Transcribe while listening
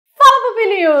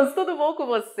amiguinhos, tudo bom com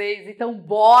vocês? Então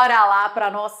bora lá para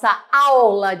nossa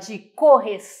aula de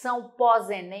correção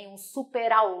pós-Enem, um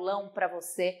super aulão para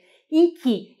você, em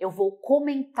que eu vou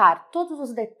comentar todos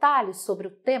os detalhes sobre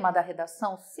o tema da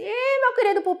redação. Sim, meu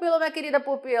querido pupilo, minha querida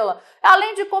pupila,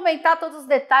 além de comentar todos os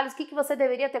detalhes, o que você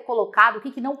deveria ter colocado, o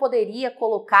que não poderia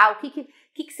colocar, o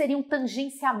que seria um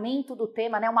tangenciamento do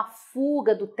tema, né? Uma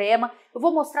fuga do tema. Eu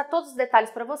vou mostrar todos os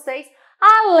detalhes para vocês,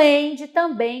 além de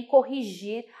também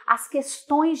corrigir as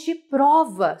questões de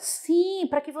prova. Sim,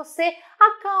 para que você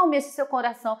acalme esse seu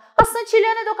coração. A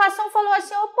Santiliana Educação falou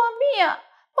assim: ô Pambinha,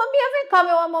 vem cá,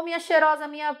 meu amor, minha cheirosa,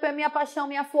 minha paixão,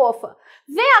 minha fofa.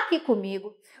 Vem aqui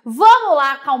comigo. Vamos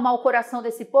lá acalmar o coração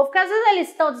desse povo, porque às vezes eles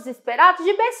estão desesperados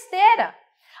de besteira.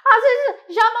 Às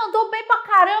vezes já mandou bem pra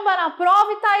caramba na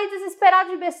prova e tá aí desesperado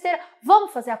de besteira.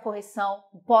 Vamos fazer a correção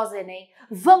pós-Enem.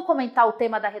 Vamos comentar o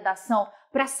tema da redação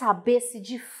para saber se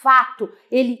de fato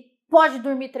ele pode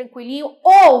dormir tranquilinho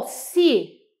ou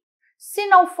se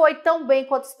não foi tão bem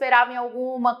quanto esperava em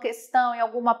alguma questão, em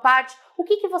alguma parte, o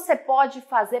que você pode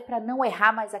fazer para não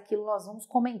errar mais aquilo? Nós vamos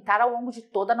comentar ao longo de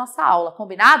toda a nossa aula,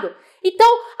 combinado? Então,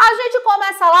 a gente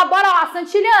começa lá, bora lá,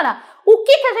 Santiliana! O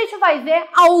que a gente vai ver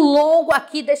ao longo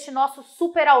aqui deste nosso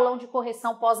super aulão de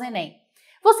correção pós-Enem?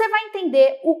 Você vai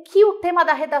entender o que o tema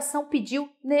da redação pediu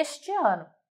neste ano.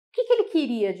 O que ele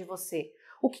queria de você?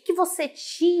 O que você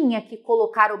tinha que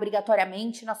colocar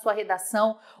obrigatoriamente na sua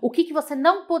redação? O que você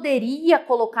não poderia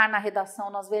colocar na redação?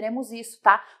 Nós veremos isso,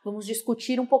 tá? Vamos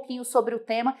discutir um pouquinho sobre o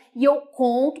tema e eu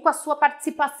conto com a sua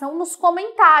participação nos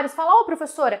comentários. Fala, ô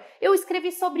professora, eu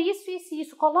escrevi sobre isso, isso e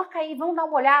isso. Coloca aí, vamos dar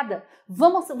uma olhada.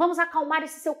 Vamos acalmar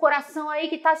esse seu coração aí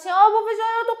que tá assim, ô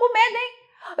professora, eu tô com medo, hein?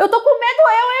 Eu tô com medo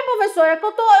hein, professora? Que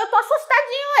eu tô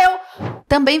assustadinho,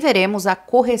 Também veremos a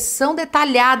correção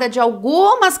detalhada de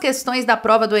algumas questões da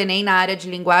prova do Enem na área de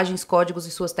linguagens, códigos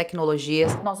e suas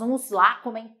tecnologias. Nós vamos lá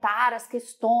comentar as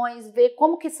questões, ver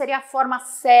como que seria a forma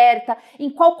certa,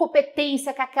 em qual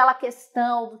competência que aquela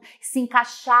questão se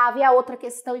encaixava e a outra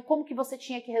questão e como que você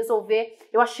tinha que resolver.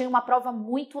 Eu achei uma prova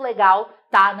muito legal,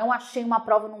 tá? Não achei uma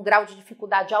prova num grau de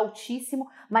dificuldade altíssimo,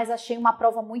 mas achei uma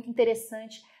prova muito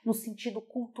interessante no sentido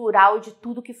cultural e de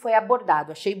tudo que foi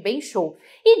abordado. Achei bem show.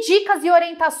 E dicas e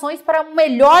orientações para um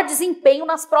melhor desempenho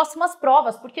nas próximas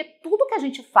provas, porque tudo que a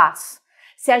gente faz,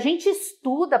 se a gente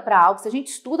estuda para algo, se a gente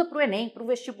estuda para o Enem, para o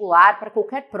vestibular, para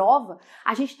qualquer prova,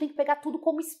 a gente tem que pegar tudo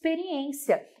como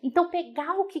experiência. Então,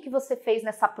 pegar o que você fez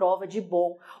nessa prova de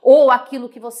bom, ou aquilo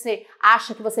que você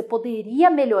acha que você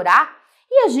poderia melhorar,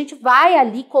 e a gente vai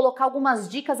ali colocar algumas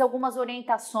dicas, algumas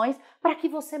orientações para que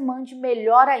você mande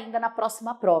melhor ainda na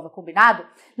próxima prova, combinado?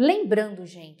 Lembrando,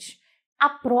 gente, a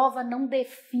prova não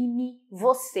define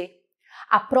você.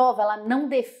 A prova, ela não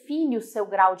define o seu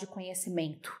grau de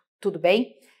conhecimento, tudo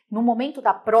bem? No momento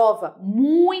da prova,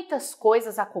 muitas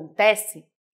coisas acontecem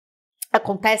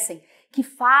que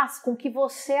faz com que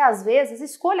você, às vezes,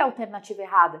 escolha a alternativa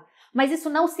errada. Mas isso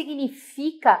não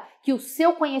significa que o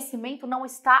seu conhecimento não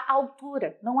está à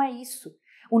altura. Não é isso.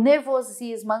 O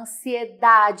nervosismo, a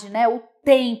ansiedade, né, o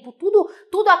tempo,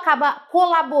 tudo acaba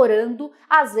colaborando,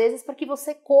 às vezes, para que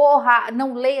você corra,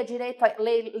 não leia direito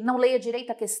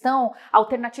a questão, a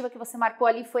alternativa que você marcou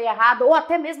ali foi errada, ou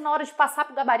até mesmo na hora de passar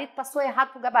para o gabarito, passou errado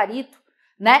para o gabarito.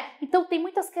 Né? Então tem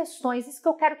muitas questões, isso que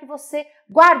eu quero que você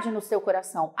guarde no seu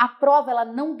coração. A prova, ela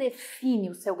não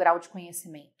define o seu grau de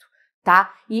conhecimento,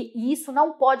 tá? E isso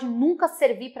não pode nunca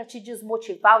servir para te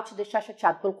desmotivar ou te deixar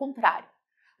chateado, pelo contrário.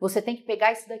 Você tem que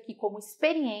pegar isso daqui como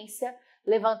experiência,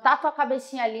 levantar a tua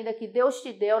cabecinha linda que Deus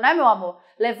te deu, né, meu amor?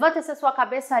 Levanta essa sua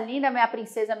cabeça linda, minha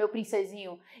princesa, meu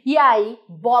princesinho. E aí,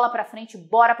 bola pra frente,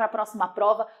 bora pra próxima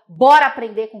prova, bora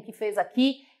aprender com o que fez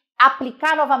aqui,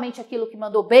 aplicar novamente aquilo que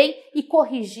mandou bem e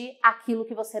corrigir aquilo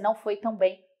que você não foi tão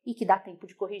bem e que dá tempo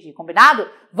de corrigir, combinado?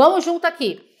 Vamos junto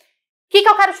aqui. O que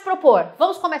eu quero te propor?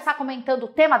 Vamos começar comentando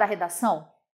o tema da redação?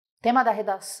 O tema da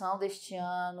redação deste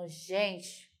ano,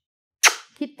 gente,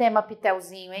 que tema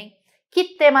pitelzinho, hein? Que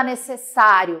tema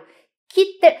necessário.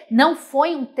 Não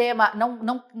foi um tema,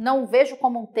 não vejo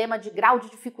como um tema de grau de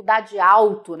dificuldade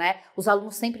alto, né? Os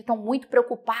alunos sempre estão muito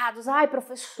preocupados. Ai,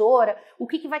 professora, o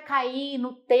que vai cair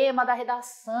no tema da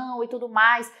redação e tudo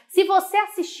mais? Se você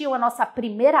assistiu a nossa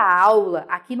primeira aula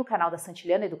aqui no canal da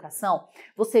Santiliana Educação,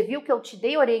 você viu que eu te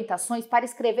dei orientações para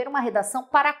escrever uma redação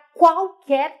para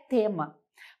qualquer tema.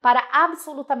 Para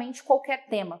absolutamente qualquer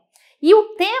tema. E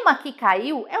o tema que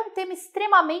caiu é um tema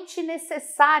extremamente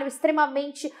necessário,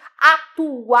 extremamente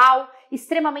atual,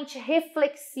 extremamente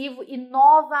reflexivo e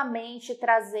novamente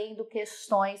trazendo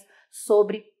questões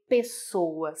sobre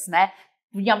pessoas, né?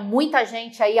 Vinha muita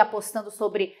gente aí apostando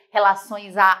sobre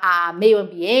relações a meio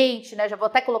ambiente, né? Já vou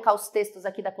até colocar os textos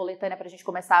aqui da coletânea para a gente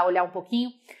começar a olhar um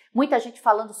pouquinho. Muita gente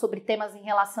falando sobre temas em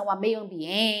relação a meio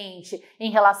ambiente,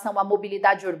 em relação à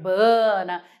mobilidade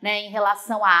urbana, né? Em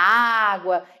relação à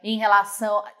água, em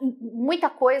relação a muita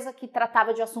coisa que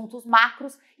tratava de assuntos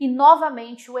macros. E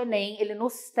novamente o Enem, ele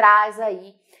nos traz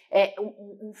aí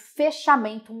um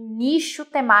fechamento, um nicho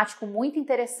temático muito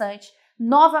interessante,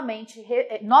 novamente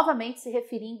se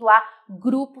referindo a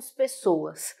grupos,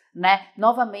 pessoas, né?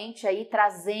 Novamente aí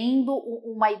trazendo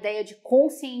uma ideia de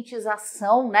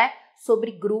conscientização, né?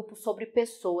 Sobre grupos, sobre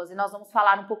pessoas, e nós vamos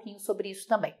falar um pouquinho sobre isso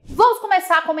também. Vamos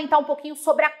começar a comentar um pouquinho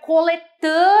sobre a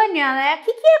coletânea, né? O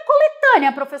que é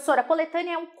coletânea, professora? A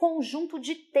coletânea é um conjunto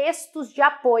de textos de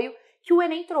apoio que o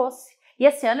Enem trouxe. E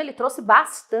esse ano ele trouxe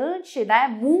bastante,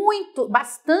 né?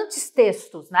 Bastantes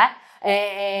textos, né?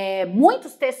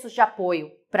 Muitos textos de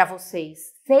apoio para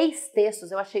vocês. 6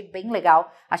 textos, eu achei bem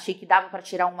legal. Achei que dava para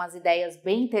tirar umas ideias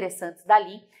bem interessantes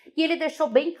dali. E ele deixou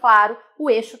bem claro o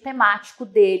eixo temático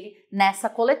dele nessa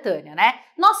coletânea, né?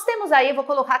 Nós temos aí, vou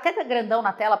colocar até grandão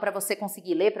na tela para você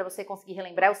conseguir ler, para você conseguir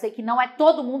relembrar. Eu sei que não é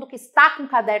todo mundo que está com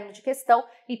caderno de questão,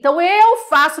 então eu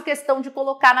faço questão de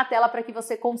colocar na tela para que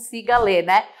você consiga ler,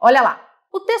 né? Olha lá.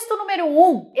 O texto número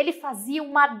 1, ele fazia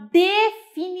uma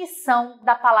definição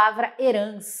da palavra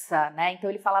herança, né? Então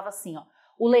ele falava assim, ó,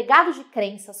 o legado de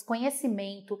crenças,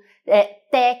 conhecimento,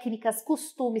 técnicas,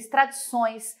 costumes,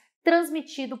 tradições,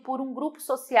 transmitido por um grupo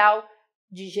social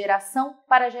de geração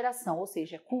para geração, ou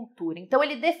seja, cultura. Então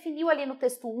ele definiu ali no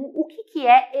texto 1 o que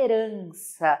é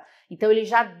herança. Então ele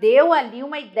já deu ali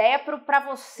uma ideia para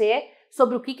você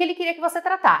sobre o que ele queria que você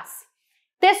tratasse.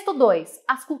 Texto 2.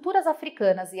 As culturas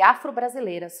africanas e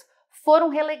afro-brasileiras foram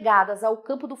relegadas ao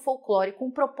campo do folclore com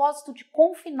o propósito de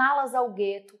confiná-las ao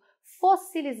gueto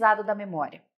fossilizado da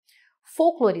memória.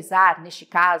 Folclorizar, neste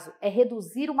caso, é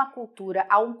reduzir uma cultura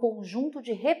a um conjunto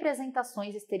de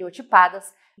representações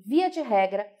estereotipadas, via de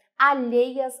regra,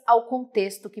 alheias ao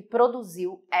contexto que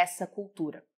produziu essa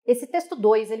cultura. Esse texto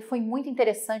 2 ele foi muito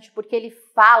interessante porque ele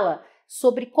fala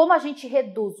sobre como a gente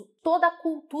reduz toda a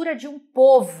cultura de um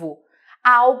povo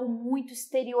a algo muito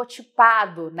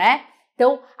estereotipado, né?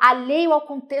 Então, alheio ao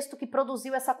contexto que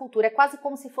produziu essa cultura. É quase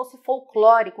como se fosse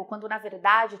folclórico, quando na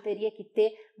verdade teria que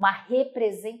ter uma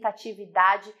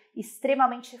representatividade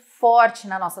extremamente forte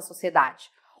na nossa sociedade.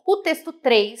 O texto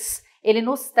 3, ele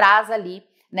nos traz ali,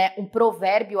 né, um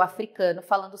provérbio africano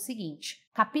falando o seguinte,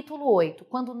 capítulo 8,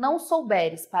 quando não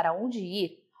souberes para onde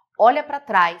ir, olha para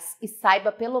trás e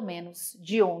saiba pelo menos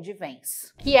de onde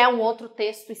vens. Que é um outro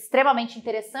texto extremamente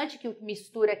interessante que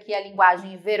mistura aqui a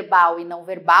linguagem verbal e não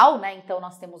verbal, né? Então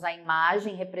nós temos a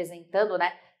imagem representando,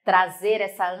 né? Trazer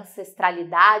essa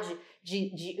ancestralidade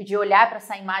de olhar para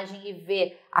essa imagem e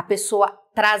ver a pessoa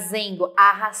trazendo,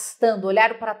 arrastando,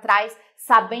 olhar para trás,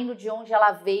 sabendo de onde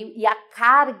ela veio e a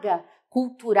carga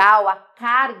cultural, a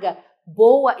carga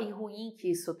boa e ruim que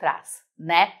isso traz,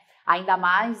 né? Ainda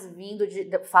mais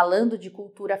falando de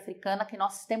cultura africana, que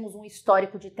nós temos um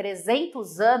histórico de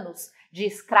 300 anos de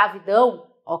escravidão,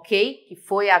 ok? Que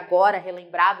foi agora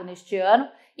relembrado neste ano.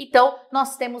 Então,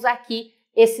 nós temos aqui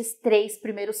esses 3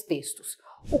 primeiros textos.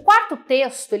 O quarto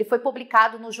texto, ele foi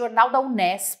publicado no jornal da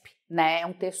Unesp, né? É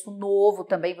um texto novo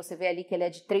também, você vê ali que ele é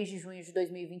de 3 de junho de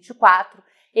 2024.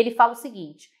 Ele fala o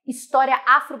seguinte, história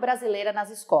afro-brasileira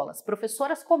nas escolas.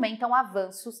 Professoras comentam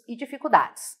avanços e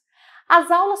dificuldades. As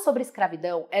aulas sobre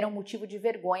escravidão eram motivo de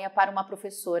vergonha para uma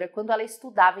professora quando ela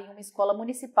estudava em uma escola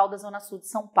municipal da Zona Sul de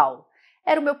São Paulo.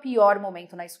 Era o meu pior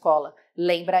momento na escola,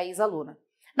 lembra a ex-aluna.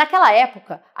 Naquela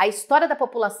época, a história da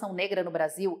população negra no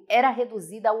Brasil era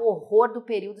reduzida ao horror do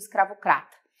período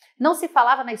escravocrata. Não se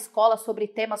falava na escola sobre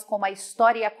temas como a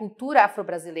história e a cultura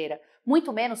afro-brasileira,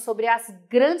 muito menos sobre as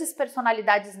grandes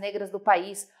personalidades negras do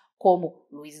país, como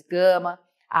Luiz Gama,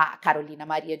 a Carolina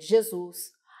Maria de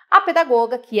Jesus. A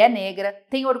pedagoga, que é negra,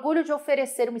 tem orgulho de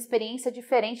oferecer uma experiência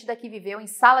diferente da que viveu em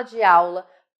sala de aula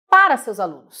para seus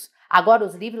alunos. Agora,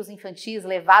 os livros infantis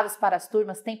levados para as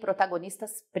turmas têm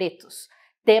protagonistas pretos.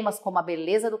 Temas como a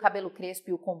beleza do cabelo crespo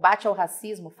e o combate ao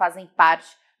racismo fazem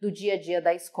parte do dia a dia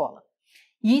da escola.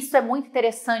 E isso é muito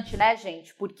interessante, né,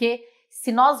 gente? Porque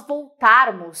se nós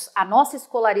voltarmos à nossa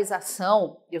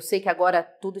escolarização, eu sei que agora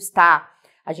tudo está...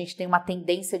 A gente tem uma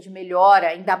tendência de melhora,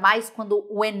 ainda mais quando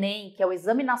o Enem, que é o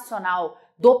Exame Nacional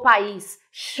do país,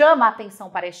 chama a atenção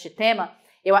para este tema,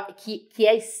 que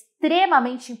é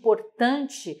extremamente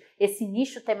importante esse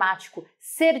nicho temático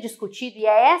ser discutido, e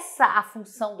é essa a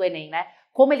função do Enem, né?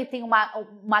 Como ele tem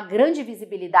uma grande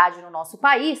visibilidade no nosso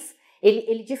país,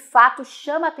 Ele de fato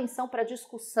chama atenção para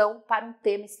discussão, para um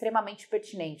tema extremamente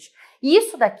pertinente. E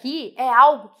isso daqui é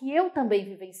algo que eu também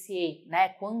vivenciei, né?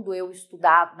 Quando eu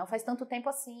estudava, não faz tanto tempo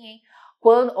assim, hein?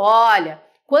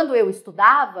 Quando eu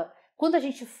estudava, quando a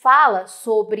gente fala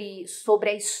sobre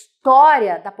a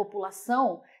história da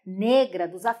população negra,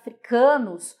 dos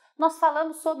africanos, nós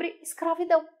falamos sobre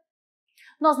escravidão.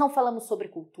 Nós não falamos sobre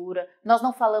cultura, nós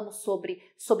não falamos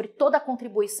sobre toda a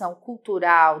contribuição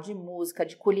cultural, de música,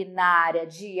 de culinária,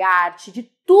 de arte, de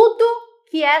tudo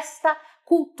que esta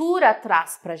cultura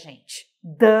traz pra gente.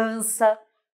 Dança,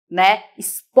 né?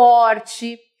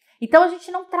 Esporte. Então a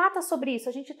gente não trata sobre isso,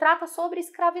 a gente trata sobre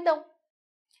escravidão,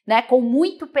 né? Com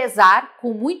muito pesar,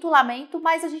 com muito lamento,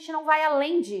 mas a gente não vai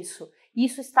além disso.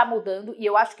 Isso está mudando e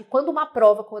eu acho que quando uma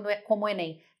prova como o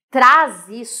Enem traz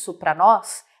isso para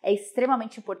nós, é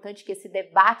extremamente importante que esse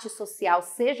debate social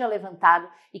seja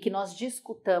levantado e que nós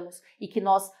discutamos e que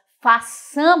nós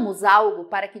façamos algo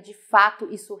para que de fato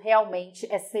isso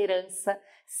realmente, essa herança,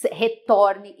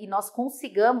 retorne e nós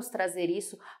consigamos trazer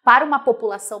isso para uma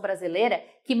população brasileira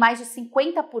que mais de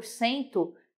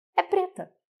 50% é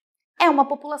preta. É uma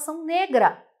população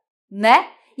negra,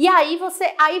 né? E aí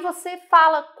você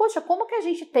fala, poxa, como que a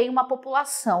gente tem uma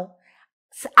população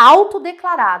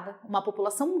autodeclarada, uma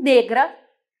população negra,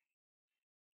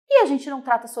 e a gente não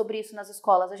trata sobre isso nas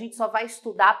escolas? A gente só vai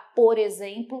estudar, por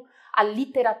exemplo, a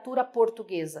literatura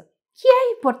portuguesa, que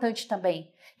é importante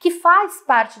também, que faz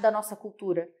parte da nossa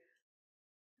cultura.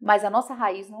 Mas a nossa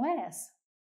raiz não é essa.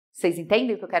 Vocês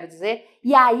entendem o que eu quero dizer?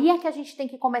 E aí é que a gente tem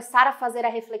que começar a fazer a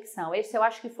reflexão. Esse eu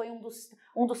acho que foi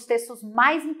um dos textos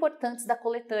mais importantes da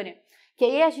coletânea. Que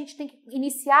aí a gente tem que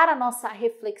iniciar a nossa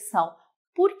reflexão.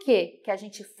 Por que a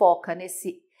gente foca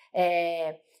nesse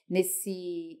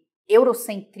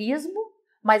eurocentrismo,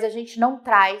 mas a gente não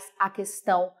traz a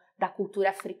questão da cultura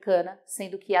africana,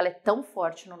 sendo que ela é tão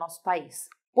forte no nosso país?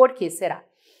 Por que será?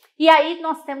 E aí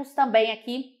nós temos também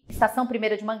aqui Estação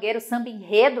 1ª de Mangueira, o samba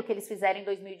enredo que eles fizeram em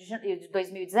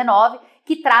 2019,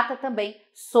 que trata também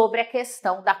sobre a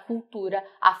questão da cultura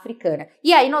africana.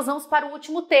 E aí nós vamos para o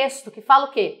último texto, que fala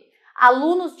o quê?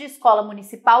 Alunos de escola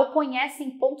municipal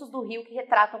conhecem pontos do Rio que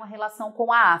retratam a relação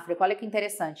com a África. Olha que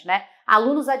interessante, né?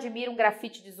 Alunos admiram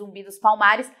grafite de Zumbi dos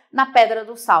Palmares na Pedra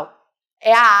do Sal.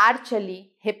 É a arte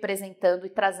ali representando e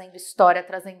trazendo história,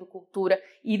 trazendo cultura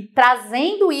e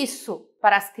trazendo isso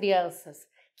para as crianças,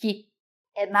 que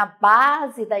é na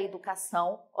base da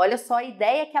educação. Olha só a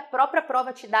ideia que a própria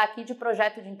prova te dá aqui de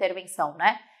projeto de intervenção,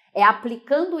 né? É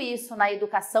aplicando isso na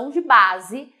educação de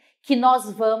base que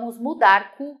nós vamos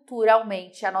mudar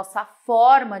culturalmente a nossa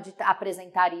forma de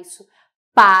apresentar isso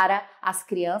para as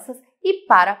crianças e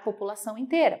para a população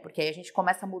inteira, porque aí a gente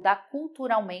começa a mudar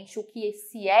culturalmente o que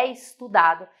se é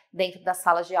estudado dentro das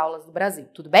salas de aulas do Brasil,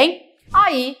 tudo bem?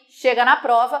 Aí chega na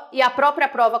prova e a própria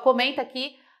prova comenta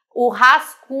que o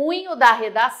rascunho da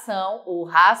redação,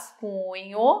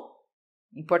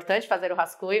 importante fazer o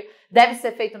rascunho, deve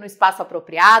ser feito no espaço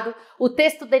apropriado, o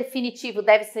texto definitivo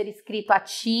deve ser escrito a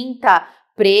tinta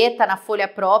preta na folha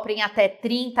própria em até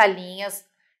 30 linhas.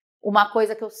 Uma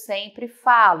coisa que eu sempre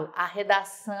falo, a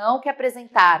redação que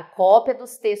apresentar cópia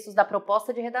dos textos da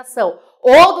proposta de redação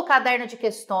ou do caderno de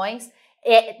questões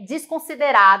é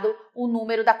desconsiderado o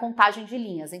número da contagem de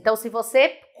linhas. Então, se você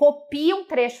copia um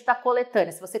trecho da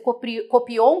coletânea, se você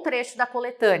copiou um trecho da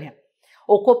coletânea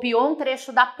ou copiou um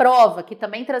trecho da prova, que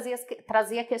também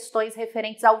trazia questões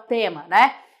referentes ao tema,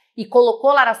 né? E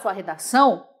colocou lá na sua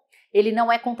redação, ele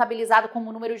não é contabilizado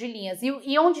como número de linhas.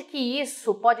 E onde que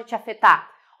isso pode te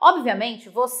afetar? Obviamente,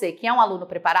 você que é um aluno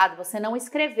preparado, você não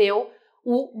escreveu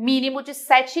o mínimo de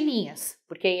 7 linhas,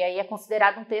 porque aí é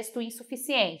considerado um texto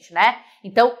insuficiente, né?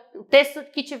 Então, o texto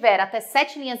que tiver até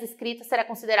 7 linhas escritas será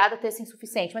considerado texto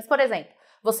insuficiente. Mas, por exemplo,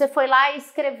 você foi lá e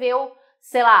escreveu,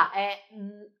 sei lá,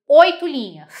 8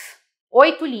 linhas.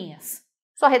 8 linhas.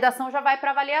 Sua redação já vai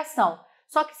para avaliação.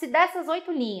 Só que se dessas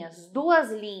 8 linhas,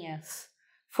 2 linhas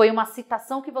foi uma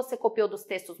citação que você copiou dos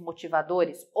textos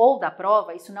motivadores ou da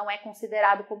prova, isso não é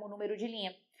considerado como número de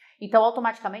linha. Então,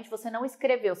 automaticamente, você não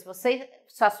escreveu.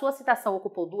 Se a sua citação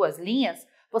ocupou 2 linhas,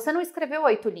 você não escreveu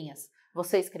 8 linhas.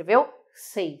 Você escreveu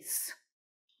 6.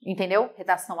 Entendeu?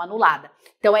 Redação anulada.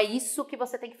 Então, é isso que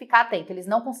você tem que ficar atento. Eles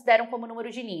não consideram como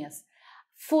número de linhas.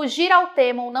 Fugir ao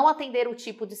tema ou não atender o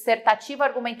tipo dissertativo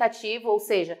argumentativo, ou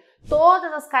seja,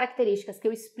 todas as características que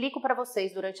eu explico para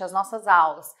vocês durante as nossas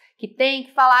aulas, que tem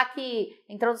que falar aqui,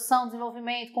 introdução,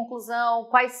 desenvolvimento, conclusão,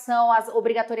 quais são as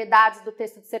obrigatoriedades do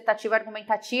texto dissertativo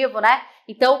argumentativo, né?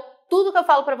 Então, tudo que eu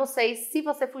falo para vocês, se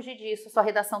você fugir disso, sua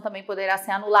redação também poderá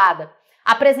ser anulada.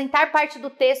 Apresentar parte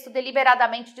do texto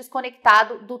deliberadamente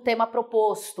desconectado do tema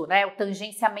proposto, né? O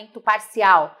tangenciamento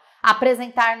parcial.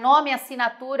 apresentar nome,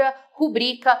 assinatura,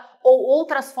 rubrica ou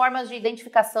outras formas de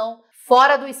identificação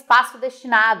fora do espaço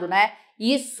destinado, né?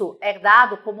 Isso é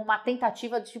dado como uma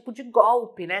tentativa de tipo de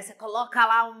golpe, né? Você coloca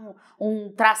lá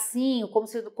um tracinho, como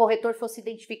se o corretor fosse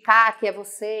identificar que é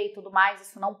você e tudo mais.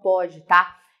 Isso não pode,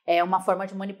 tá? É uma forma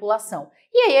de manipulação.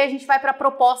 E aí a gente vai para a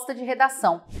proposta de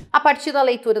redação. A partir da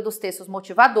leitura dos textos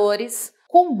motivadores,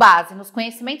 com base nos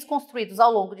conhecimentos construídos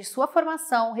ao longo de sua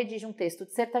formação, redige um texto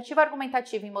dissertativo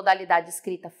argumentativo em modalidade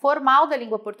escrita formal da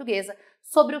língua portuguesa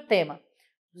sobre o tema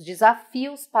os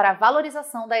desafios para a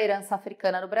valorização da herança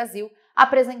africana no Brasil,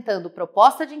 apresentando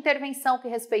proposta de intervenção que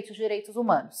respeite os direitos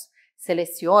humanos.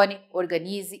 Selecione,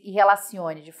 organize e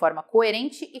relacione de forma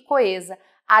coerente e coesa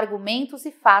argumentos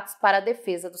e fatos para a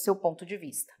defesa do seu ponto de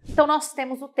vista. Então nós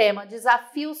temos o tema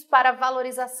Desafios para a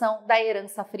valorização da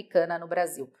herança africana no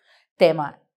Brasil.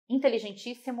 Tema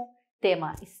inteligentíssimo,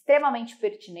 tema extremamente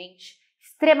pertinente,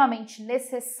 extremamente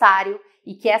necessário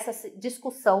e que essa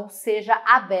discussão seja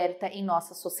aberta em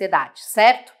nossa sociedade,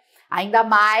 certo? Ainda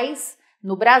mais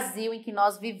no Brasil, em que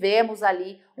nós vivemos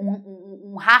ali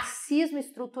um racismo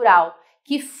estrutural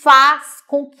que faz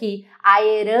com que a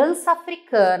herança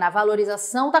africana, a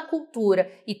valorização da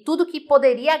cultura e tudo que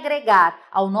poderia agregar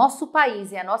ao nosso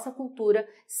país e à nossa cultura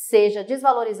seja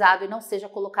desvalorizado e não seja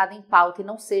colocado em pauta e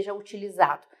não seja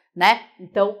utilizado, né?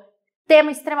 Então,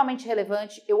 tema extremamente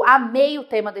relevante, eu amei o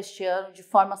tema deste ano de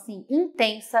forma assim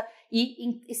intensa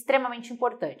e extremamente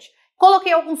importante.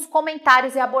 Coloquei alguns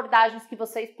comentários e abordagens que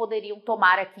vocês poderiam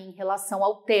tomar aqui em relação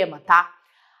ao tema, tá?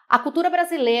 A cultura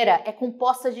brasileira é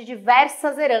composta de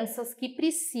diversas heranças que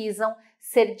precisam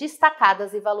ser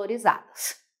destacadas e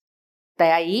valorizadas.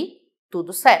 Até aí,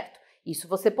 tudo certo. Isso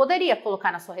você poderia colocar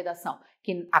na sua redação,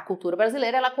 que a cultura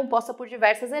brasileira ela é composta por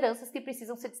diversas heranças que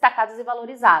precisam ser destacadas e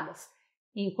valorizadas.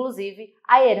 Inclusive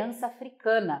a herança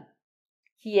africana,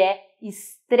 que é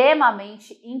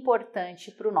extremamente importante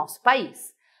para o nosso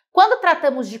país. Quando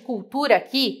tratamos de cultura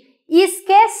aqui,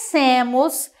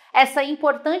 esquecemos essa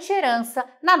importante herança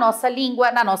na nossa língua,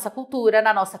 na nossa cultura,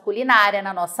 na nossa culinária,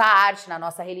 na nossa arte, na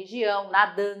nossa religião, na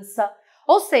dança.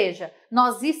 Ou seja,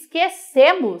 nós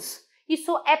esquecemos,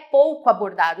 isso é pouco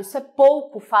abordado, isso é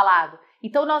pouco falado.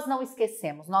 Então nós não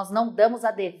esquecemos, nós não damos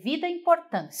a devida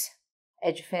importância.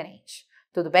 É diferente.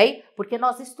 Tudo bem? Porque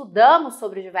nós estudamos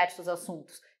sobre diversos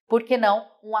assuntos. Por que não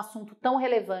um assunto tão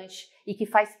relevante e que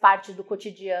faz parte do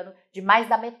cotidiano de mais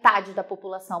da metade da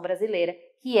população brasileira,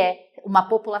 que é uma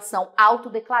população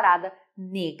autodeclarada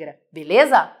negra,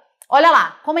 beleza? Olha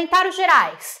lá, comentários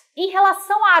gerais. Em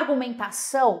relação à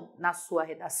argumentação na sua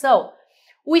redação,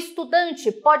 o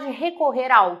estudante pode recorrer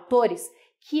a autores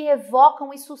que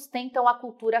evocam e sustentam a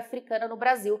cultura africana no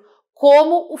Brasil,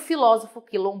 como o filósofo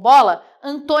quilombola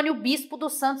Antônio Bispo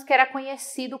dos Santos, que era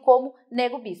conhecido como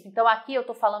Nego Bispo. Então aqui eu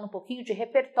estou falando um pouquinho de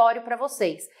repertório para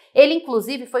vocês. Ele,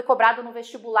 inclusive, foi cobrado no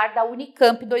vestibular da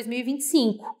Unicamp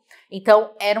 2025.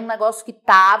 Então era um negócio que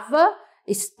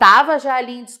estava já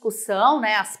ali em discussão,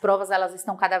 né? As provas elas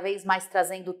estão cada vez mais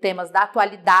trazendo temas da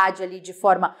atualidade ali de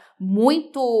forma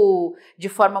muito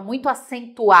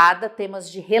acentuada, temas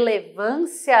de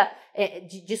relevância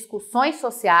de discussões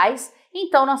sociais.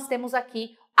 Então, nós temos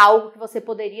aqui algo que você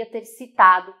poderia ter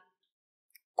citado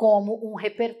como um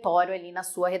repertório ali na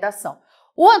sua redação.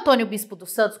 O Antônio Bispo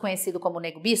dos Santos, conhecido como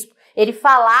Nego Bispo, ele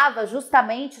falava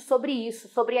justamente sobre isso,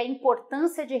 sobre a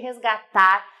importância de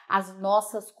resgatar as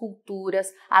nossas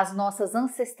culturas, as nossas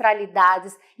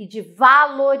ancestralidades e de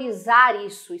valorizar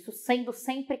isso sendo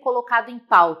sempre colocado em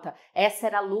pauta. Essa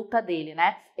era a luta dele,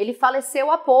 né? Ele faleceu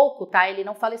há pouco, tá? Ele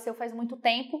não faleceu faz muito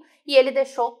tempo e ele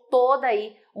deixou toda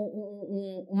aí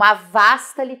uma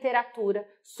vasta literatura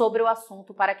sobre o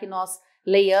assunto para que nós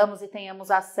leiamos e tenhamos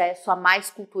acesso a mais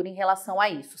cultura em relação a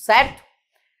isso, certo?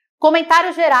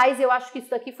 Comentários gerais, eu acho que isso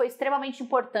daqui foi extremamente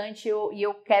importante e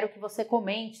eu quero que você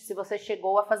comente se você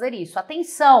chegou a fazer isso.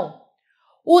 Atenção!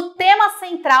 O tema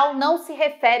central não se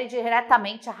refere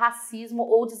diretamente a racismo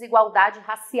ou desigualdade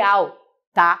racial,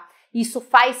 tá? Isso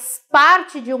faz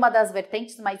parte de uma das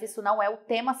vertentes, mas isso não é o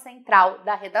tema central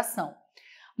da redação.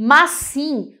 Mas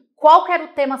sim, qual que era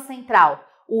o tema central?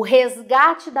 O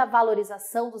resgate da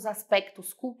valorização dos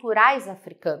aspectos culturais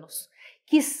africanos,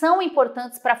 que são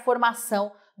importantes para a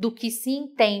formação do que se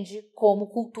entende como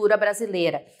cultura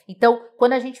brasileira. Então,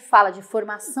 quando a gente fala de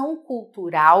formação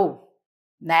cultural,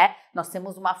 né, nós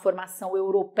temos uma formação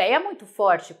europeia muito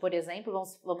forte, por exemplo,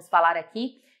 vamos falar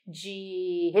aqui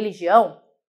de religião,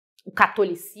 o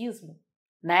catolicismo,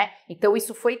 né? Então,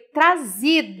 isso foi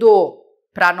trazido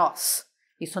para nós.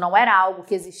 Isso não era algo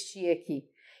que existia aqui.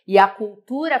 E a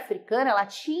cultura africana, ela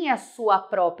tinha a sua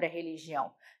própria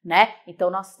religião. né? Então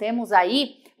nós temos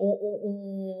aí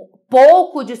um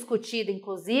pouco discutido,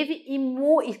 inclusive,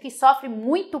 e que sofre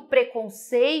muito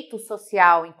preconceito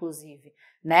social, inclusive,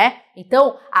 né?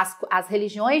 Então as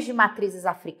religiões de matrizes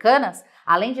africanas,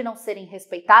 além de não serem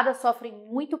respeitadas, sofrem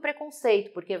muito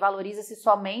preconceito, porque valoriza-se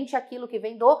somente aquilo que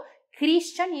vem do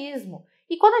cristianismo.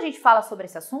 E quando a gente fala sobre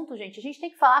esse assunto, gente, a gente tem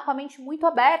que falar com a mente muito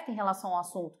aberta em relação ao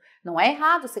assunto. Não é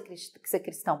errado ser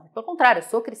cristão, pelo contrário, eu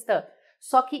sou cristã.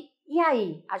 Só que, e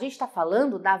aí? A gente está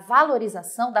falando da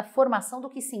valorização, da formação do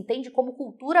que se entende como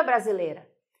cultura brasileira.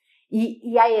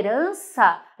 E a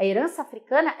herança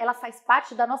africana, ela faz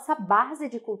parte da nossa base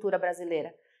de cultura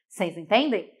brasileira. Vocês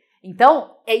entendem?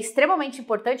 Então, é extremamente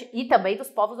importante, e também dos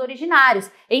povos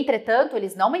originários. Entretanto,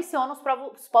 eles não mencionam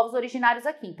os povos originários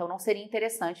aqui, então não seria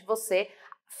interessante você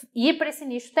ir para esse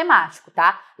nicho temático,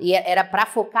 tá? E era para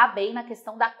focar bem na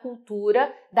questão da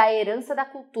cultura, da herança da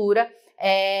cultura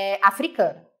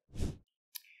africana.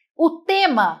 O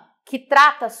tema que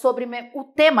trata sobre, o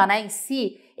tema, né, em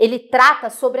si, ele trata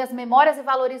sobre as memórias e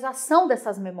valorização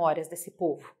dessas memórias desse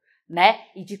povo, né?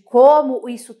 E de como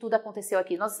isso tudo aconteceu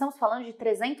aqui. Nós estamos falando de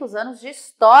 300 anos de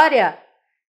história,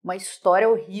 uma história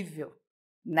horrível,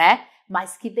 né?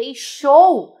 Mas que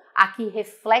deixou aqui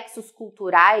reflexos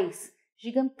culturais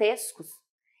gigantescos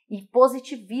e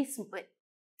positivíssimos,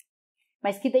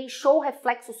 mas que deixou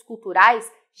reflexos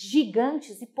culturais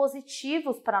gigantes e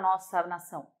positivos para a nossa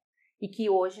nação e que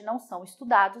hoje não são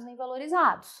estudados nem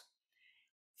valorizados.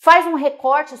 Faz um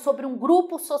recorte sobre um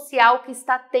grupo social que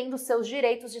está tendo seus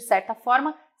direitos, de certa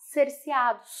forma,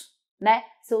 cerceados, né?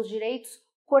 Seus direitos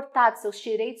cortados,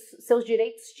 seus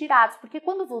direitos tirados. Porque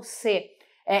quando você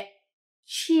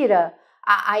tira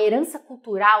a herança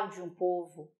cultural de um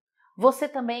povo, você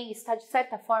também está, de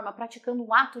certa forma, praticando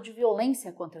um ato de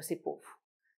violência contra esse povo.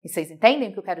 E vocês entendem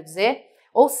o que eu quero dizer?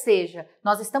 Ou seja,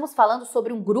 nós estamos falando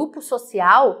sobre um grupo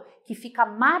social que fica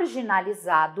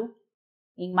marginalizado,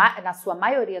 na sua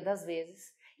maioria das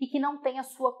vezes, e que não tem a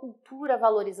sua cultura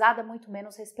valorizada, muito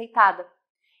menos respeitada.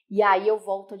 E aí eu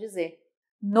volto a dizer,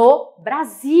 no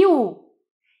Brasil,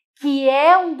 que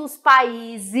é um dos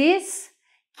países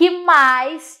que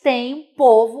mais tem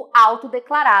povo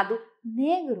autodeclarado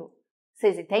negro.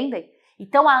 Vocês entendem?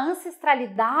 Então a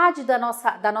ancestralidade da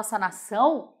nossa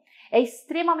nação é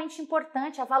extremamente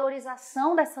importante, a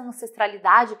valorização dessa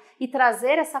ancestralidade e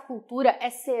trazer essa cultura,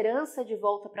 essa herança de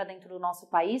volta para dentro do nosso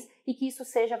país e que isso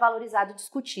seja valorizado e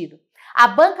discutido. A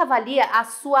banca avalia a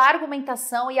sua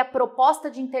argumentação e a proposta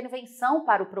de intervenção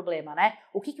para o problema, né?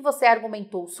 O que você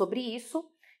argumentou sobre isso?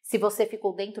 Se você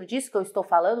ficou dentro disso que eu estou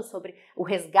falando, sobre o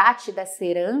resgate dessa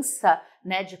herança,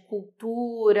 né, de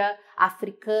cultura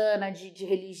africana, de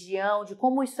religião, de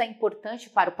como isso é importante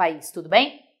para o país, tudo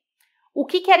bem? O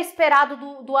que era esperado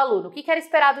do aluno? O que era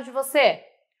esperado de você?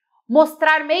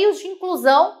 Mostrar meios de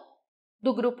inclusão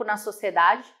do grupo na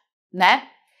sociedade, né?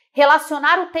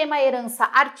 Relacionar o tema herança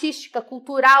artística,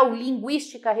 cultural,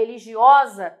 linguística,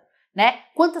 religiosa, né?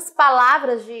 Quantas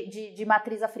palavras de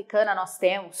matriz africana nós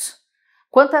temos?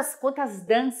 Quantas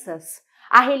danças?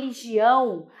 A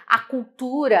religião, a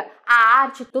cultura, a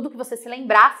arte, tudo que você se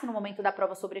lembrasse no momento da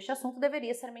prova sobre este assunto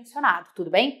deveria ser mencionado, tudo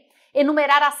bem?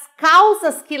 Enumerar as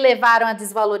causas que levaram à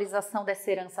desvalorização dessa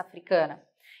herança africana.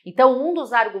 Então, um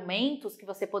dos argumentos que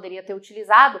você poderia ter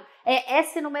utilizado é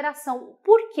essa enumeração.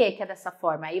 Por que é dessa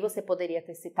forma? Aí você poderia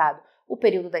ter citado o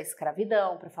período da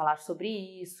escravidão para falar sobre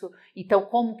isso. Então,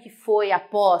 como que foi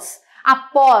após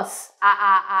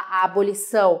a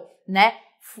abolição, né?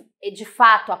 De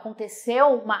fato, aconteceu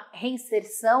uma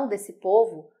reinserção desse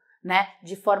povo, né?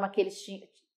 De forma que eles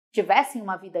tivessem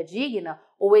uma vida digna,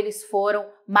 ou eles foram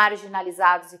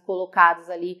marginalizados e colocados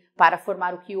ali para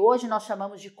formar o que hoje nós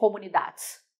chamamos de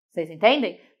comunidades. Vocês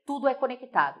entendem? Tudo é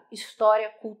conectado. História,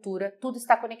 cultura, tudo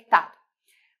está conectado.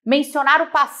 Mencionar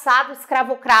o passado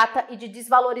escravocrata e de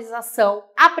desvalorização,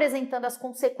 apresentando as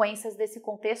consequências desse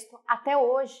contexto até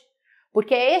hoje.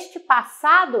 Porque é este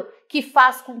passado que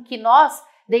faz com que nós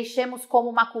deixemos como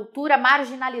uma cultura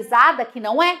marginalizada, que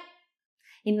não é.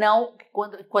 E não,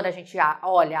 quando a gente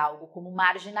olha algo como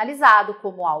marginalizado,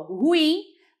 como algo ruim,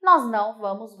 nós não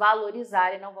vamos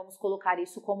valorizar e não vamos colocar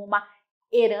isso como uma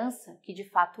herança que de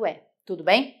fato é. Tudo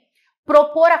bem?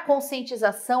 Propor a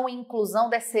conscientização e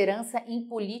inclusão dessa herança em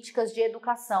políticas de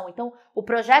educação. Então, o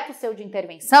projeto seu de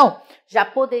intervenção já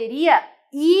poderia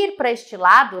ir para este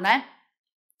lado, né?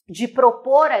 De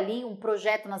propor ali um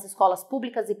projeto nas escolas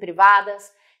públicas e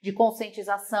privadas, de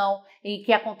conscientização, em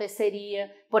que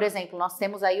aconteceria, por exemplo, nós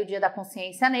temos aí o Dia da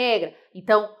Consciência Negra,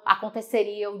 então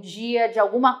aconteceria o dia de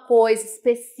alguma coisa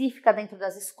específica dentro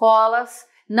das escolas,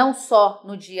 não só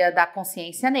no Dia da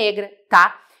Consciência Negra,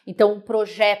 tá? Então um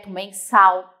projeto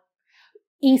mensal.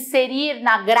 inserir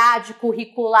na grade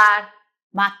curricular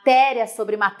matérias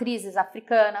sobre matrizes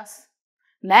africanas,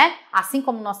 né? Assim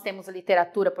como nós temos a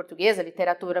literatura portuguesa, a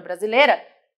literatura brasileira,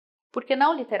 por que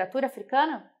não literatura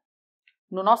africana?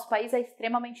 No nosso país é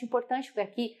extremamente importante, porque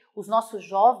aqui os nossos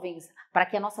jovens, para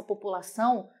que a nossa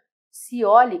população se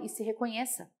olhe e se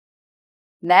reconheça,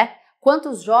 né?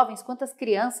 Quantos jovens, quantas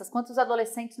crianças, quantos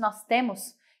adolescentes nós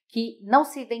temos que não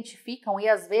se identificam e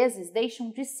às vezes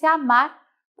deixam de se amar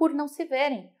por não se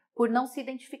verem, por não se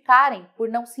identificarem, por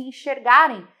não se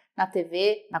enxergarem na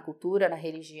TV, na cultura, na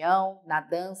religião, na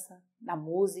dança, na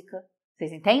música.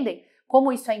 Vocês entendem?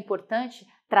 Como isso é importante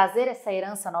trazer essa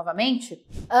herança novamente?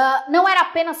 Não era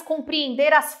apenas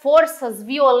compreender as forças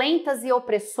violentas e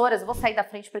opressoras. Vou sair da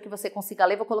frente para que você consiga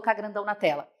ler, vou colocar grandão na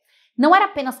tela. Não era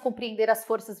apenas compreender as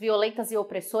forças violentas e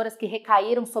opressoras que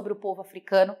recaíram sobre o povo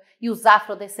africano e os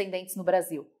afrodescendentes no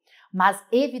Brasil, mas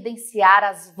evidenciar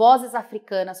as vozes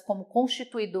africanas como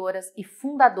constituidoras e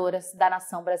fundadoras da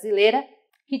nação brasileira,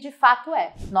 que de fato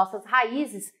é. Nossas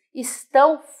raízes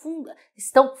estão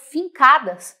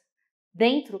fincadas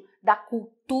dentro da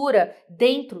cultura,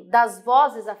 dentro das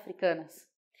vozes africanas.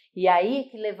 E aí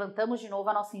que levantamos de novo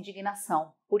a nossa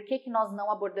indignação. Por que nós não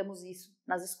abordamos isso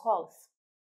nas escolas?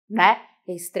 Né?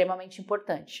 É extremamente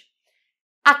importante.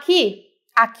 Aqui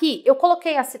eu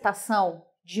coloquei a citação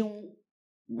de um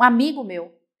amigo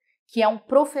meu, que é um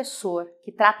professor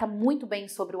que trata muito bem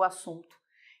sobre o assunto.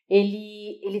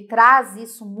 Ele traz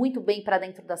isso muito bem para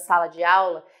dentro da sala de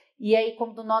aula. E aí,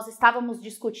 quando nós estávamos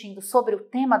discutindo sobre o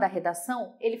tema da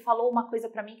redação, ele falou uma coisa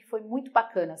para mim que foi muito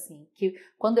bacana, assim, que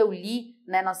quando eu li,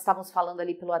 né, nós estávamos falando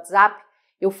ali pelo WhatsApp,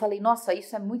 eu falei, nossa,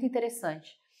 isso é muito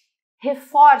interessante.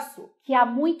 Reforço que há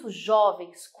muitos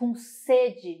jovens com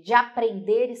sede de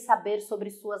aprender e saber sobre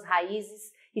suas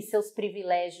raízes e seus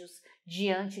privilégios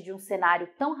diante de um cenário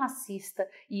tão racista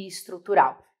e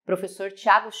estrutural. O professor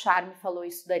Tiago Charme falou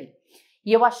isso daí.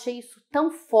 E eu achei isso tão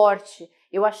forte,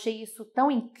 eu achei isso tão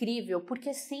incrível,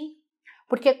 porque sim,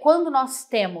 porque quando nós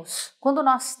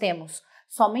temos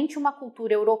somente uma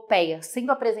cultura europeia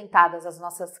sendo apresentadas às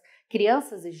nossas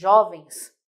crianças e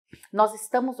jovens, nós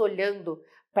estamos olhando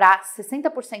para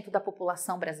 60% da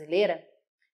população brasileira,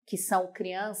 que são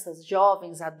crianças,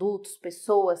 jovens, adultos,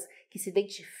 pessoas que se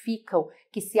identificam,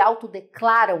 que se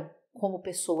autodeclaram como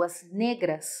pessoas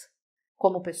negras,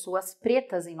 como pessoas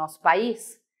pretas em nosso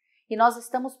país, e nós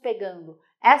estamos pegando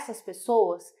essas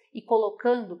pessoas e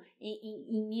colocando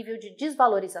em nível de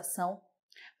desvalorização.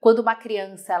 Quando uma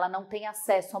criança ela não tem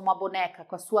acesso a uma boneca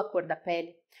com a sua cor da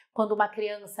pele, quando uma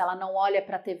criança ela não olha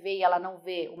para a TV e ela não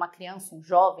vê uma criança, um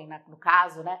jovem, no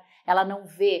caso, né? Ela não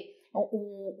vê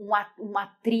uma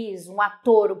atriz, um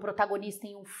ator, um protagonista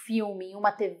em um filme, em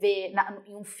uma TV,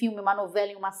 em um filme, uma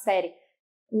novela, em uma série,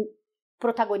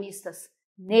 protagonistas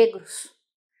negros,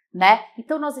 né?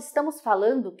 Então nós estamos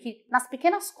falando que nas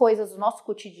pequenas coisas do nosso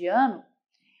cotidiano,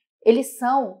 eles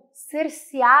são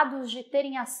cerceados de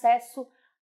terem acesso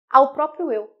ao próprio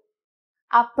eu,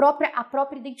 à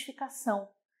própria identificação.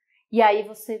 E aí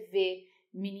você vê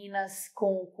meninas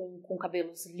com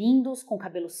cabelos lindos, com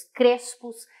cabelos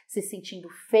crespos, se sentindo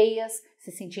feias, se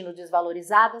sentindo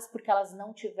desvalorizadas, porque elas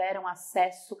não tiveram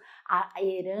acesso à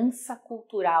herança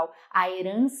cultural, à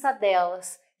herança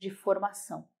delas de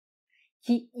formação.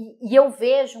 E eu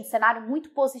vejo um cenário muito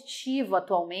positivo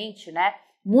atualmente, né?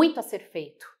 Muito a ser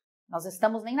feito. Nós não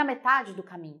estamos nem na metade do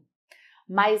caminho.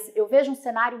 Mas eu vejo um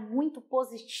cenário muito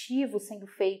positivo sendo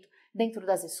feito dentro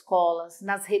das escolas,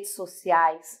 nas redes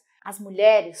sociais. As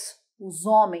mulheres, os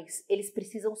homens, eles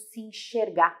precisam se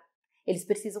enxergar, eles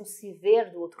precisam se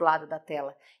ver do outro lado da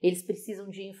tela, eles precisam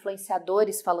de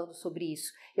influenciadores falando sobre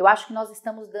isso. Eu acho que nós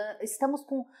estamos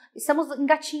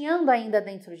engatinhando ainda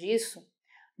dentro disso,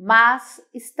 mas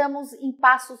estamos em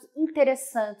passos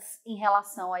interessantes em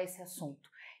relação a esse assunto.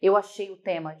 Eu achei o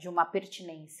tema de uma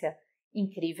pertinência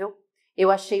incrível.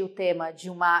 Eu achei o tema de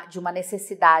uma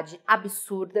necessidade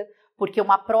absurda, porque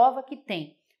uma prova que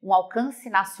tem um alcance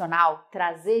nacional,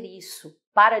 trazer isso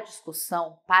para a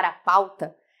discussão, para a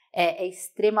pauta, é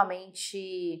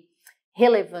extremamente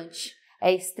relevante,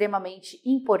 é extremamente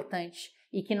importante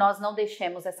e que nós não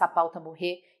deixemos essa pauta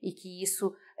morrer e que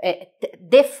isso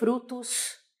dê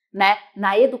frutos, né,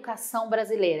 na educação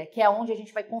brasileira, que é onde a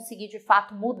gente vai conseguir de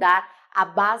fato mudar a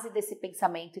base desse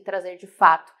pensamento e trazer de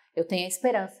fato, eu tenho a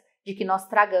esperança, de que nós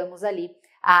tragamos ali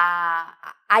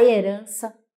a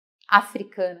herança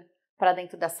africana para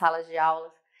dentro das salas de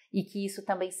aulas e que isso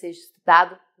também seja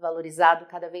estudado, valorizado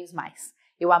cada vez mais.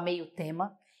 Eu amei o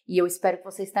tema e eu espero que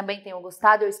vocês também tenham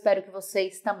gostado, eu espero que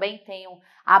vocês também tenham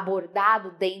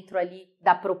abordado dentro ali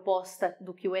da proposta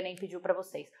do que o Enem pediu para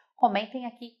vocês. Comentem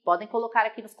aqui, podem colocar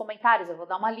aqui nos comentários, eu vou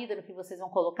dar uma lida no que vocês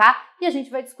vão colocar e a gente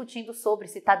vai discutindo sobre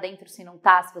se tá dentro, se não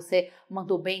tá, se você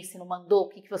mandou bem, se não mandou, o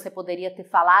que você poderia ter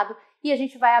falado e a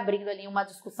gente vai abrindo ali uma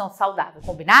discussão saudável,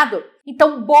 combinado?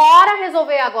 Então bora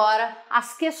resolver agora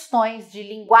as questões de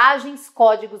linguagens,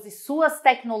 códigos e suas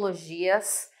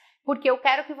tecnologias, porque eu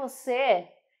quero que você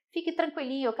fique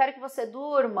tranquilinho, eu quero que você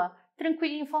durma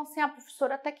tranquilinho, falando assim,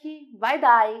 professora, até que vai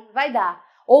dar, hein? Vai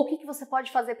dar. Ou o que você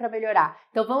pode fazer para melhorar?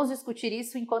 Então vamos discutir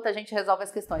isso enquanto a gente resolve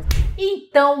as questões.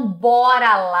 Então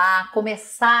bora lá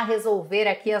começar a resolver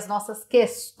aqui as nossas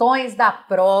questões da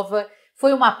prova.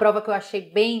 Foi uma prova que eu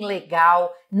achei bem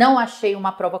legal, não achei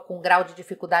uma prova com grau de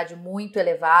dificuldade muito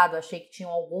elevado, achei que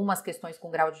tinham algumas questões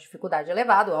com grau de dificuldade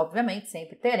elevado, obviamente,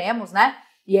 sempre teremos, né?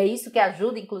 E é isso que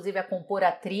ajuda, inclusive, a compor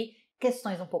a tri.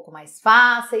 Questões um pouco mais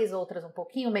fáceis, outras um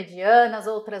pouquinho medianas,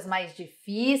 outras mais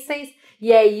difíceis,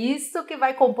 e é isso que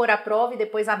vai compor a prova e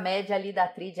depois a média ali da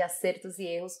tri de acertos e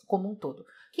erros como um todo. O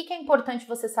que é importante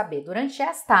você saber? Durante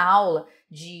esta aula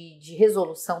de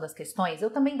resolução das questões, eu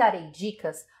também darei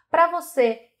dicas para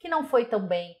você que não foi tão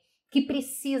bem, que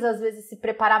precisa às vezes se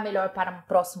preparar melhor para um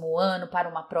próximo ano, para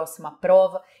uma próxima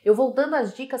prova. Eu vou dando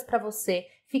as dicas para você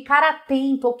ficar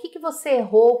atento ao que você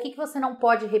errou, o que você não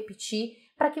pode repetir,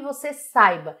 para que você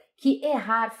saiba que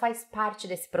errar faz parte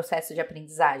desse processo de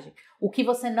aprendizagem. O que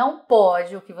você não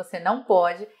pode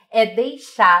é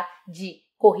deixar de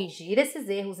corrigir esses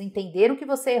erros, entender o que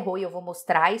você errou e eu vou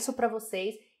mostrar isso para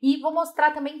vocês e vou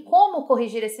mostrar também como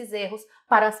corrigir esses erros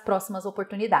para as próximas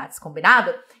oportunidades,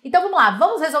 combinado? Então vamos lá,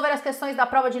 vamos resolver as questões da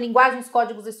prova de linguagens,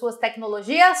 códigos e suas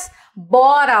tecnologias?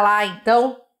 Bora lá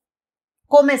então!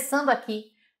 Começando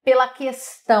aqui pela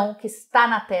questão que está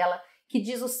na tela, que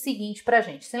diz o seguinte pra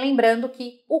gente, se lembrando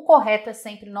que o correto é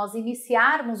sempre nós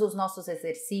iniciarmos os nossos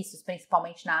exercícios,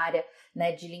 principalmente na área,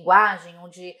 né, de linguagem,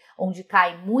 onde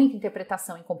cai muita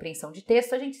interpretação e compreensão de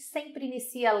texto, a gente sempre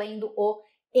inicia lendo o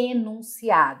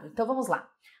enunciado. Então vamos lá.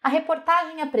 A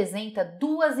reportagem apresenta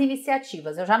duas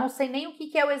iniciativas. Eu já não sei nem o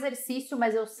que é o exercício,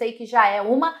 mas eu sei que já é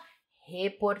uma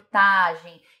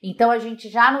reportagem. Então a gente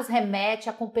já nos remete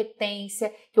à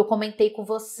competência que eu comentei com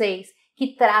vocês,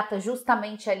 que trata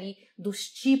justamente ali dos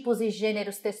tipos e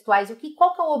gêneros textuais,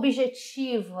 qual que é o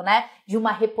objetivo, né, de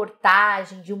uma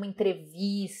reportagem, de uma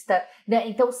entrevista, né?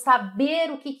 Então saber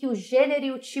o que o gênero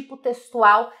e o tipo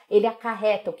textual ele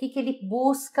acarreta, o que ele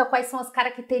busca, quais são as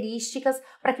características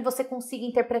para que você consiga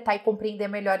interpretar e compreender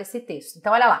melhor esse texto.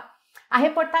 Então olha lá, a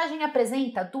reportagem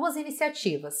apresenta duas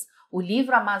iniciativas, o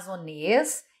livro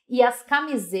amazonês e as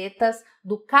camisetas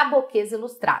do Caboquês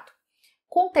Ilustrado.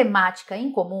 Com temática em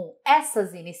comum,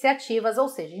 essas iniciativas, ou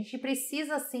seja, a gente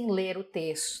precisa sim ler o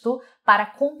texto para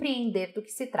compreender do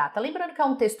que se trata. Lembrando que é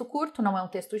um texto curto, não é um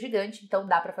texto gigante, então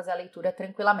dá para fazer a leitura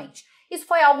tranquilamente. Isso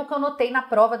foi algo que eu notei na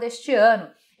prova deste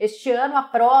ano. Este ano a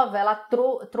prova ela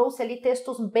trouxe ali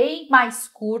textos bem mais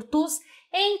curtos,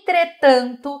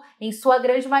 entretanto, em sua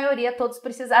grande maioria, todos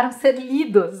precisaram ser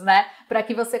lidos, né? Para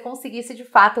que você conseguisse de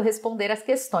fato responder as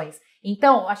questões.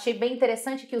 Então, achei bem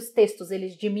interessante que os textos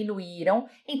eles diminuíram,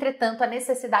 entretanto, a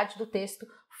necessidade do texto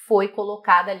foi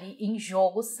colocada ali em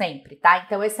jogo sempre, tá?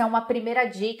 Então, essa é uma primeira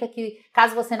dica que,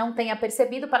 caso você não tenha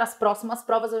percebido, para as próximas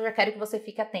provas eu já quero que você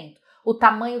fique atento. O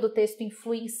tamanho do texto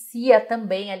influencia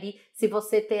também ali se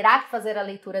você terá que fazer a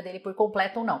leitura dele por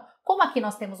completo ou não. Como aqui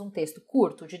nós temos um texto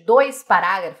curto, de 2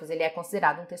 parágrafos, ele é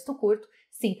considerado um texto curto,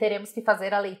 sim, teremos que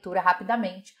fazer a leitura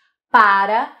rapidamente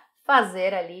para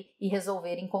fazer ali e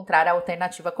resolver encontrar a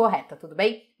alternativa correta, tudo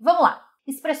bem? Vamos lá!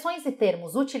 Expressões e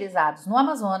termos utilizados no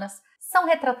Amazonas são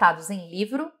retratados em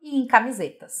livro e em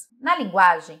camisetas. Na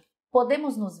linguagem,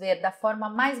 podemos nos ver da forma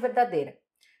mais verdadeira.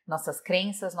 Nossas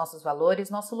crenças, nossos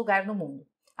valores, nosso lugar no mundo,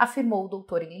 afirmou o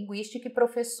doutor em linguística e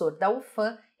professor da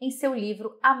UFAM em seu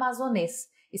livro Amazonês,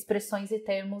 Expressões e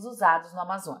termos usados no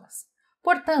Amazonas.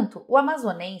 Portanto, o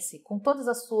amazonense, com todas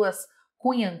as suas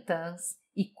cunhantãs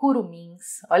e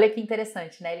curumins, olha que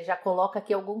interessante, né? Ele já coloca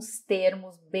aqui alguns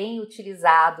termos bem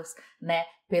utilizados, né,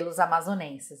 pelos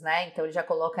amazonenses, né? Então ele já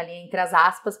coloca ali entre as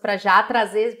aspas para já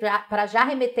trazer, para já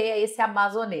remeter a esse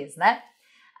amazonês, né?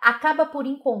 Acaba por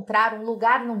encontrar um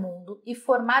lugar no mundo e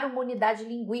formar uma unidade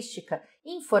linguística,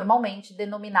 informalmente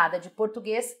denominada de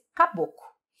português caboclo,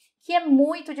 que é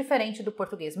muito diferente do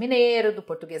português mineiro, do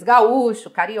português gaúcho,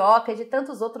 carioca e de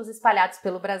tantos outros espalhados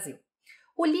pelo Brasil.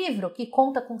 O livro, que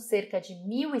conta com cerca de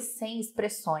 1.100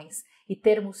 expressões e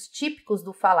termos típicos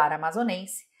do falar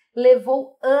amazonense,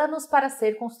 levou anos para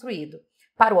ser construído.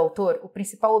 Para o autor, o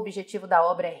principal objetivo da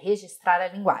obra é registrar a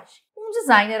linguagem. Um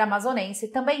designer amazonense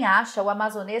também acha o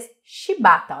amazonês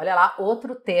chibata. Olha lá,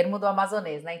 outro termo do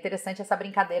amazonês, né? Interessante essa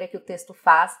brincadeira que o texto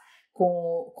faz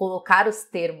colocar os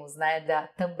termos, né,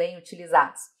 também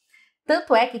utilizados.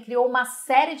 Tanto é que criou uma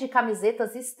série de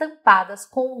camisetas estampadas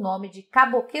com o nome de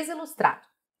Caboquês Ilustrado,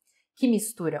 que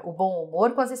mistura o bom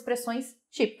humor com as expressões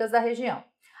típicas da região.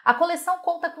 A coleção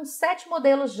conta com 7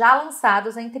 modelos já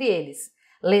lançados, entre eles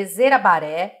Lezeira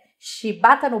Baré,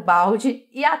 Chibata no Balde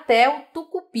e até o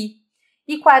Tucupi.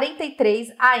 E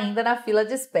 43 ainda na fila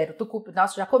de espera. Tucupi,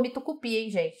 nossa, já comi tucupi, hein,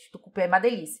 gente? Tucupi é uma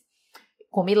delícia.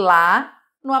 Comi lá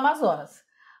no Amazonas.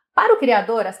 Para o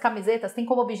criador, as camisetas têm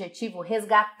como objetivo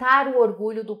resgatar o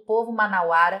orgulho do povo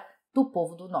manauara, do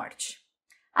povo do norte.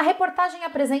 A reportagem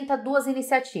apresenta 2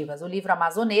 iniciativas, o livro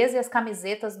amazonês e as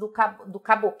camisetas do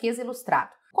Caboquês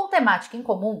Ilustrado. Com temática em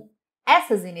comum,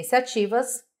 essas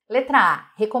iniciativas, letra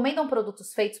A, recomendam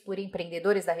produtos feitos por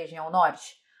empreendedores da região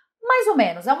norte? Mais ou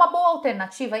menos, é uma boa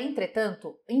alternativa,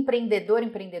 entretanto,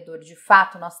 empreendedor de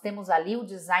fato, nós temos ali o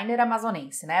designer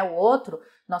amazonense, né? O outro,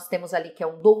 nós temos ali que é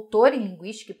um doutor em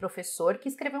linguística e professor que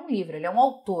escreveu um livro, ele é um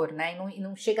autor, né? E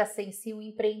não chega a ser em si um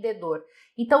empreendedor.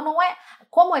 Então não é,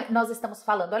 como é que nós estamos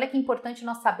falando, olha que importante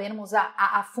nós sabermos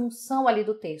a função ali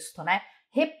do texto, né?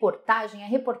 A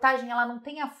reportagem ela não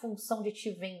tem a função de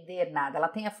te vender nada, ela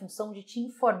tem a função de te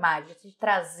informar, de te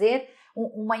trazer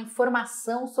uma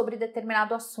informação sobre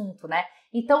determinado assunto, né?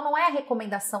 Então não é a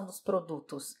recomendação dos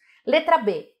produtos. Letra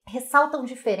B, ressaltam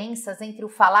diferenças entre o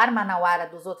falar manauara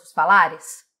dos outros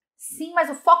falares? Sim, mas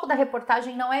o foco da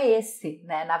reportagem não é esse,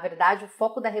 né? Na verdade, o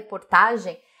foco da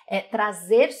reportagem é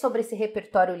trazer sobre esse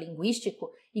repertório linguístico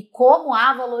e como há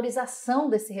a valorização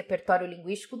desse repertório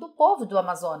linguístico do povo do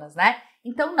Amazonas, né?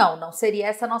 Então não seria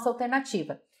essa a nossa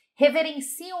alternativa.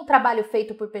 Reverenciam o trabalho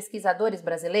feito por pesquisadores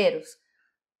brasileiros?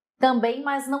 Também,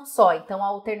 mas não só. Então a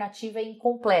alternativa é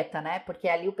incompleta, né? Porque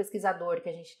ali o pesquisador que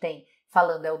a gente tem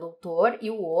falando é o doutor e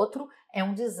o outro é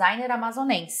um designer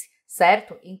amazonense,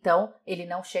 certo? Então ele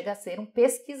não chega a ser um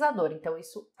pesquisador. Então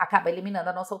isso acaba eliminando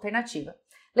a nossa alternativa.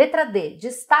 Letra D.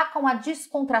 Destacam a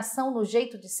descontração no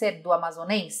jeito de ser do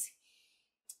amazonense?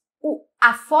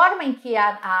 A forma em que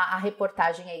a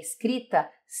reportagem é escrita,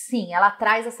 sim, ela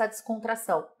traz essa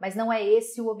descontração, mas não é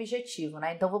esse o objetivo,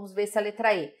 né? Então vamos ver se a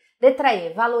letra E. Letra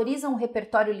E. Valorizam o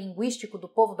repertório linguístico do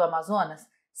povo do Amazonas?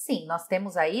 Sim, nós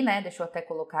temos aí, né? Deixa eu até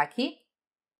colocar aqui.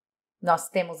 Nós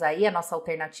temos aí a nossa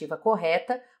alternativa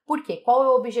correta. Por quê? Qual é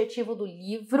o objetivo do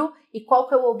livro e qual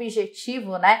que é o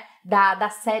objetivo, né, da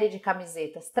série de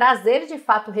camisetas? Trazer, de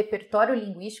fato, o repertório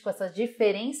linguístico, essa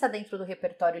diferença dentro do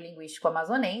repertório linguístico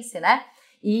amazonense, né?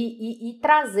 E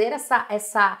trazer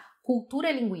essa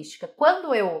cultura linguística.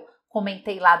 Quando eu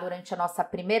comentei lá durante a nossa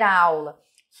primeira aula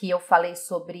que eu falei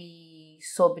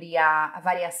sobre a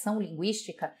variação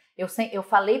linguística, eu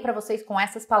falei para vocês com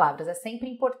essas palavras. É sempre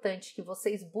importante que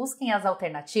vocês busquem as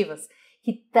alternativas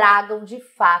que tragam de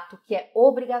fato que é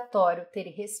obrigatório ter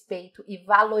respeito e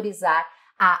valorizar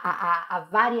a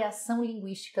variação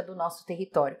linguística do nosso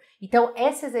território. Então,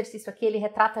 esse exercício aqui, ele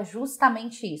retrata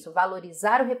justamente isso,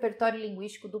 valorizar o repertório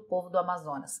linguístico do povo do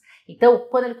Amazonas. Então,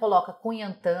 quando ele coloca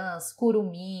cunhantãs,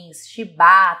 curumins,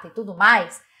 chibata e tudo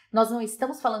mais, nós não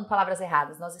estamos falando palavras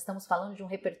erradas, nós estamos falando de um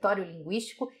repertório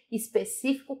linguístico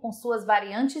específico com suas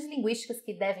variantes linguísticas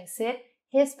que devem ser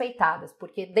respeitadas,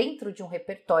 porque dentro de um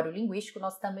repertório linguístico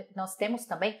nós temos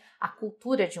também a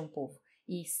cultura de um povo.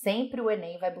 E sempre o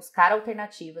Enem vai buscar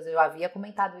alternativas, eu havia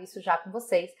comentado isso já com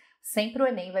vocês, sempre o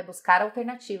Enem vai buscar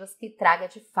alternativas que traga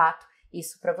de fato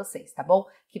isso para vocês, tá bom?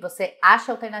 Que você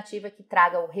ache a alternativa que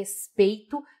traga o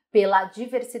respeito pela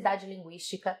diversidade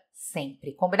linguística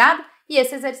sempre, combinado? E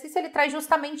esse exercício ele traz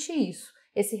justamente isso,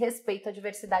 esse respeito à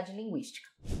diversidade linguística.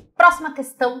 Próxima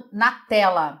questão na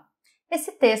tela.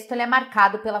 Esse texto ele é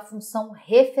marcado pela função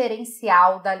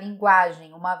referencial da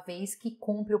linguagem, uma vez que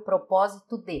cumpre o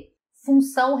propósito de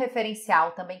função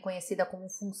referencial, também conhecida como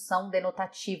função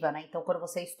denotativa, né? Então, quando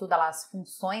você estuda lá as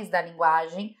funções da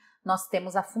linguagem, nós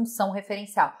temos a função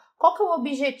referencial. Qual que é o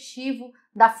objetivo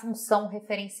da função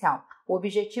referencial? O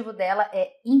objetivo dela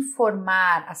é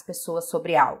informar as pessoas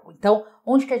sobre algo. Então,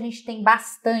 onde que a gente tem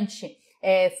bastante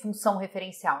função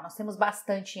referencial? Nós temos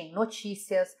bastante em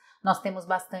notícias, nós temos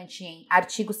bastante em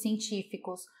artigos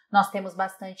científicos, nós temos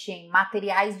bastante em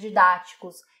materiais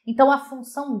didáticos. Então, a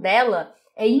função dela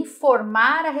é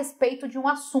informar a respeito de um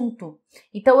assunto.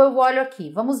 Então, eu olho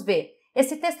aqui, vamos ver.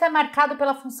 Esse texto é marcado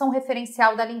pela função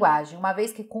referencial da linguagem, uma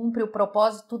vez que cumpre o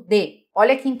propósito de.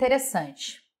 Olha que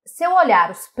interessante. Se eu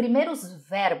olhar os primeiros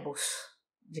verbos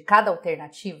de cada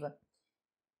alternativa,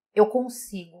 eu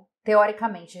consigo,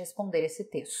 teoricamente, responder esse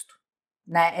texto,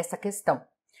 né? Essa questão.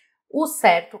 O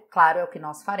certo, claro, é o que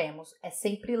nós faremos, é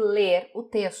sempre ler o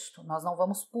texto. Nós não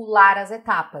vamos pular as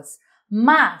etapas.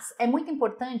 Mas é muito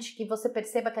importante que você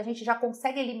perceba que a gente já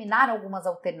consegue eliminar algumas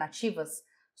alternativas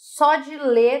só de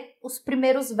ler os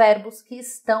primeiros verbos que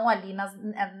estão ali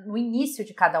no início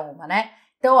de cada uma, né?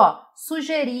 Então, ó,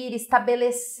 sugerir,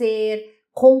 estabelecer,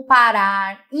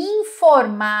 comparar,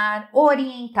 informar,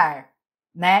 orientar,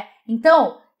 né?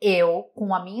 Então,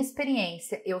 com a minha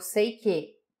experiência, eu sei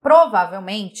que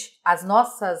provavelmente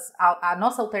a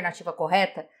nossa alternativa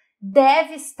correta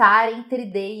deve estar entre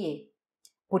D e E.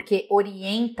 Porque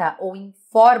orienta ou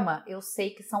informa, eu sei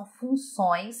que são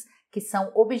funções, que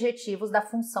são objetivos da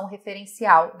função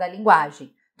referencial da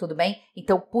linguagem, tudo bem?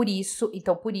 Então, por isso,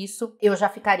 eu já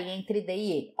ficaria entre D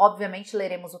e E. Obviamente,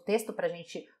 leremos o texto para a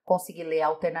gente conseguir ler a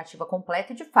alternativa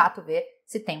completa e, de fato, ver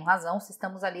se tem razão, se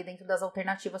estamos ali dentro das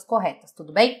alternativas corretas,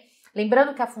 tudo bem?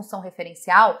 Lembrando que a função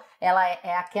referencial, ela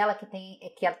é aquela que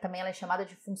também ela é chamada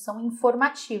de função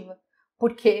informativa,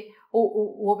 porque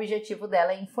o objetivo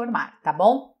dela é informar, tá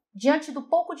bom? Diante do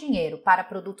pouco dinheiro para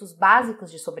produtos básicos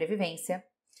de sobrevivência,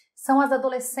 são as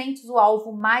adolescentes o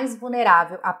alvo mais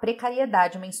vulnerável à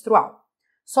precariedade menstrual.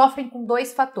 Sofrem com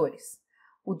 2 fatores: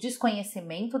 o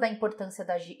desconhecimento da importância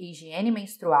da higiene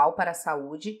menstrual para a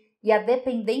saúde e a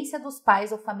dependência dos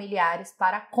pais ou familiares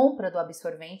para a compra do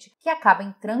absorvente, que acaba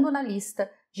entrando na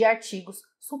lista de artigos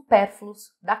supérfluos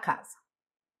da casa.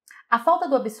 A falta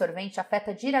do absorvente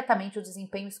afeta diretamente o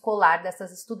desempenho escolar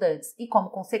dessas estudantes e, como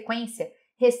consequência,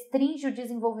 restringe o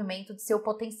desenvolvimento de seu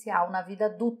potencial na vida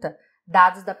adulta.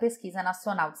 Dados da Pesquisa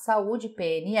Nacional de Saúde,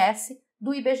 PNS,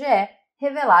 do IBGE,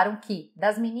 revelaram que,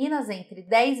 das meninas entre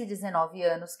 10 e 19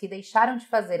 anos que deixaram de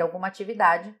fazer alguma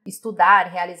atividade, estudar,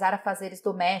 realizar afazeres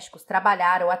domésticos,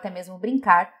 trabalhar ou até mesmo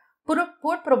brincar,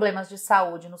 por problemas de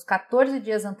saúde nos 14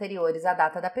 dias anteriores à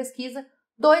data da pesquisa,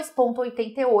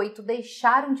 2,88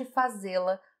 deixaram de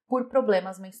fazê-la por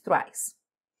problemas menstruais.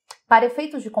 Para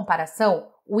efeitos de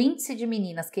comparação, o índice de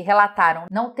meninas que relataram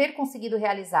não ter conseguido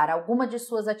realizar alguma de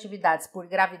suas atividades por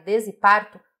gravidez e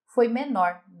parto foi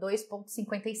menor,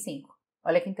 2,55.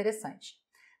 Olha que interessante.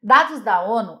 Dados da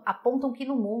ONU apontam que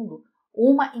no mundo,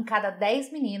 1 em cada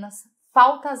 10 meninas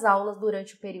falta às aulas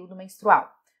durante o período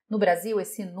menstrual. No Brasil,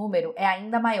 esse número é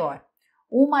ainda maior.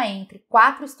 1 entre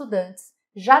 4 estudantes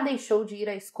já deixou de ir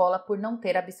à escola por não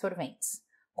ter absorventes.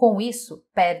 Com isso,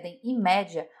 perdem, em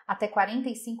média, até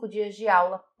 45 dias de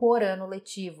aula por ano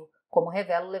letivo, como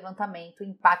revela o levantamento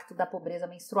Impacto da Pobreza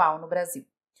Menstrual no Brasil.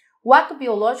 O ato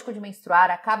biológico de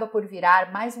menstruar acaba por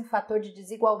virar mais um fator de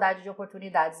desigualdade de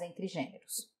oportunidades entre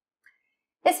gêneros.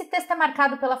 Esse texto é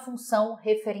marcado pela função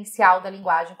referencial da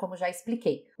linguagem, como já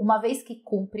expliquei, uma vez que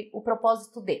cumpre o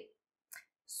propósito de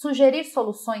sugerir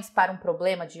soluções para um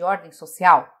problema de ordem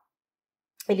social.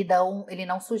 Ele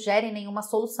não sugere nenhuma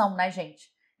solução, né, gente?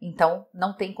 Então,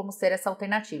 não tem como ser essa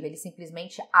alternativa. Ele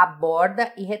simplesmente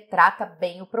aborda e retrata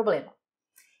bem o problema.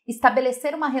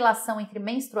 Estabelecer uma relação entre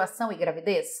menstruação e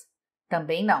gravidez?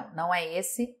 Também não. Não é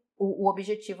esse o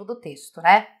objetivo do texto,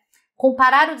 né?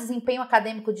 Comparar o desempenho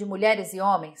acadêmico de mulheres e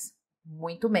homens?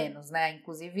 Muito menos, né?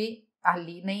 Inclusive,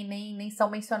 ali nem são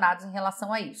mencionados em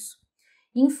relação a isso.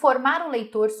 Informar o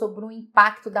leitor sobre o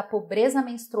impacto da pobreza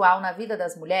menstrual na vida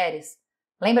das mulheres?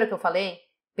 Lembra que eu falei?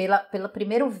 Pelo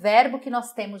primeiro verbo que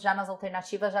nós temos já nas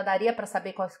alternativas, já daria para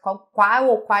saber qual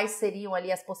ou quais seriam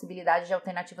ali as possibilidades de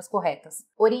alternativas corretas.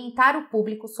 Orientar o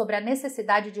público sobre a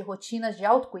necessidade de rotinas de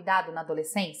autocuidado na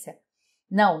adolescência?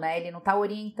 Não, né? Ele não está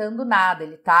orientando nada,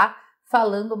 ele está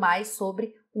falando mais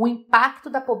sobre o impacto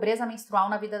da pobreza menstrual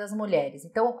na vida das mulheres.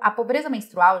 Então, a pobreza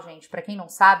menstrual, gente, para quem não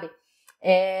sabe,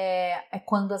 é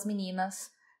quando as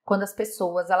meninas, quando as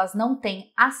pessoas, elas não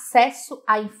têm acesso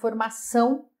à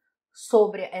informação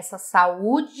sobre essa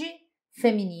saúde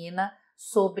feminina,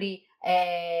 sobre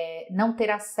não ter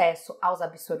acesso aos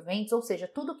absorventes, ou seja,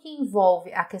 tudo que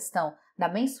envolve a questão da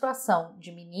menstruação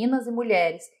de meninas e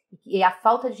mulheres e a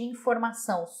falta de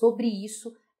informação sobre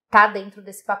isso está dentro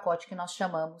desse pacote que nós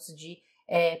chamamos de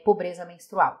pobreza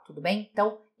menstrual, tudo bem?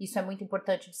 Então, isso é muito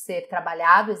importante de ser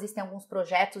trabalhado. Existem alguns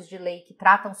projetos de lei que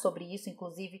tratam sobre isso,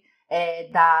 inclusive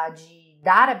de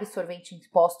dar absorvente em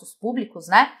postos públicos,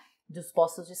 né? Dos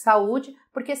postos de saúde,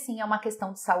 porque sim, é uma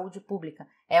questão de saúde pública.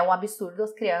 É um absurdo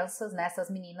as crianças, né, essas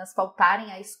meninas,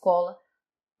 faltarem à escola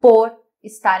por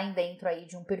estarem dentro aí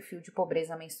de um perfil de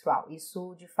pobreza menstrual.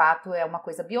 Isso, de fato, é uma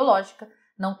coisa biológica,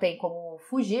 não tem como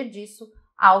fugir disso.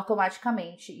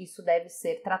 Automaticamente, isso deve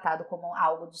ser tratado como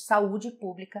algo de saúde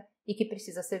pública e que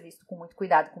precisa ser visto com muito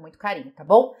cuidado, com muito carinho, tá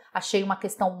bom? Achei uma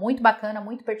questão muito bacana,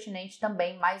 muito pertinente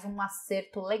também, mais um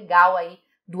acerto legal aí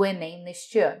do Enem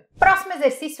neste ano. Próximo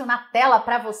exercício na tela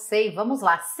para você e vamos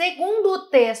lá. Segundo o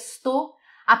texto,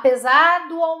 apesar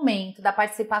do aumento da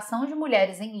participação de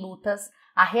mulheres em lutas,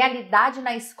 A realidade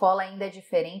na escola ainda é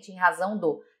diferente em razão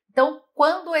do. Então,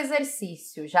 quando o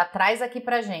exercício já traz aqui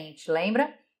pra gente,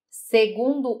 lembra?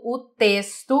 Segundo o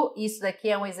texto, isso daqui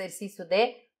é um exercício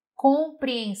de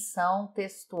compreensão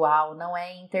textual, não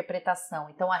é interpretação.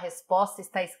 Então, a resposta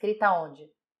está escrita onde?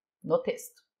 No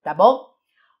texto, tá bom?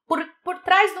 Por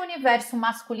trás do universo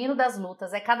masculino das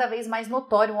lutas, é cada vez mais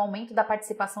notório o aumento da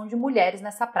participação de mulheres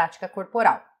nessa prática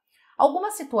corporal.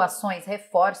 Algumas situações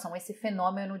reforçam esse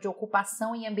fenômeno de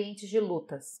ocupação em ambientes de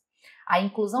lutas. A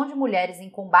inclusão de mulheres em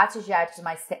combates de artes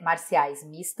marciais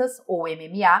mistas, ou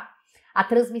MMA, a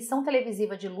transmissão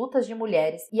televisiva de lutas de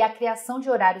mulheres e a criação de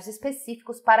horários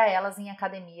específicos para elas em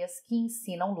academias que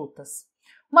ensinam lutas.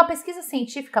 Uma pesquisa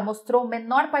científica mostrou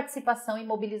menor participação e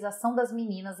mobilização das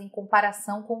meninas em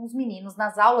comparação com os meninos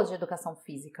nas aulas de educação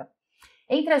física.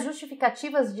 Entre as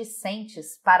justificativas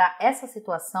discentes para essa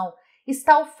situação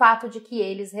está o fato de que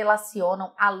eles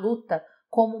relacionam a luta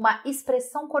como uma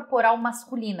expressão corporal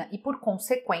masculina e, por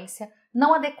consequência,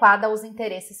 não adequada aos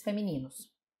interesses femininos.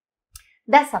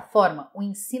 Dessa forma, o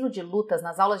ensino de lutas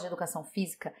nas aulas de educação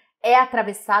física é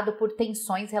atravessado por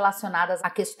tensões relacionadas a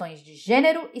questões de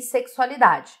gênero e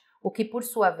sexualidade, o que, por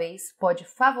sua vez, pode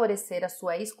favorecer a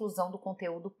sua exclusão do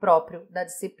conteúdo próprio da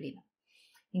disciplina.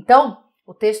 Então,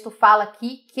 o texto fala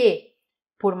aqui que,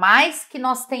 por mais que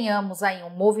nós tenhamos aí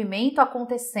um movimento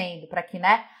acontecendo para que,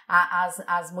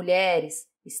 as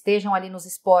mulheres estejam ali nos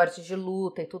esportes de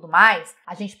luta e tudo mais,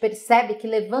 a gente percebe que,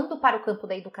 levando para o campo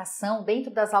da educação,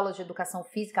 dentro das aulas de educação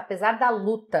física, apesar da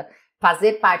luta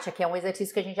fazer parte, aqui é um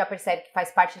exercício que a gente já percebe que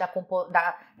faz parte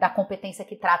da competência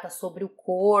que trata sobre o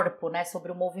corpo, né,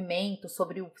 sobre o movimento,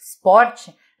 sobre o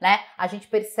esporte, né, a gente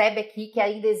percebe aqui que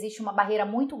ainda existe uma barreira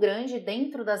muito grande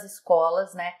dentro das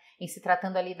escolas, né, em se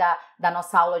tratando ali da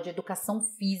nossa aula de educação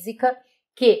física,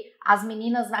 que as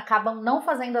meninas acabam não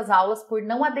fazendo as aulas por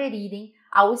não aderirem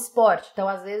ao esporte. Então,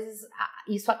 às vezes,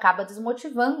 isso acaba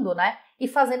desmotivando, né? E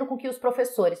fazendo com que os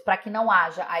professores, para que não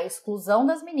haja a exclusão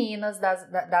das meninas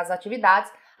das atividades,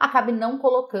 acabem não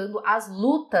colocando as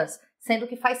lutas, sendo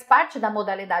que faz parte da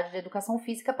modalidade de educação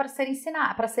física para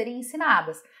serem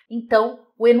ensinadas. Então,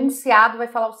 o enunciado vai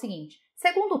falar o seguinte: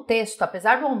 segundo o texto,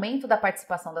 apesar do aumento da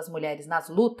participação das mulheres nas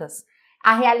lutas,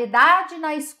 a realidade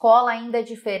na escola ainda é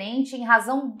diferente em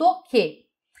razão do quê?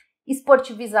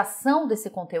 Esportivização desse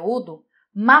conteúdo,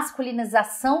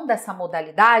 masculinização dessa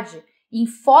modalidade,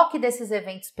 enfoque desses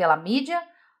eventos pela mídia,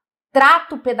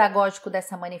 trato pedagógico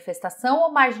dessa manifestação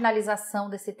ou marginalização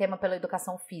desse tema pela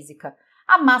educação física?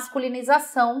 A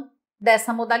masculinização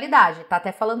dessa modalidade. Tá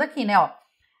até falando aqui, né? Ó,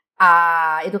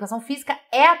 a educação física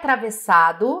é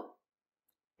atravessado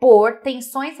por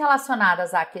tensões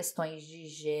relacionadas a questões de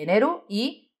gênero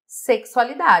e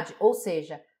sexualidade, ou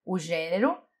seja, o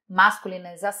gênero,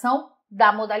 masculinização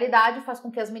da modalidade faz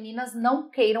com que as meninas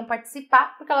não queiram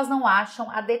participar porque elas não acham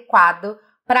adequado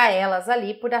para elas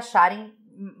ali por acharem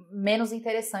menos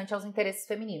interessante aos interesses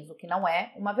femininos, o que não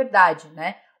é uma verdade,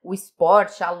 né? O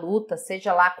esporte, a luta,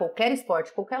 seja lá qualquer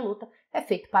esporte, qualquer luta, é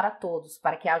feito para todos,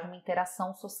 para que haja uma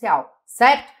interação social,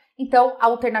 certo? Então, a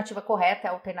alternativa correta é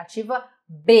a alternativa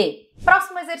B.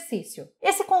 Próximo exercício.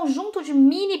 Esse conjunto de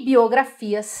mini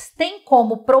biografias tem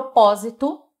como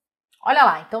propósito... Olha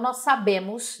lá, então nós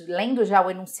sabemos, lendo já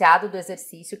o enunciado do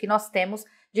exercício, que nós temos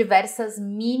diversas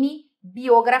mini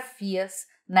biografias,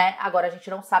 né? Agora a gente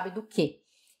não sabe do que.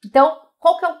 Então,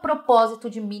 qual que é o propósito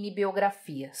de mini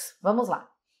biografias? Vamos lá.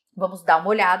 Vamos dar uma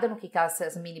olhada no que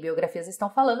essas mini biografias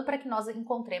estão falando para que nós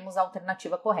encontremos a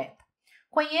alternativa correta.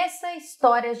 Conheça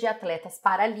histórias de atletas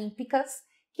paralímpicas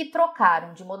que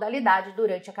trocaram de modalidade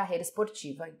durante a carreira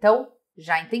esportiva. Então,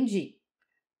 já entendi.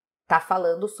 Está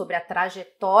falando sobre a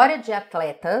trajetória de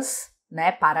atletas,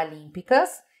 né,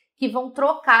 paralímpicas que vão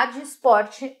trocar de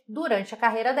esporte durante a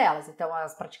carreira delas. Então,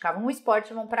 elas praticavam um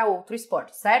esporte e vão para outro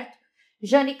esporte, certo?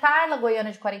 Jane Carla,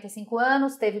 goiana de 45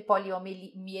 anos, teve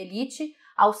poliomielite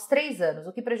aos 3 anos,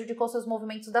 o que prejudicou seus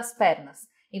movimentos das pernas.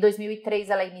 Em 2003,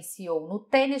 ela iniciou no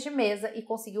tênis de mesa e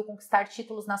conseguiu conquistar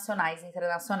títulos nacionais e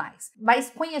internacionais. Mas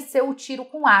conheceu o tiro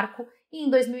com arco e em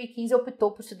 2015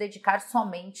 optou por se dedicar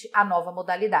somente à nova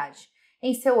modalidade.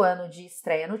 Em seu ano de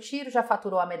estreia no tiro, já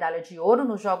faturou a medalha de ouro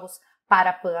nos Jogos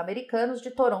Pan-Americanos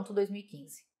de Toronto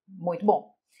 2015. Muito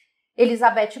bom.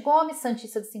 Elizabeth Gomes,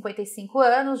 santista de 55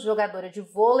 anos, era jogadora de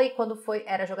vôlei quando foi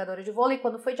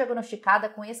diagnosticada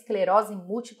com esclerose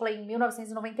múltipla em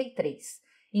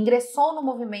 1993. Ingressou no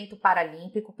movimento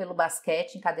paralímpico pelo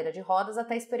basquete em cadeira de rodas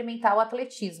até experimentar o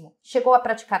atletismo. Chegou a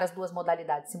praticar as duas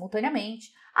modalidades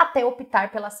simultaneamente, até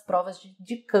optar pelas provas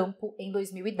de campo em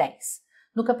 2010.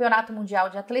 No Campeonato Mundial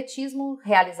de Atletismo,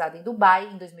 realizado em Dubai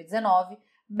em 2019,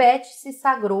 Beth se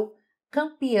sagrou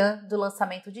campeã do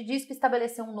lançamento de disco e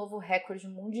estabeleceu um novo recorde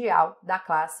mundial da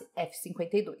classe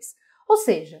F52. Ou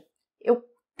seja, eu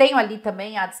tenho ali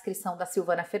também a descrição da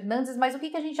Silvana Fernandes, mas o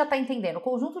que a gente já está entendendo? O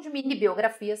conjunto de mini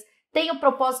biografias tem o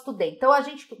propósito de. Então a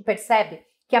gente percebe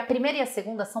que a primeira e a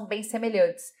segunda são bem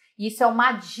semelhantes. E isso é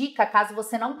uma dica caso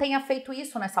você não tenha feito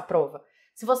isso nessa prova.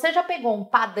 Se você já pegou um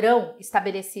padrão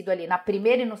estabelecido ali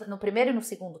no primeiro e no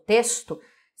segundo texto,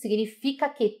 significa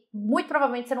que, muito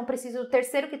provavelmente, você não precisa do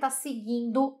terceiro que está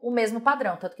seguindo o mesmo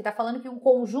padrão. Tanto que está falando que um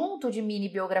conjunto de mini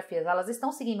biografias, elas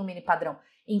estão seguindo um mini padrão,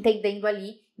 entendendo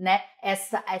ali, né,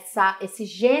 esse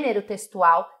gênero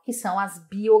textual que são as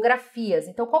biografias.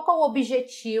 Então, qual que é o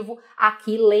objetivo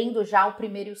aqui, lendo já o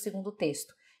primeiro e o segundo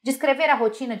texto? Descrever a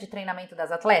rotina de treinamento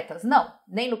das atletas? Não,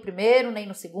 nem no primeiro, nem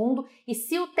no segundo. E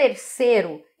se o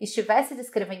terceiro estivesse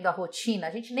descrevendo a rotina, a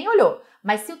gente nem olhou,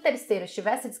 mas se o terceiro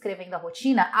estivesse descrevendo a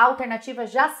rotina, a alternativa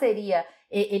já seria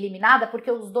eliminada porque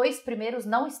os dois primeiros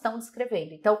não estão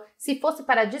descrevendo. Então, se fosse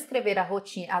para descrever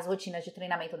as rotinas de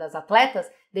treinamento das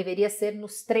atletas, deveria ser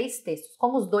nos três textos.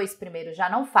 Como os dois primeiros já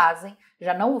não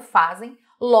o fazem,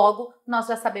 logo nós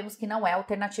já sabemos que não é a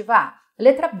alternativa A.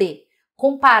 Letra B,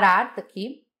 comparar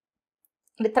daqui.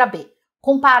 Letra B,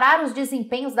 comparar os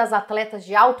desempenhos das atletas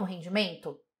de alto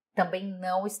rendimento? Também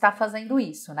não está fazendo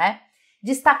isso, né?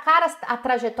 Destacar a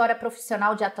trajetória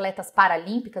profissional de atletas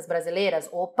paralímpicas brasileiras?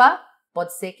 Opa,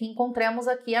 pode ser que encontremos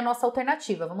aqui a nossa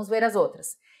alternativa. Vamos ver as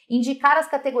outras. Indicar as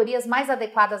categorias mais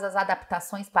adequadas às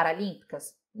adaptações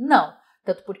paralímpicas? Não.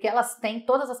 Tanto porque elas têm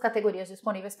todas as categorias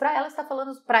disponíveis para elas, está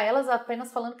falando para elas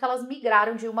apenas falando que elas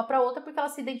migraram de uma para outra porque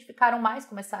elas se identificaram mais,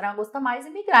 começaram a gostar mais e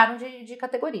migraram de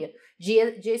categoria,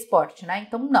 de esporte, né?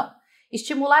 Então, não.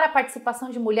 Estimular a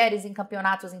participação de mulheres em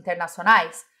campeonatos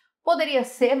internacionais? Poderia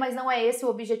ser, mas não é esse o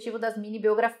objetivo das mini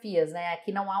biografias, né?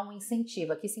 Aqui não há um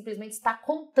incentivo, aqui simplesmente está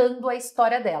contando a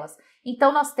história delas.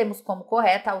 Então, nós temos como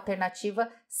correta a alternativa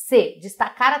C,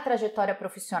 destacar a trajetória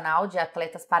profissional de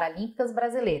atletas paralímpicas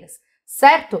brasileiras.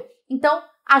 Certo? Então,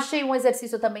 achei um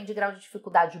exercício também de grau de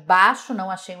dificuldade baixo, não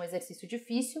achei um exercício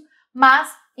difícil, mas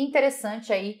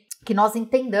interessante aí que nós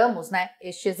entendamos, né,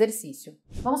 este exercício.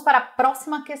 Vamos para a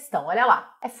próxima questão, olha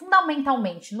lá. É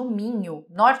fundamentalmente no Minho,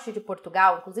 norte de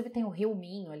Portugal, inclusive tem o rio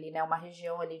Minho ali, né, uma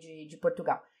região ali de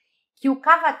Portugal, que o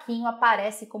cavaquinho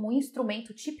aparece como um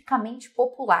instrumento tipicamente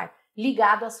popular,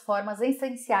 ligado às formas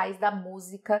essenciais da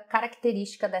música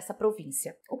característica dessa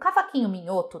província. O cavaquinho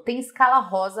minhoto tem escala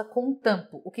rosa com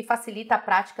tampo, o que facilita a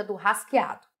prática do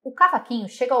rasqueado. O cavaquinho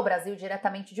chega ao Brasil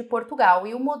diretamente de Portugal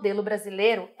e o modelo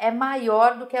brasileiro é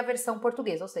maior do que a versão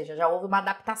portuguesa, ou seja, já houve uma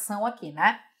adaptação aqui,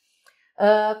 né?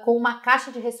 Com uma caixa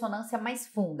de ressonância mais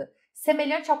funda.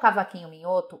 Semelhante ao cavaquinho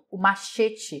minhoto, o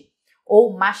machete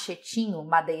ou machetinho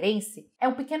madeirense é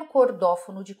um pequeno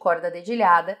cordófono de corda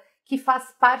dedilhada que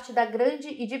faz parte da grande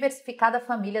e diversificada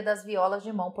família das violas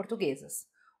de mão portuguesas.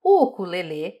 O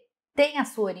ukulele tem a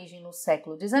sua origem no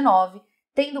século XIX,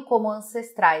 tendo como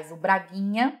ancestrais o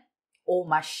braguinha, ou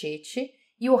machete,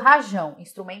 e o rajão,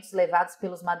 instrumentos levados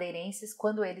pelos madeirenses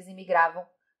quando eles imigravam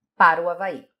para o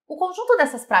Havaí. O conjunto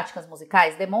dessas práticas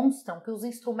musicais demonstram que os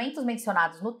instrumentos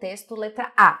mencionados no texto,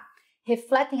 letra A,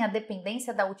 refletem a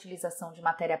dependência da utilização de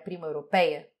matéria-prima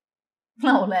europeia?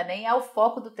 Não, né? Nem é o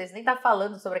foco do texto, nem está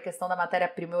falando sobre a questão da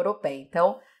matéria-prima europeia.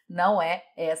 Então, não é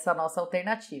essa a nossa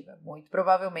alternativa. Muito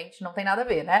provavelmente não tem nada a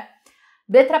ver, né?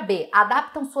 Letra B.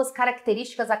 Adaptam suas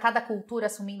características a cada cultura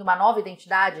assumindo uma nova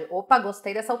identidade? Opa,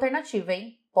 gostei dessa alternativa,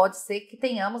 hein? Pode ser que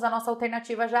tenhamos a nossa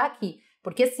alternativa já aqui.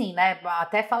 Porque sim, né?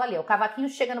 Até fala ali, o cavaquinho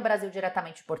chega no Brasil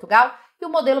diretamente de Portugal e o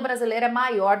modelo brasileiro é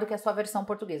maior do que a sua versão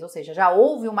portuguesa. Ou seja, já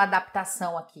houve uma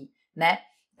adaptação aqui, né?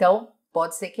 Então,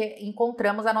 pode ser que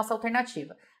encontramos a nossa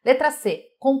alternativa. Letra C.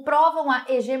 Comprovam a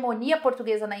hegemonia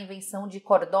portuguesa na invenção de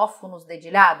cordófonos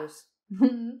dedilhados?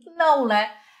 Não,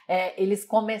 né? Eles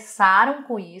começaram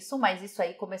com isso, mas isso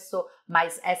aí começou,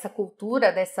 mas essa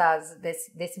cultura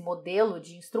desse modelo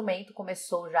de instrumento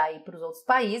começou já a ir para os outros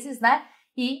países, né?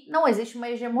 E não existe uma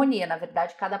hegemonia, na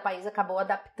verdade, cada país acabou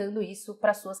adaptando isso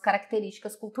para suas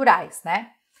características culturais,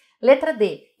 né? Letra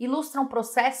D. Ilustram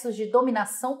processos de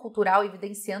dominação cultural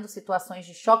evidenciando situações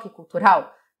de choque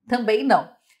cultural? Também não.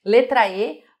 Letra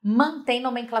E. Mantém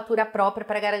nomenclatura própria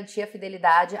para garantir a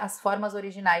fidelidade às formas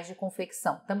originais de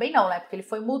confecção. Também não, né? Porque ele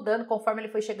foi mudando, conforme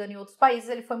ele foi chegando em outros países,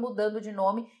 ele foi mudando de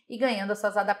nome e ganhando as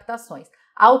suas adaptações.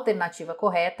 A alternativa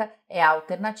correta é a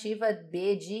alternativa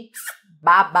B de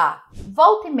babá.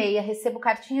 Volta e meia recebo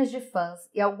cartinhas de fãs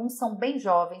e alguns são bem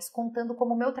jovens contando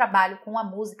como o meu trabalho com a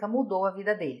música mudou a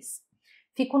vida deles.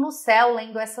 Fico no céu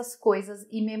lendo essas coisas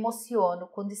e me emociono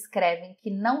quando escrevem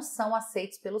que não são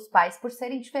aceitos pelos pais por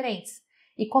serem diferentes.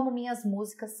 E como minhas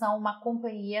músicas são uma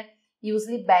companhia e os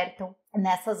libertam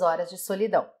nessas horas de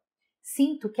solidão.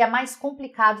 Sinto que é mais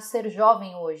complicado ser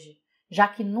jovem hoje, já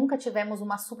que nunca tivemos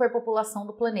uma superpopulação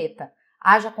do planeta.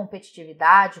 Haja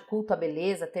competitividade, culto à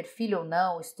beleza, ter filho ou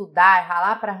não, estudar,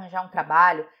 ralar para arranjar um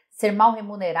trabalho, ser mal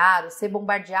remunerado, ser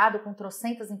bombardeado com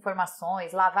trocentas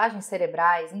informações, lavagens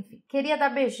cerebrais, enfim. Queria dar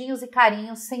beijinhos e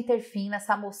carinhos sem ter fim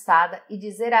nessa moçada e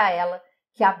dizer a ela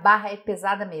que a barra é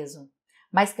pesada mesmo,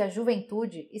 mas que a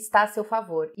juventude está a seu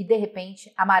favor e, de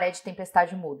repente, a maré de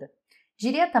tempestade muda.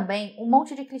 Diria também um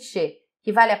monte de clichê,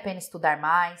 que vale a pena estudar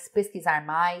mais, pesquisar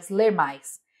mais, ler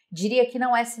mais. Diria que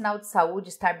não é sinal de saúde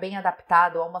estar bem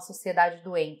adaptado a uma sociedade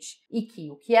doente e que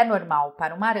o que é normal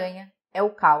para uma aranha é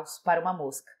o caos para uma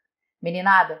mosca.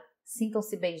 Meninada,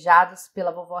 sintam-se beijados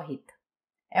pela vovó Rita.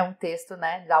 É um texto,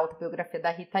 da autobiografia da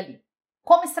Rita Lee.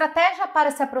 Como estratégia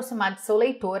para se aproximar de seu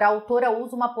leitor, a autora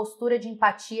usa uma postura de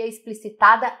empatia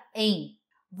explicitada em: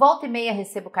 volta e meia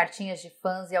recebo cartinhas de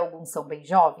fãs e alguns são bem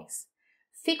jovens.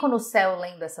 Fico no céu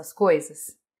lendo essas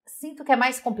coisas. Sinto que é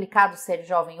mais complicado ser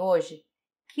jovem hoje.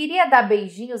 Queria dar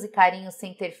beijinhos e carinhos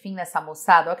sem ter fim nessa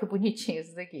moçada. Olha que bonitinho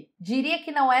isso daqui. Diria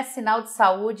que não é sinal de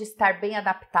saúde estar bem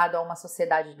adaptado a uma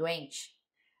sociedade doente.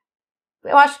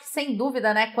 Eu acho que sem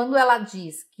dúvida, quando ela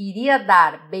diz queria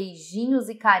dar beijinhos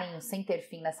e carinhos sem ter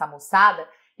fim nessa moçada,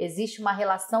 existe uma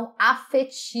relação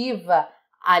afetiva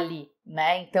ali,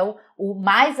 Então, o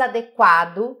mais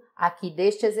adequado aqui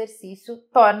deste exercício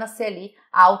torna-se ali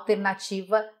a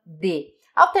alternativa D.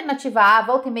 Alternativa A,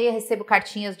 volta e meia recebo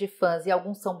cartinhas de fãs e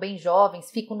alguns são bem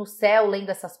jovens, fico no céu lendo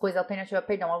essas coisas.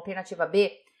 Alternativa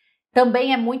B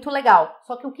também é muito legal.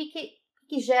 Só que o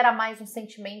que gera mais um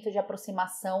sentimento de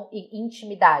aproximação e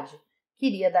intimidade?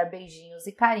 Queria dar beijinhos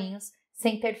e carinhos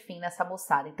sem ter fim nessa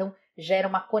moçada. Então, gera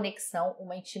uma conexão,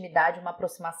 uma intimidade, uma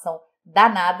aproximação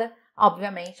danada.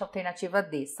 Obviamente, alternativa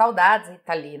D. Saudades,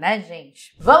 Rita Lee,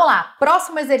 gente? Vamos lá,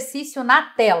 próximo exercício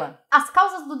na tela. As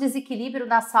causas do desequilíbrio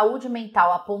na saúde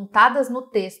mental apontadas no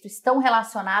texto estão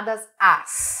relacionadas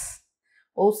às...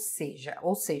 Ou seja,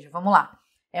 vamos lá.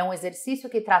 É um exercício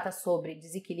que trata sobre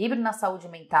desequilíbrio na saúde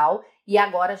mental e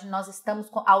agora nós estamos,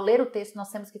 ao ler o texto,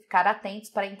 nós temos que ficar atentos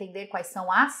para entender quais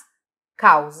são as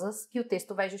causas que o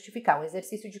texto vai justificar. Um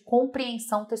exercício de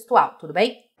compreensão textual, tudo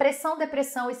bem? Pressão,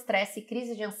 depressão, estresse e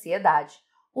crise de ansiedade.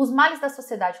 Os males da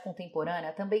sociedade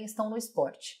contemporânea também estão no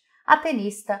esporte. A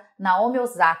tenista Naomi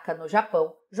Osaka, no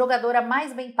Japão, jogadora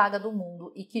mais bem paga do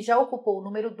mundo e que já ocupou o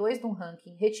número 2 do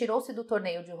ranking, retirou-se do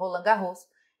torneio de Roland Garros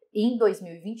em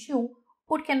 2021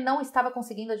 porque não estava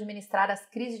conseguindo administrar as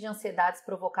crises de ansiedades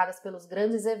provocadas pelos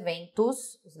grandes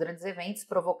eventos. Os grandes eventos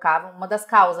provocavam uma das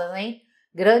causas,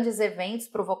 Grandes eventos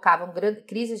provocavam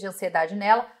crises de ansiedade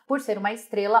nela por ser uma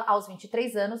estrela aos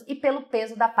 23 anos e pelo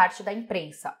peso da parte da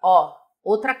imprensa.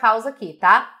 Outra causa aqui,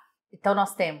 tá? Então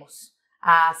nós temos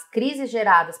as crises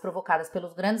provocadas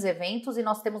pelos grandes eventos e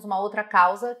nós temos uma outra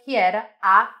causa que era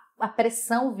a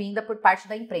pressão vinda por parte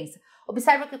da imprensa.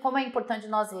 Observe que como é importante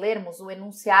nós lermos o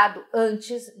enunciado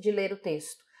antes de ler o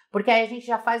texto, porque aí a gente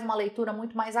já faz uma leitura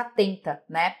muito mais atenta,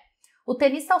 O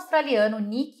tenista australiano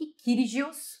Nick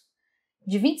Kyrgios,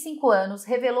 de 25 anos,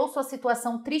 revelou sua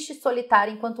situação triste e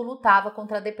solitária enquanto lutava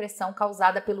contra a depressão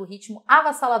causada pelo ritmo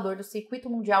avassalador do circuito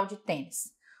mundial de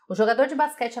tênis. O jogador de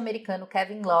basquete americano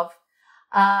Kevin Love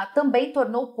também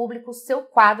tornou público seu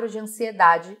quadro de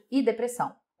ansiedade e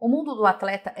depressão. O mundo do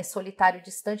atleta é solitário e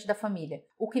distante da família.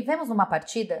 O que vemos numa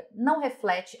partida não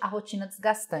reflete a rotina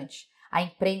desgastante. A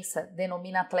imprensa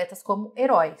denomina atletas como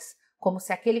heróis, como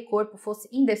se aquele corpo fosse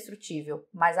indestrutível,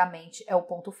 mas a mente é o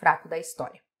ponto fraco da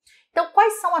história. Então,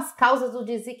 quais são as causas do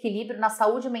desequilíbrio na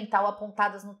saúde mental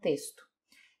apontadas no texto?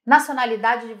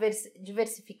 Nacionalidades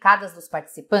diversificadas dos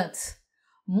participantes?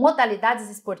 Modalidades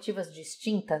esportivas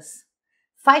distintas?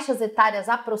 Faixas etárias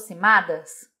aproximadas?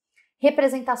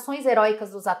 Representações heróicas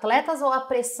dos atletas ou a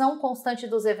pressão constante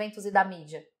dos eventos e da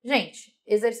mídia? Gente,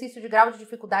 exercício de grau de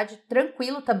dificuldade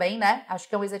tranquilo também, Acho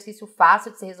que é um exercício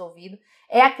fácil de ser resolvido.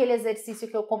 É aquele exercício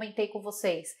que eu comentei com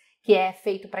vocês, que é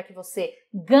feito para que você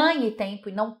ganhe tempo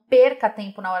e não perca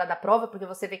tempo na hora da prova, porque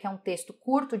você vê que é um texto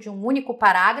curto de um único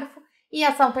parágrafo e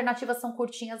as alternativas são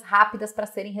curtinhas, rápidas para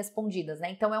serem respondidas,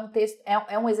 Então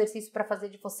é um exercício para fazer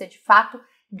de você, de fato,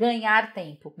 ganhar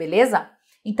tempo, beleza?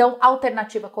 Então, a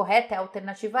alternativa correta é a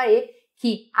alternativa E,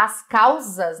 que as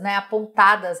causas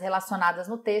apontadas relacionadas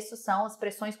no texto são as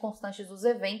pressões constantes dos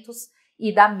eventos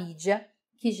e da mídia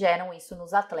que geram isso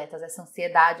nos atletas, essa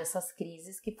ansiedade, essas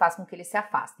crises que fazem com que eles se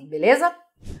afastem, beleza?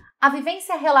 A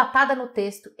vivência relatada no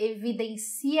texto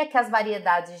evidencia que as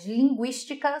variedades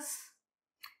linguísticas...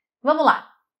 Vamos lá,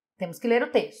 temos que ler o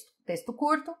texto. Texto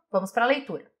curto, vamos para a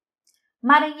leitura.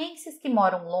 Maranhenses que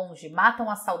moram longe matam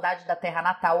a saudade da terra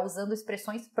natal usando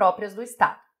expressões próprias do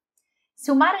estado. Se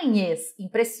o maranhês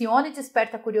impressiona e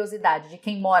desperta a curiosidade de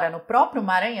quem mora no próprio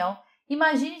Maranhão,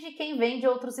 imagine de quem vem de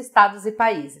outros estados e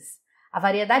países. A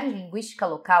variedade linguística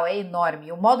local é enorme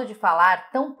e o modo de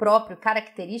falar, tão próprio e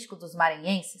característico dos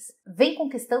maranhenses, vem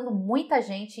conquistando muita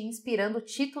gente e inspirando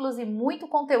títulos e muito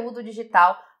conteúdo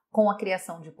digital com a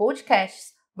criação de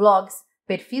podcasts, blogs,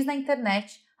 perfis na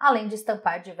internet, além de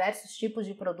estampar diversos tipos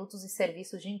de produtos e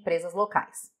serviços de empresas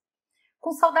locais.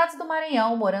 Com saudades do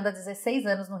Maranhão, morando há 16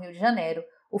 anos no Rio de Janeiro,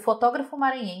 o fotógrafo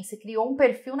maranhense criou um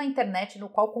perfil na internet no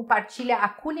qual compartilha a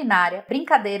culinária,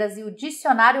 brincadeiras e o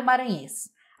dicionário maranhense.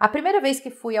 A primeira vez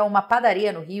que fui a uma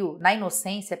padaria no Rio, na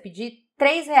inocência, pedi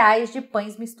R$3 de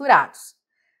pães misturados.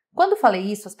 Quando falei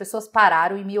isso, as pessoas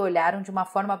pararam e me olharam de uma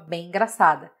forma bem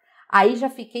engraçada. Aí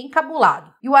já fiquei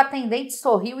encabulado. E o atendente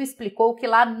sorriu e explicou que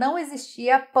lá não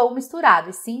existia pão misturado,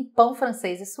 e sim pão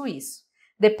francês e suíço.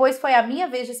 Depois foi a minha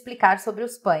vez de explicar sobre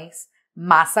os pães,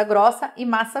 massa grossa e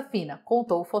massa fina,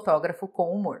 contou o fotógrafo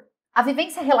com humor. A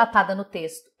vivência relatada no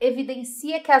texto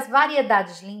evidencia que as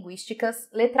variedades linguísticas,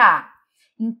 letra A,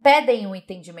 impedem o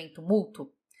entendimento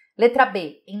mútuo. Letra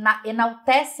B,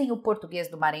 enaltecem o português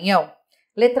do Maranhão.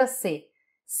 Letra C,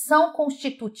 são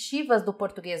constitutivas do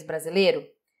português brasileiro.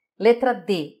 Letra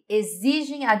D,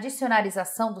 exigem a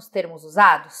dicionarização dos termos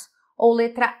usados. Ou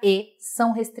letra E,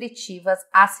 são restritivas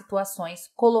às situações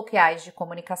coloquiais de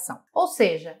comunicação. Ou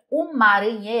seja, o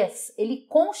maranhês, ele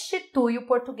constitui o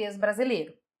português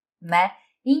brasileiro, né?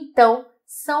 Então,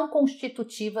 são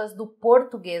constitutivas do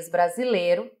português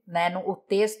brasileiro, né? O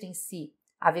texto em si,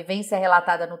 a vivência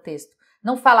relatada no texto,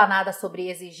 não fala nada sobre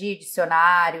exigir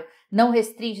dicionário, não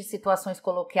restringe situações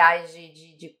coloquiais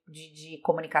de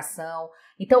comunicação.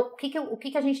 Então, o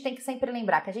que a gente tem que sempre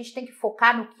lembrar? Que a gente tem que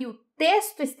focar no que o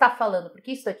texto está falando,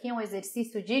 porque isso aqui é um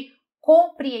exercício de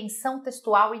compreensão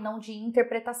textual e não de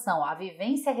interpretação. A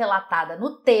vivência relatada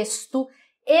no texto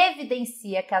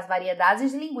evidencia que as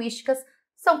variedades linguísticas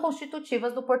são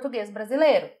constitutivas do português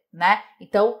brasileiro, né?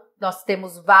 Então, nós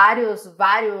temos várias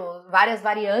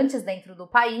variantes dentro do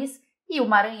país e o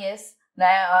maranhês,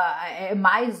 né, é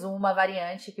mais uma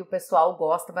variante que o pessoal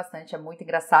gosta bastante, é muito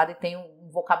engraçado e tem um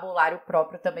vocabulário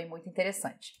próprio também muito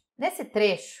interessante. Nesse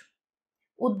trecho,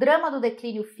 o drama do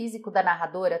declínio físico da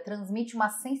narradora transmite uma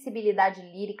sensibilidade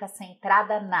lírica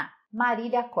centrada na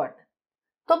Marília acorda.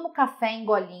 Tomo café em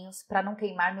golinhos para não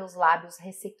queimar meus lábios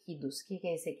ressequidos. O que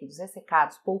é ressequidos?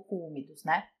 Ressecados, pouco úmidos,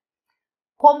 né?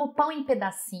 Como pão em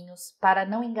pedacinhos para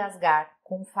não engasgar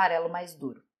com um farelo mais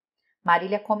duro.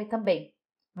 Marília come também,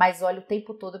 mas olha o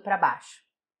tempo todo para baixo.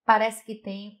 Parece que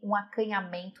tem um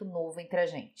acanhamento novo entre a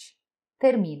gente.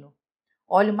 Termino.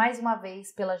 Olho mais uma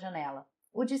vez pela janela.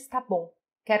 O dia está bom.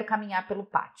 Quero caminhar pelo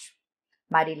pátio.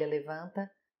 Marília levanta,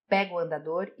 pega o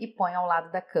andador e põe ao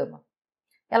lado da cama.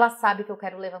 Ela sabe que eu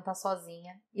quero levantar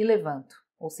sozinha e levanto.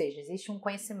 Ou seja, existe um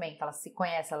conhecimento, ela se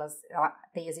conhece,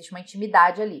 existe uma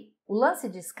intimidade ali. O lance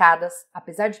de escadas,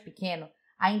 apesar de pequeno,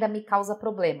 ainda me causa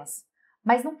problemas.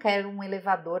 Mas não quero um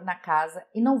elevador na casa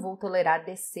e não vou tolerar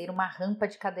descer uma rampa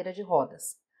de cadeira de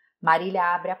rodas. Marília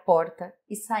abre a porta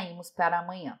e saímos para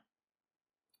amanhã.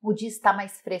 O dia está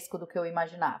mais fresco do que eu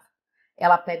imaginava.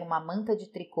 Ela pega uma manta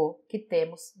de tricô que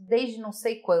temos desde não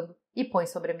sei quando e põe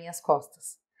sobre minhas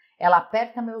costas. Ela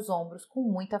aperta meus ombros com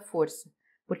muita força,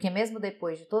 porque mesmo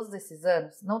depois de todos esses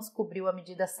anos, não descobriu a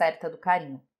medida certa do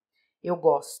carinho. Eu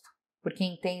gosto, porque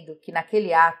entendo que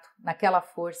naquele ato, naquela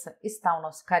força, está o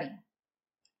nosso carinho.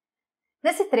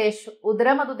 Nesse trecho, o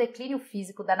drama do declínio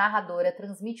físico da narradora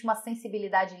transmite uma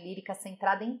sensibilidade lírica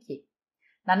centrada em quê?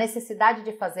 Na necessidade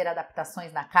de fazer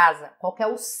adaptações na casa, qual que é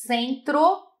o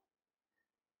centro?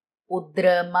 O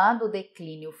drama do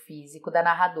declínio físico da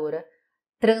narradora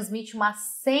transmite uma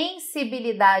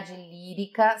sensibilidade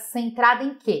lírica centrada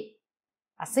em quê?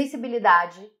 A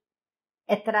sensibilidade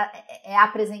é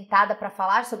apresentada para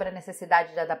falar sobre a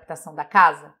necessidade de adaptação da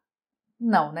casa?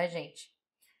 Não, né, gente?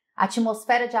 A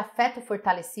atmosfera de afeto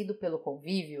fortalecido pelo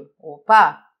convívio,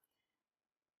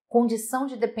 condição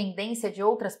de dependência de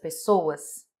outras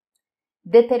pessoas,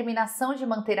 determinação de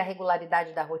manter a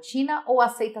regularidade da rotina ou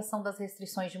aceitação das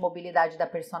restrições de mobilidade da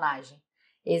personagem.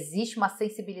 Existe uma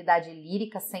sensibilidade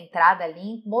lírica centrada ali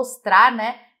em mostrar,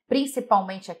 né,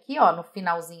 principalmente aqui, no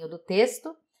finalzinho do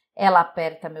texto, ela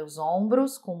aperta meus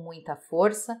ombros com muita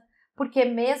força, porque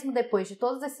mesmo depois de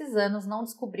todos esses anos não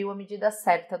descobriu a medida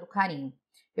certa do carinho.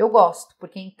 Eu gosto,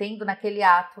 porque entendo naquele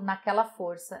ato, naquela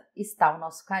força, está o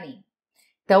nosso carinho.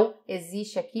 Então,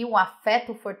 existe aqui um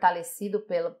afeto fortalecido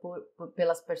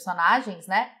pelas personagens,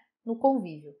 né, no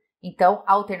convívio. Então,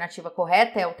 a alternativa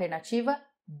correta é a alternativa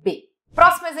B.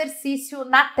 Próximo exercício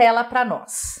na tela para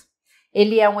nós.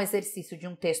 Ele é um exercício de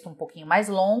um texto um pouquinho mais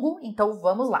longo, então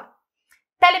vamos lá.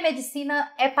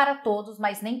 Telemedicina é para todos,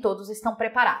 mas nem todos estão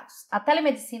preparados. A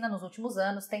telemedicina nos últimos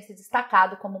anos tem se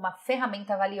destacado como uma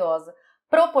ferramenta valiosa,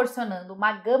 proporcionando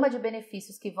uma gama de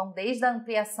benefícios que vão desde a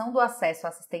ampliação do acesso à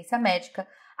assistência médica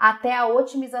até a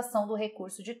otimização do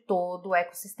recurso de todo o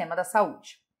ecossistema da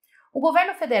saúde. O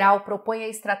governo federal propõe a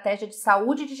Estratégia de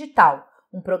Saúde Digital,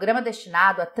 um programa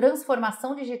destinado à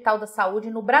transformação digital da saúde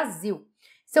no Brasil.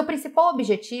 Seu principal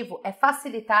objetivo é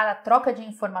facilitar a troca de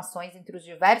informações entre os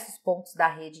diversos pontos da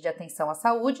rede de atenção à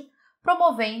saúde,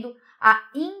 promovendo a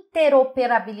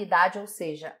interoperabilidade, ou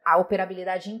seja, a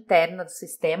operabilidade interna dos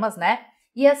sistemas,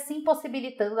 e assim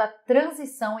possibilitando a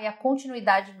transição e a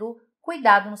continuidade do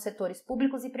cuidado nos setores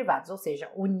públicos e privados, ou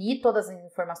seja, unir todas as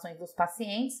informações dos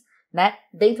pacientes,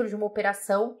 dentro de uma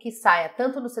operação que saia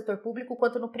tanto no setor público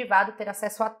quanto no privado, ter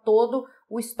acesso a todo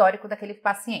o histórico daquele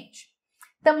paciente.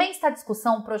 Também está à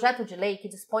discussão um projeto de lei que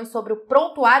dispõe sobre o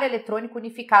prontuário eletrônico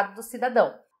unificado do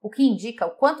cidadão, o que indica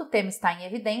o quanto o tema está em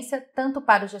evidência tanto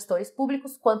para os gestores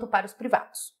públicos quanto para os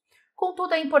privados.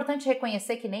 Contudo, é importante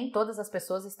reconhecer que nem todas as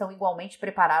pessoas estão igualmente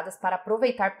preparadas para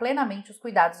aproveitar plenamente os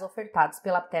cuidados ofertados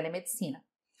pela telemedicina.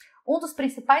 Um dos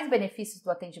principais benefícios do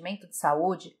atendimento de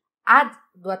saúde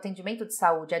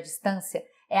à distância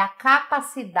é a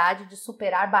capacidade de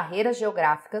superar barreiras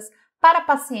geográficas para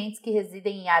pacientes que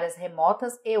residem em áreas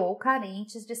remotas e ou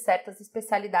carentes de certas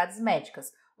especialidades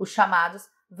médicas, os chamados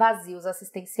vazios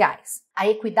assistenciais. A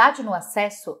equidade no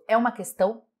acesso é uma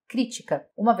questão crítica,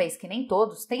 uma vez que nem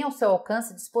todos têm ao seu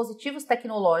alcance dispositivos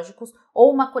tecnológicos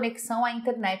ou uma conexão à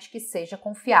internet que seja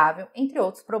confiável, entre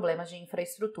outros problemas de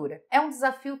infraestrutura. É um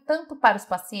desafio tanto para os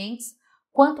pacientes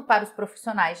quanto para os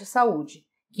profissionais de saúde,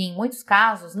 que em muitos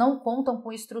casos não contam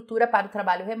com estrutura para o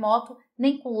trabalho remoto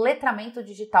nem com letramento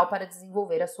digital para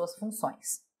desenvolver as suas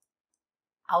funções.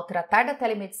 Ao tratar da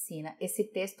telemedicina, esse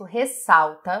texto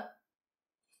ressalta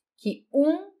que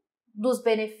um dos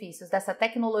benefícios dessa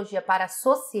tecnologia para a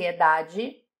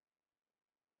sociedade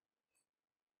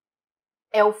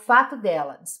é o fato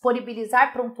dela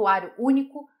disponibilizar prontuário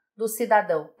único do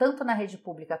cidadão, tanto na rede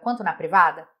pública quanto na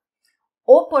privada,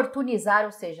 oportunizar,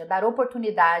 ou seja, dar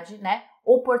oportunidade,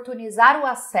 oportunizar o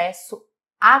acesso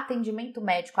a atendimento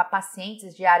médico a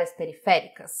pacientes de áreas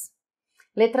periféricas.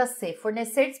 Letra C,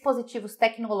 fornecer dispositivos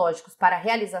tecnológicos para a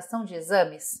realização de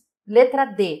exames. Letra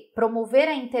D, promover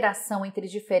a interação entre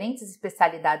diferentes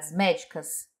especialidades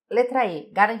médicas. Letra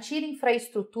E, garantir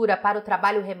infraestrutura para o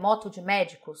trabalho remoto de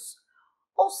médicos.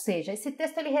 Ou seja, esse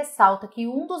texto ele ressalta que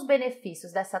um dos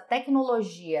benefícios dessa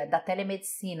tecnologia da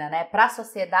telemedicina, para a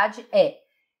sociedade é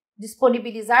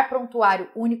disponibilizar prontuário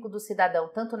único do cidadão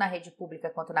tanto na rede pública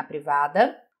quanto na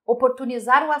privada,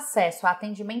 oportunizar o acesso a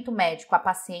atendimento médico a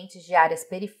pacientes de áreas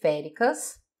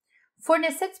periféricas,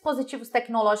 fornecer dispositivos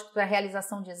tecnológicos para a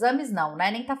realização de exames,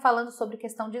 nem está falando sobre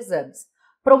questão de exames.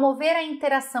 Promover a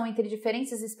interação entre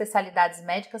diferentes especialidades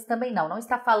médicas também não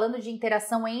está falando de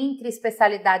interação entre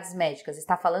especialidades médicas,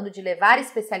 está falando de levar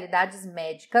especialidades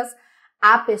médicas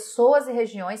a pessoas e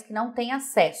regiões que não têm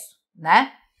acesso,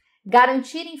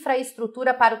 Garantir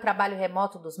infraestrutura para o trabalho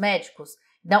remoto dos médicos?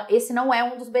 Não, esse não é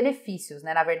um dos benefícios,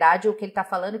 Na verdade, o que ele está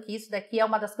falando é que isso daqui é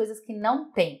uma das coisas que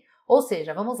não tem. Ou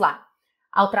seja, vamos lá.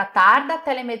 Ao tratar da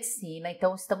telemedicina,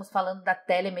 então estamos falando da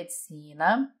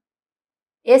telemedicina,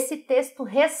 esse texto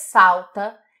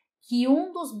ressalta que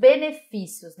um dos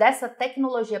benefícios dessa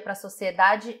tecnologia para a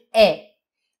sociedade é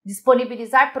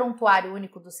disponibilizar prontuário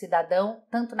único do cidadão,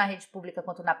 tanto na rede pública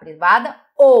quanto na privada,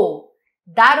 ou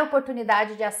dar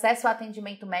oportunidade de acesso ao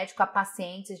atendimento médico a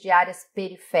pacientes de áreas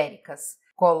periféricas.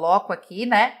 Coloco aqui,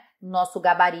 no nosso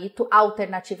gabarito, a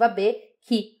alternativa B,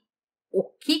 que o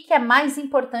que é mais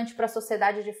importante para a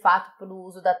sociedade de fato pelo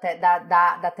uso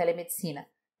da telemedicina?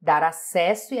 Dar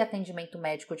acesso e atendimento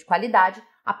médico de qualidade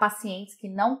a pacientes que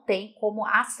não têm como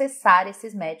acessar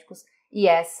esses médicos e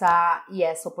essa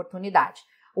oportunidade.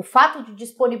 O fato de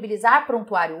disponibilizar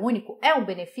prontuário único é um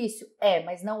benefício? É,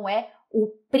 mas não é o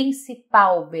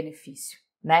principal benefício,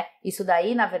 Isso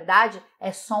daí, na verdade,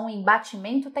 é só um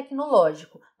embatimento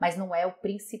tecnológico, mas não é o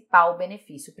principal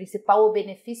benefício. O principal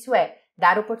benefício é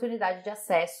dar oportunidade de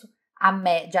acesso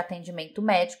de atendimento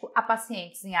médico a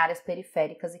pacientes em áreas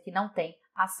periféricas e que não têm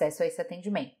acesso a esse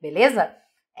atendimento, beleza?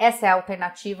 Essa é a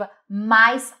alternativa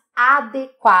mais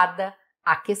adequada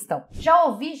à questão. Já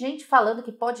ouvi gente falando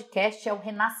que podcast é o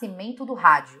renascimento do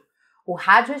rádio. O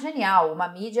rádio é genial, uma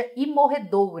mídia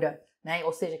imorredoura,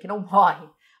 ou seja, que não morre.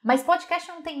 Mas podcast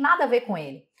não tem nada a ver com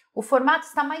ele. O formato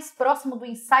está mais próximo do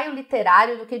ensaio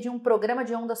literário do que de um programa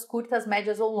de ondas curtas,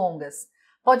 médias ou longas.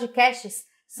 Podcasts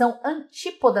são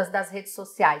antípodas das redes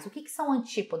sociais. O que são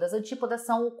antípodas? Antípodas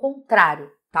são o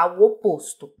contrário, tá? O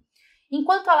oposto.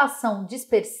 Enquanto elas são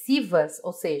dispersivas,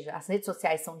 ou seja, as redes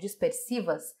sociais são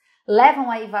dispersivas, levam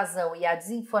à evasão e à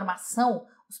desinformação,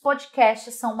 os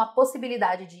podcasts são uma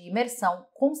possibilidade de imersão,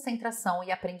 concentração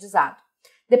e aprendizado.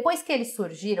 Depois que eles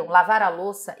surgiram, lavar a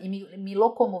louça e me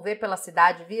locomover pela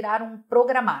cidade viraram um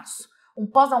programaço, um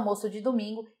pós-almoço de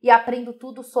domingo e aprendo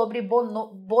tudo sobre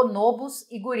bonobos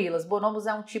e gorilas. Bonobos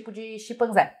é um tipo de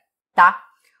chimpanzé, tá?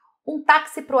 Um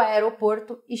táxi para o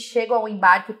aeroporto e chego ao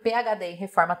embarque PhD em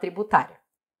reforma tributária.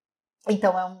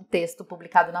 Então é um texto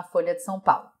publicado na Folha de São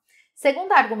Paulo.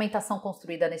 Segundo a argumentação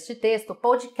construída neste texto, o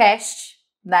podcast,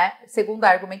 Segundo a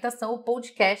argumentação, o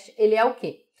podcast, ele é o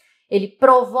quê? Ele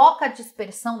provoca a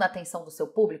dispersão da atenção do seu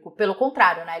público? Pelo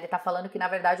contrário, Ele está falando que, na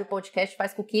verdade, o podcast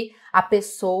faz com que a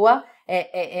pessoa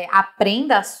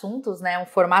aprenda assuntos, um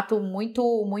formato muito,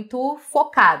 muito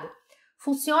focado.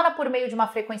 Funciona por meio de uma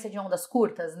frequência de ondas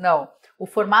curtas? Não. O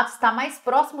formato está mais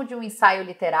próximo de um ensaio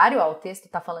literário, o texto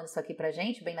está falando isso aqui pra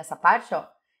gente, bem nessa parte,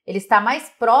 Ele está mais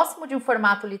próximo de um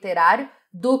formato literário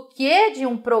do que de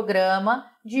um programa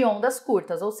de ondas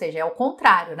curtas, ou seja, é o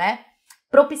contrário,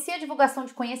 Propicia a divulgação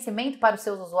de conhecimento para os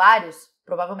seus usuários?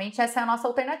 Provavelmente essa é a nossa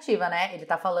alternativa, Ele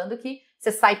está falando que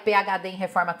você sai PhD em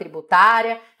reforma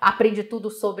tributária, aprende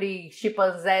tudo sobre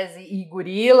chimpanzés e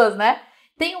gorilas,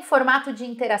 Tem um formato de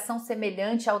interação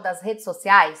semelhante ao das redes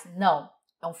sociais? Não.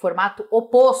 É um formato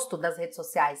oposto das redes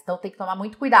sociais. Então tem que tomar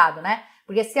muito cuidado,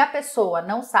 Porque se a pessoa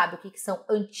não sabe o que são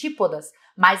antípodas,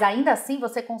 mas ainda assim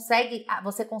você consegue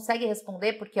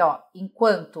responder porque,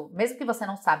 mesmo que você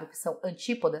não sabe o que são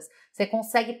antípodas, você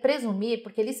consegue presumir,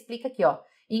 porque ele explica aqui,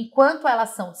 enquanto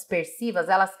elas são dispersivas,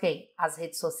 elas quem? As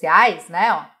redes sociais,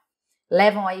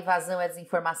 levam à evasão e à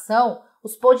desinformação,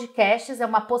 os podcasts é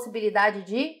uma possibilidade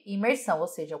de imersão, ou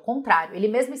seja, o contrário. Ele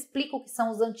mesmo explica o que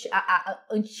são os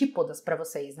antípodas para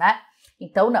vocês,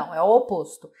 Então não, é o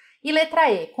oposto. E letra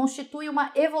E, constitui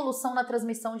uma evolução na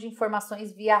transmissão de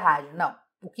informações via rádio. Não.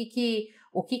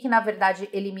 O que na verdade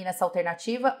elimina essa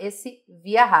alternativa? Esse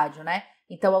via rádio,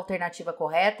 Então a alternativa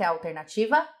correta é a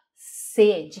alternativa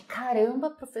C. De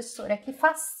caramba, professora, que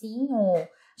facinho.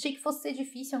 Achei que fosse ser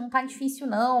difícil, não tá difícil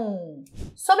não.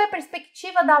 Sob a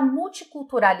perspectiva da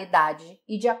multiculturalidade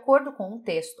e de acordo com o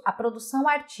texto, a produção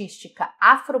artística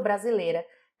afro-brasileira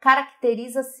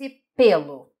caracteriza-se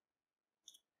pelo...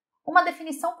 Uma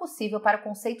definição possível para o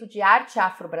conceito de arte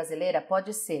afro-brasileira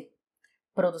pode ser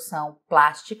produção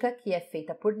plástica que é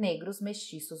feita por negros,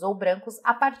 mestiços ou brancos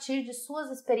a partir de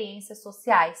suas experiências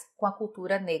sociais com a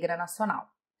cultura negra nacional.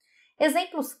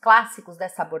 Exemplos clássicos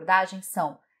dessa abordagem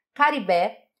são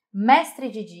Caribé, Mestre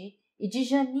Didi e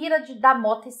Djanira da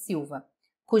Mota e Silva,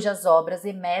 cujas obras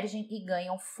emergem e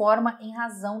ganham forma em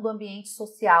razão do ambiente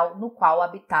social no qual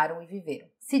habitaram e viveram.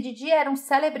 Se Didi era um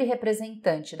célebre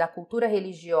representante da cultura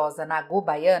religiosa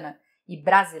nagô-baiana e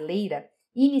brasileira,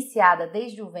 iniciada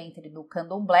desde o ventre do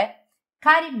candomblé,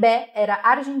 Caribé era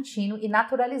argentino e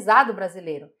naturalizado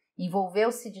brasileiro.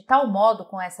 Envolveu-se de tal modo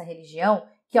com essa religião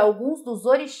que alguns dos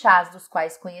orixás dos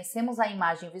quais conhecemos a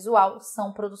imagem visual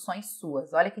são produções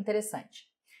suas. Olha que interessante.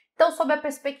 Então, sob a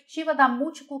perspectiva da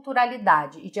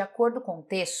multiculturalidade e de acordo com o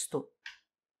texto,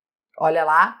 olha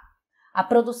lá, a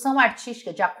produção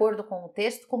artística de acordo com o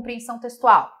texto, compreensão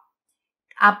textual.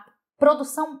 A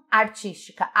produção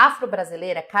artística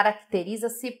afro-brasileira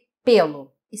caracteriza-se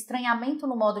pelo estranhamento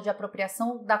no modo de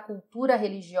apropriação da cultura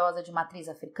religiosa de matriz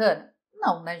africana?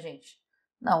 Não, gente?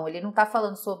 Não, ele não está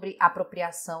falando sobre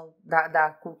apropriação da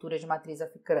cultura de matriz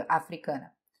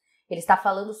africana. Ele está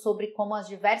falando sobre como as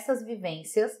diversas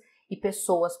vivências e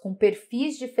pessoas com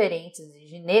perfis diferentes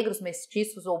de negros,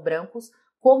 mestiços ou brancos,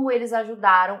 como eles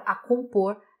ajudaram a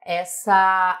compor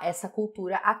essa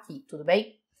cultura aqui, tudo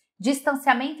bem?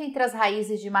 Distanciamento entre as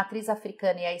raízes de matriz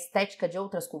africana e a estética de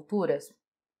outras culturas?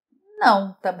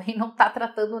 Não, também não está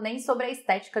tratando nem sobre a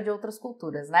estética de outras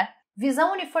culturas,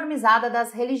 Visão uniformizada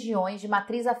das religiões de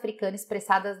matriz africana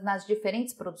expressadas nas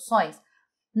diferentes produções?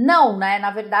 Não,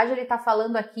 Na verdade, ele está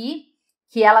falando aqui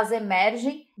que elas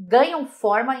emergem, ganham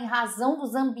forma em razão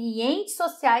dos ambientes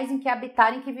sociais em que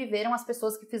habitaram e que viveram as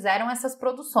pessoas que fizeram essas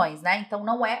produções, Então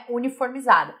não é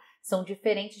uniformizada. São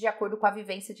diferentes de acordo com a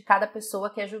vivência de cada pessoa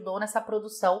que ajudou nessa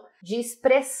produção de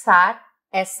expressar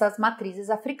essas matrizes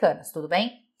africanas, tudo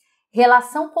bem?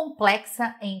 Relação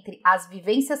complexa entre as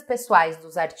vivências pessoais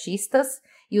dos artistas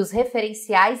e os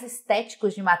referenciais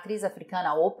estéticos de matriz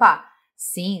africana. Opa,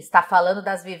 sim, está falando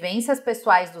das vivências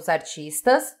pessoais dos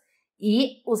artistas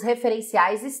e os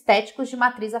referenciais estéticos de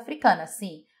matriz africana.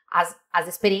 Sim, as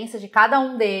experiências de cada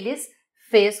um deles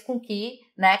fez com que,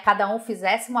 né, cada um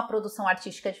fizesse uma produção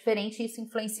artística diferente e isso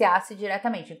influenciasse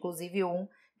diretamente. Inclusive, um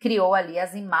criou ali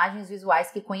as imagens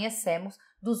visuais que conhecemos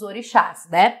dos orixás,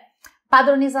 né?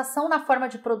 Padronização na forma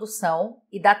de produção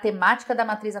e da temática da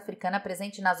matriz africana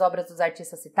presente nas obras dos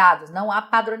artistas citados. Não há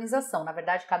padronização, na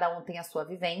verdade cada um tem a sua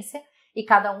vivência e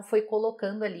cada um foi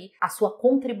colocando ali a sua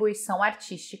contribuição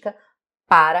artística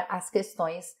para as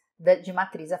questões de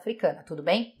matriz africana, tudo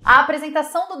bem? A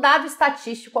apresentação do dado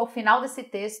estatístico ao final desse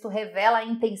texto revela a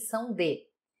intenção de: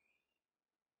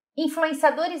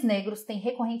 influenciadores negros têm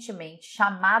recorrentemente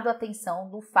chamado a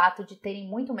atenção do fato de terem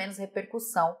muito menos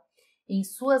repercussão em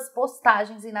suas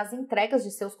postagens e nas entregas de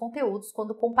seus conteúdos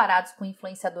quando comparados com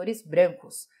influenciadores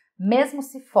brancos, mesmo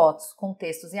se fotos,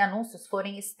 contextos e anúncios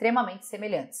forem extremamente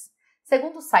semelhantes.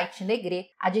 Segundo o site Negre,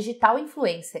 a digital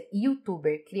influencer e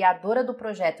youtuber criadora do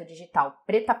projeto digital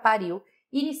Profª Pamba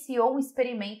iniciou um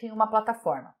experimento em uma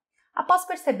plataforma. Após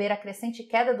perceber a crescente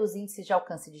queda dos índices de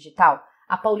alcance digital,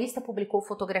 a paulista publicou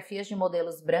fotografias de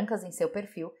modelos brancas em seu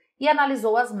perfil e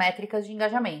analisou as métricas de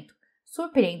engajamento.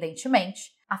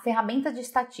 Surpreendentemente, a ferramenta de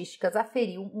estatísticas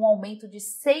aferiu um aumento de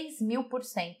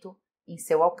 6.000% em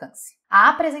seu alcance. A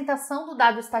apresentação do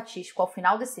dado estatístico ao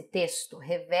final desse texto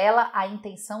revela a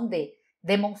intenção de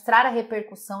demonstrar a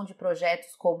repercussão de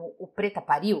projetos como o Profª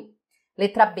Pamba.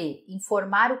 Letra B,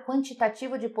 informar o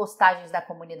quantitativo de postagens da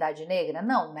comunidade negra?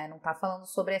 Não, né? Não está falando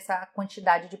sobre essa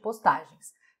quantidade de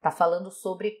postagens. Está falando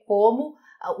sobre como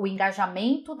o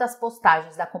engajamento das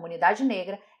postagens da comunidade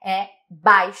negra é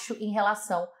baixo em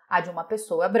relação à de uma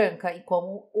pessoa branca e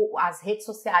como as redes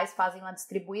sociais fazem uma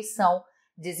distribuição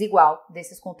desigual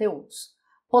desses conteúdos.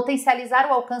 Potencializar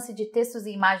o alcance de textos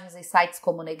e imagens em sites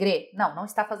como Negre? Não, não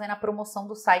está fazendo a promoção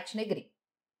do site Negre.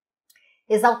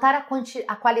 Exaltar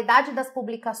a qualidade das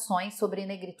publicações sobre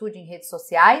negritude em redes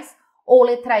sociais? Ou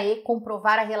letra E,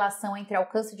 comprovar a relação entre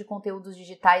alcance de conteúdos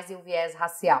digitais e o viés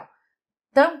racial?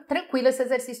 Então, tranquilo esse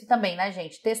exercício também, né,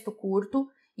 gente? Texto curto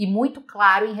e muito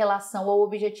claro em relação ao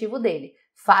objetivo dele.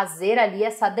 Fazer ali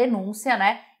essa denúncia,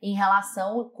 né, em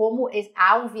relação a como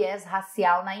há um viés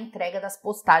racial na entrega das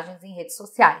postagens em redes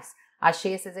sociais.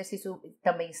 Achei esse exercício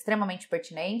também extremamente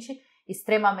pertinente,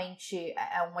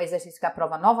 é um exercício que a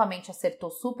prova novamente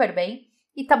acertou super bem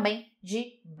e também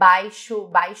de baixo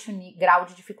grau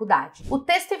de dificuldade. O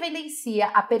texto evidencia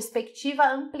a perspectiva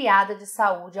ampliada de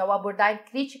saúde ao abordar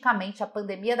criticamente a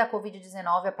pandemia da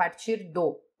Covid-19 a partir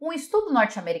do... Um estudo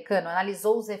norte-americano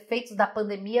analisou os efeitos da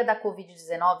pandemia da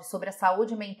Covid-19 sobre a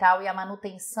saúde mental e a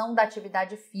manutenção da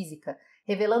atividade física,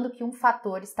 revelando que um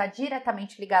fator está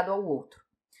diretamente ligado ao outro.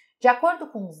 De acordo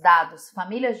com os dados,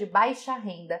 famílias de baixa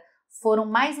renda foram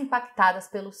mais impactadas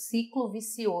pelo ciclo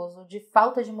vicioso de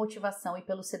falta de motivação e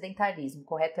pelo sedentarismo.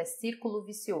 Correto? É círculo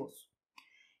vicioso.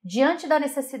 Diante da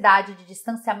necessidade de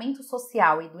distanciamento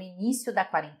social e do início da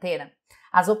quarentena,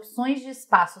 as opções de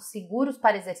espaços seguros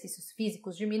para exercícios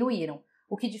físicos diminuíram,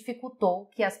 o que dificultou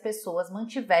que as pessoas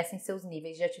mantivessem seus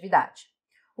níveis de atividade.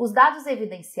 Os dados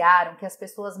evidenciaram que as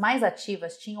pessoas mais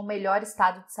ativas tinham melhor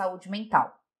estado de saúde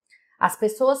mental. As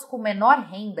pessoas com menor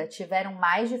renda tiveram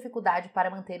mais dificuldade para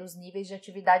manter os níveis de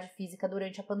atividade física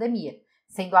durante a pandemia,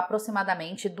 sendo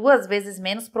aproximadamente 2 vezes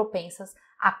menos propensas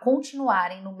a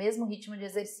continuarem no mesmo ritmo de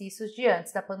exercícios de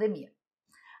antes da pandemia.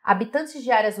 Habitantes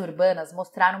de áreas urbanas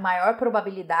mostraram maior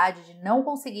probabilidade de não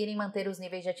conseguirem manter os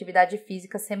níveis de atividade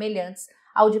física semelhantes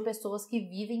ao de pessoas que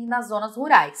vivem nas zonas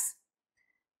rurais,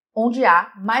 onde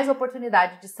há mais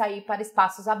oportunidade de sair para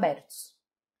espaços abertos.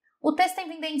 O texto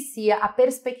evidencia a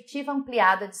perspectiva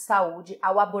ampliada de saúde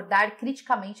ao abordar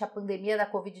criticamente a pandemia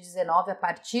da Covid-19 a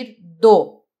partir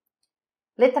do...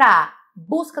 Letra A.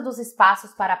 Busca dos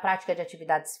espaços para a prática de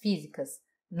atividades físicas?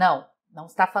 Não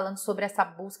está falando sobre essa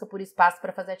busca por espaço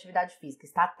para fazer atividade física.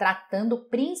 Está tratando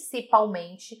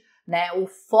principalmente, né, o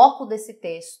foco desse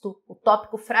texto, o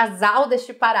tópico frasal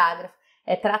deste parágrafo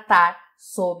é tratar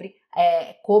sobre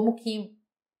como que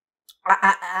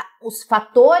os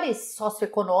fatores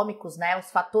socioeconômicos, né,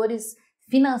 os fatores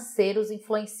financeiros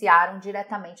influenciaram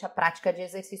diretamente a prática de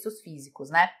exercícios físicos,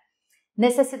 né?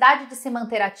 Necessidade de se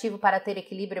manter ativo para ter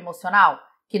equilíbrio emocional?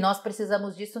 Que nós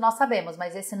precisamos disso, nós sabemos,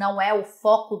 mas esse não é o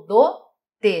foco do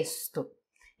texto.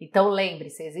 Então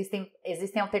lembre-se,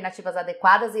 existem alternativas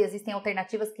adequadas e existem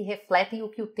alternativas que refletem o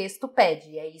que o texto pede,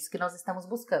 e é isso que nós estamos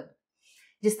buscando.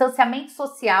 Distanciamento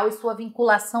social e sua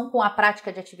vinculação com a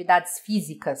prática de atividades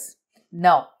físicas?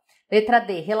 Não. Letra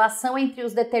D. Relação entre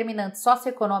os determinantes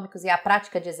socioeconômicos e a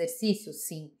prática de exercícios?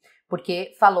 Sim,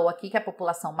 porque falou aqui que a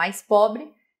população mais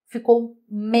pobre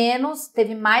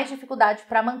teve mais dificuldade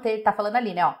para manter, tá falando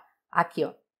ali, né, ó, aqui,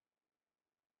 ó.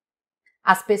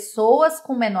 As pessoas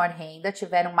com menor renda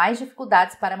tiveram mais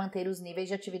dificuldades para manter os níveis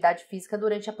de atividade física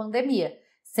durante a pandemia,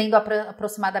 sendo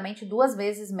aproximadamente 2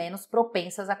 vezes menos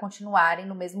propensas a continuarem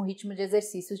no mesmo ritmo de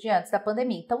exercícios de antes da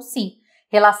pandemia. Então, sim,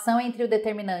 relação entre o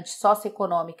determinante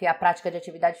socioeconômico e a prática de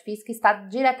atividade física está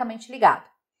diretamente ligado.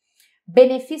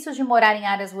 Benefícios de morar em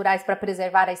áreas rurais para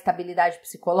preservar a estabilidade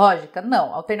psicológica?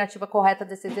 Não. A alternativa correta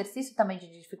desse exercício, também de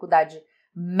dificuldade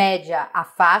média a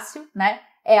fácil, né?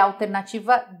 É a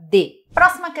alternativa D.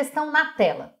 Próxima questão na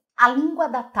tela. A língua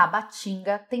da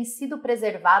tabatinga tem sido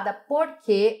preservada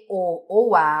porque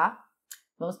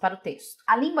Vamos para o texto.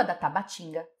 A língua da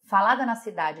tabatinga, falada na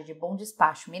cidade de Bom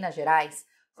Despacho, Minas Gerais,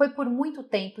 foi por muito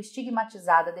tempo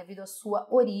estigmatizada devido à sua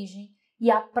origem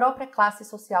e à própria classe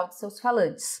social de seus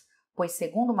falantes, pois,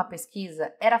 segundo uma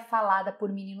pesquisa, era falada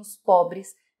por meninos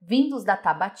pobres vindos da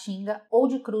Tabatinga ou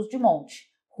de Cruz de Monte,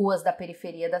 ruas da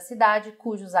periferia da cidade,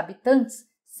 cujos habitantes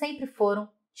sempre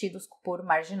foram tidos por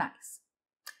marginais.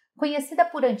 Conhecida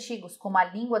por antigos como a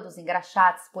língua dos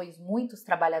engraxates, pois muitos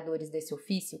trabalhadores desse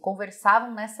ofício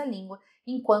conversavam nessa língua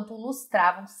enquanto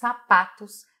lustravam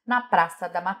sapatos na Praça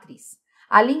da Matriz.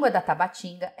 A língua da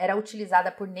Tabatinga era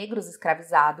utilizada por negros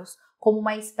escravizados como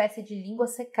uma espécie de língua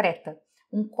secreta,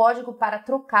 um código para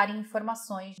trocarem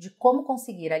informações de como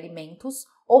conseguir alimentos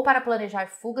ou para planejar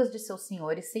fugas de seus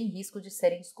senhores sem risco de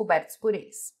serem descobertos por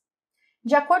eles.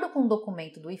 De acordo com um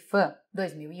documento do IFAM,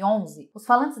 2011, os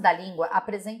falantes da língua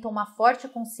apresentam uma forte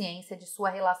consciência de sua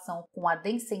relação com a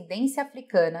descendência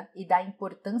africana e da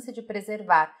importância de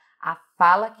preservar a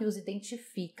fala que os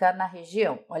identifica na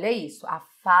região. Olha isso, a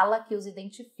fala que os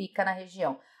identifica na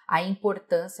região. A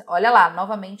importância, olha lá,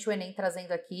 novamente o Enem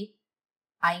trazendo aqui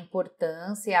a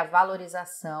importância e a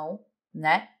valorização,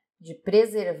 né, de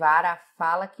preservar a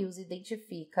fala que os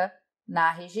identifica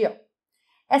na região.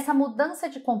 Essa mudança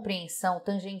de compreensão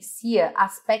tangencia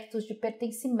aspectos de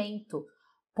pertencimento,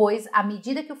 pois à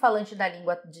medida que o falante da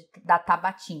língua da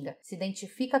Tabatinga se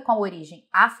identifica com a origem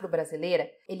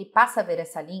afro-brasileira, ele passa a ver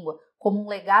essa língua como um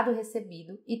legado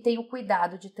recebido e tem o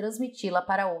cuidado de transmiti-la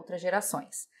para outras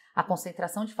gerações. A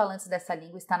concentração de falantes dessa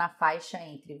língua está na faixa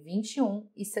entre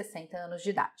 21 e 60 anos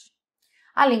de idade.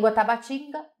 A língua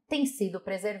tabatinga tem sido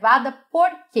preservada. Por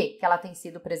que ela tem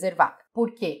sido preservada?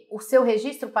 Porque o seu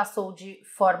registro passou de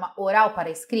forma oral para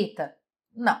escrita?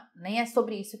 Não, nem é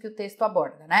sobre isso que o texto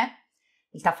aborda, né?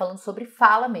 Ele está falando sobre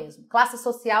fala mesmo. Classe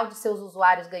social de seus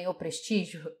usuários ganhou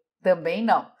prestígio? Também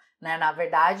não, né? Na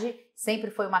verdade,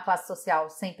 sempre foi uma classe social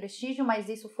sem prestígio, mas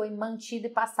isso foi mantido e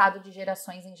passado de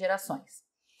gerações em gerações.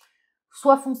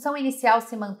 Sua função inicial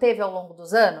se manteve ao longo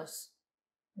dos anos?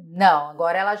 Não,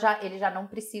 agora eles já não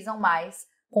precisam mais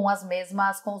com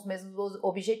os mesmos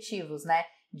objetivos, né?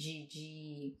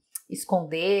 De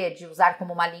esconder, de usar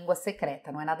como uma língua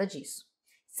secreta, não é nada disso.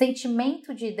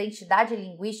 Sentimento de identidade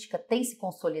linguística tem se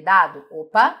consolidado?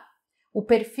 Opa! O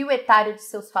perfil etário de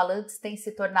seus falantes tem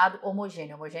se tornado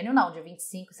homogêneo. Homogêneo não, entre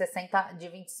 25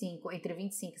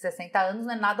 e 60 anos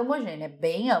não é nada homogêneo, é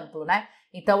bem amplo, né?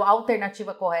 Então, a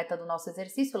alternativa correta do nosso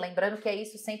exercício, lembrando que é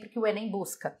isso sempre que o Enem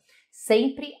busca.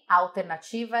 Sempre a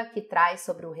alternativa que traz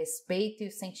sobre o respeito e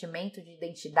o sentimento de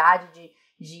identidade,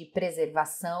 de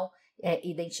preservação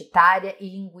identitária e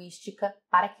linguística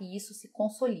para que isso se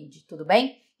consolide, tudo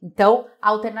bem? Então, a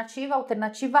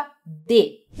alternativa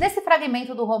D. Nesse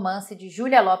fragmento do romance de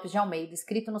Júlia Lopes de Almeida,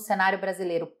 escrito no cenário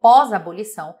brasileiro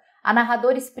pós-abolição, a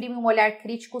narradora exprime um olhar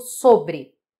crítico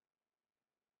sobre: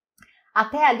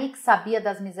 até ali que sabia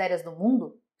das misérias do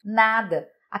mundo? Nada.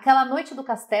 Aquela noite do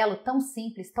castelo, tão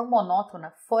simples, tão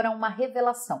monótona, fora uma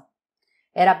revelação.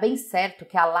 Era bem certo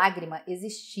que a lágrima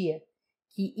existia,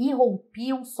 que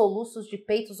irrompiam soluços de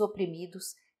peitos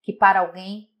oprimidos, que para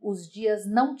alguém os dias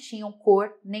não tinham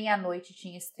cor nem a noite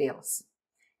tinha estrelas.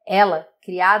 Ela,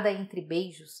 criada entre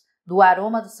beijos, do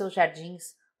aroma dos seus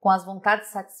jardins, com as vontades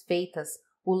satisfeitas,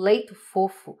 o leito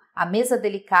fofo, a mesa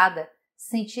delicada,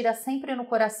 sentira sempre no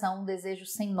coração um desejo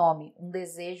sem nome, um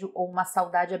desejo ou uma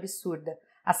saudade absurda,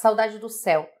 a saudade do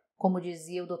céu, como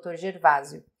dizia o Dr.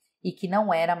 Gervásio, e que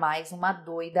não era mais uma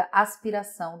doida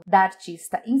aspiração da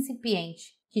artista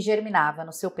incipiente que germinava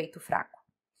no seu peito fraco.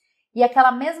 E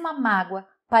aquela mesma mágoa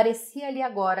parecia-lhe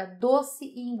agora doce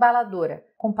e embaladora,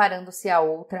 comparando-se à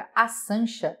outra, a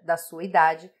Sancha da sua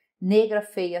idade, negra,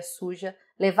 feia, suja,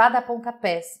 levada a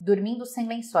pontapés, dormindo sem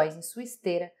lençóis em sua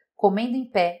esteira, comendo em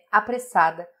pé,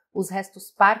 apressada, os restos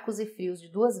parcos e frios de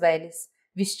duas velhas,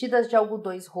 vestidas de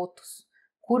algodões rotos,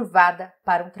 curvada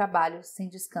para um trabalho sem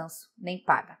descanso nem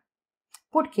paga.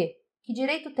 Por quê? Que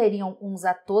direito teriam uns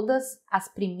a todas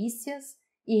as primícias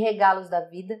e regalos da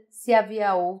vida se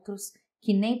havia outros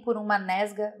que nem por uma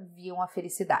nesga viam a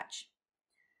felicidade?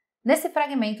 Nesse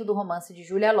fragmento do romance de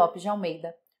Júlia Lopes de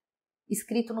Almeida,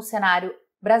 escrito no cenário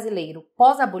brasileiro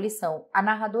pós-abolição, a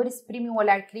narradora exprime um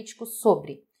olhar crítico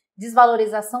sobre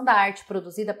desvalorização da arte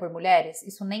produzida por mulheres.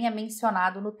 Isso nem é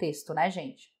mencionado no texto, né,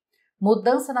 gente?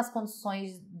 Mudança nas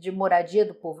condições de moradia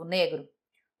do povo negro,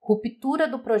 ruptura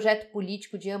do projeto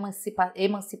político de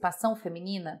emancipação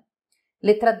feminina.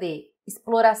 Letra D,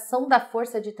 exploração da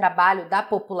força de trabalho da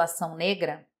população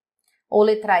negra. Ou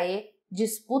letra E,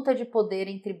 disputa de poder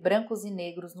entre brancos e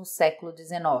negros no século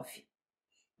XIX.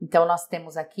 Então, nós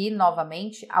temos aqui,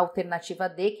 novamente, a alternativa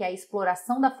D, que é a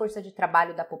exploração da força de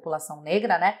trabalho da população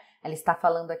negra, né? Ela está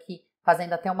falando aqui,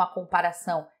 fazendo até uma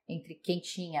comparação entre quem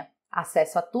tinha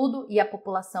acesso a tudo e a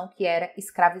população que era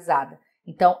escravizada.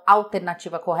 Então, a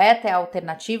alternativa correta é a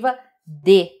alternativa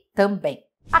D também.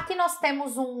 Aqui nós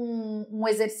temos um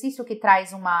exercício que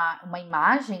traz uma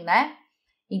imagem, né?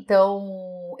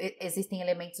 Então, existem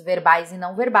elementos verbais e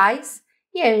não verbais,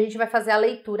 e aí a gente vai fazer a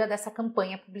leitura dessa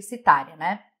campanha publicitária,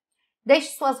 né?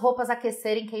 Deixe suas roupas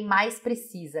aquecerem quem mais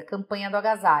precisa. Campanha do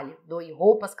agasalho. Doe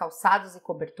roupas, calçados e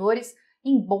cobertores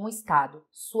em bom estado.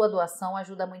 Sua doação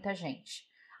ajuda muita gente.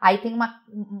 Aí tem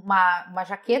uma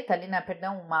jaqueta ali, né?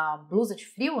 Perdão, uma blusa de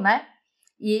frio, né?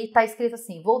 E tá escrito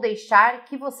assim, vou deixar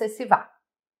que você se vá,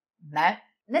 né?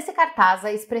 Nesse cartaz,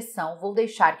 a expressão vou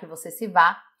deixar que você se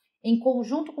vá, em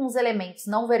conjunto com os elementos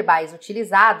não verbais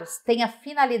utilizados, tem a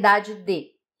finalidade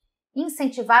de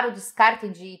incentivar o descarte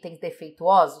de itens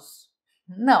defeituosos?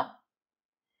 Não.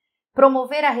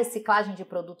 Promover a reciclagem de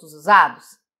produtos usados?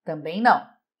 Também não.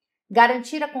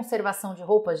 Garantir a conservação de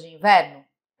roupas de inverno?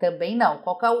 Também não.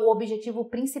 Qual é o objetivo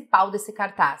principal desse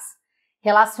cartaz?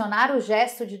 Relacionar o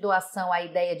gesto de doação à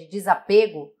ideia de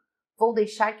desapego? Vou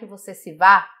deixar que você se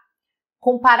vá?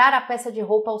 Comparar a peça de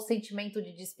roupa ao sentimento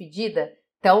de despedida?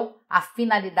 Então, a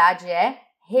finalidade é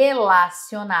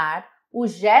relacionar o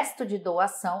gesto de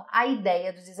doação à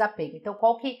ideia do desapego. Então,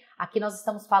 aqui nós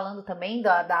estamos falando também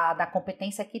da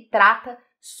competência que trata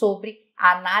sobre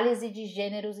a análise de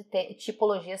gêneros e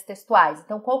tipologias textuais.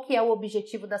 Então, qual que é o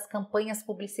objetivo das campanhas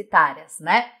publicitárias,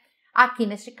 né? Aqui,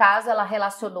 neste caso, ela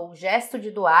relacionou o gesto de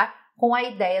doar com a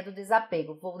ideia do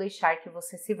desapego. Vou deixar que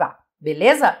você se vá.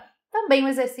 Beleza? Também um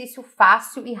exercício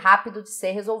fácil e rápido de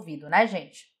ser resolvido, né,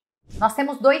 gente? Nós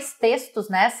temos dois textos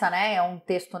nessa, né? É um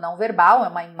texto não verbal, é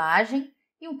uma imagem,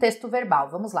 e um texto verbal.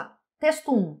 Vamos lá.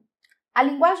 Texto 1. A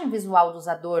linguagem visual dos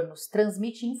adornos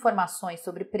transmite informações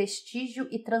sobre prestígio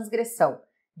e transgressão,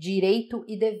 direito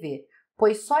e dever,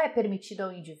 pois só é permitido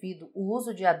ao indivíduo o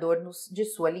uso de adornos de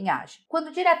sua linhagem.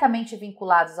 Quando diretamente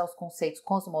vinculados aos conceitos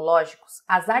cosmológicos,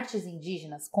 as artes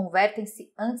indígenas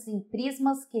convertem-se antes em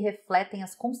prismas que refletem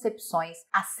as concepções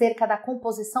acerca da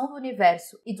composição do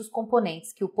universo e dos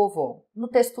componentes que o povoam. No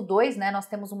texto 2, né, nós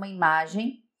temos uma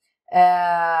imagem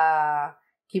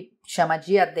que chama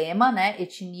diadema, né,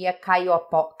 etnia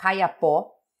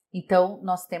Caiapó. Então,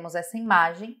 nós temos essa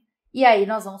imagem e aí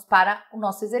nós vamos para o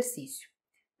nosso exercício.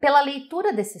 Pela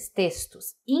leitura desses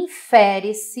textos,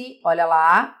 infere-se, olha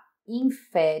lá,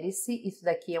 infere-se, isso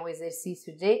daqui é um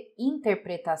exercício de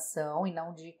interpretação e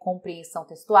não de compreensão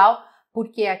textual,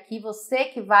 porque aqui você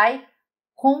que vai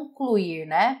concluir,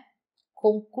 né?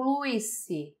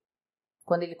 Conclui-se,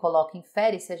 quando ele coloca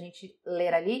infere-se, a gente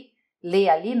lê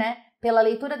ali, né? Pela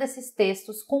leitura desses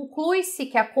textos, conclui-se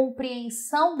que a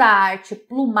compreensão da arte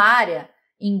plumária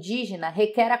indígena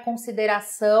requer a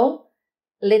consideração,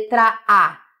 letra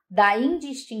A, da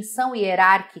indistinção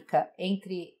hierárquica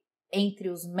entre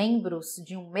os membros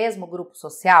de um mesmo grupo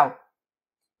social?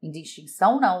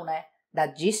 Indistinção não, né? Da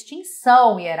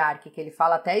distinção hierárquica. Ele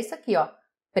fala até isso aqui, ó.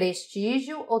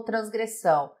 Prestígio ou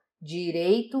transgressão,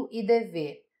 direito e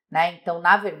dever, né? Então,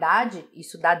 na verdade,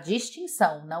 isso dá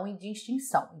distinção, não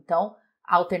indistinção. Então,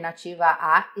 a alternativa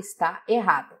A está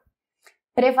errada.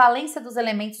 Prevalência dos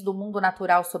elementos do mundo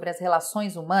natural sobre as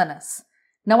relações humanas?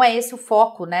 Não é esse o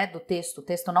foco, né, do texto. O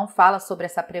texto não fala sobre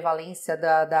essa prevalência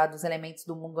dos elementos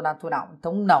do mundo natural.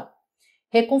 Então, não.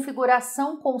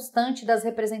 Reconfiguração constante das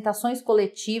representações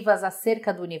coletivas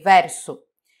acerca do universo?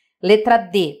 Letra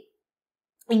D.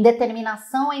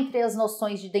 Indeterminação entre as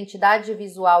noções de identidade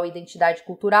visual e identidade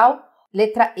cultural?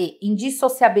 Letra E.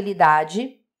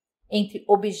 Indissociabilidade entre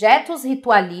objetos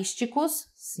ritualísticos?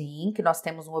 Sim, que nós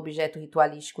temos um objeto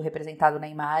ritualístico representado na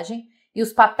imagem. E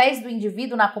os papéis do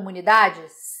indivíduo na comunidade?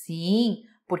 Sim,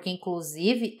 porque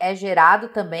inclusive é gerado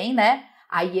também, né,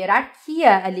 a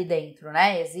hierarquia ali dentro,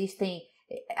 né? Existem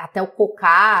até o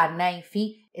cocar, né?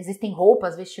 Enfim, existem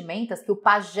roupas, vestimentas que o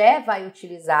pajé vai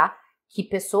utilizar, que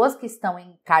pessoas que estão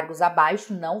em cargos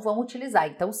abaixo não vão utilizar.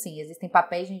 Então, sim, existem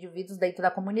papéis de indivíduos dentro da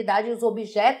comunidade e os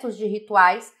objetos de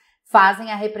rituais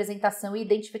fazem a representação e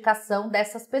identificação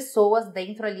dessas pessoas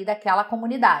dentro ali daquela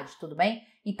comunidade, tudo bem?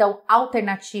 Então, a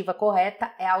alternativa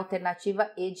correta é a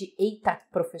alternativa E de eita,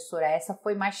 professora, essa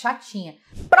foi mais chatinha.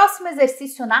 Próximo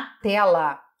exercício na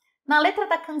tela. Na letra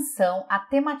da canção, a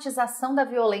tematização da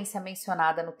violência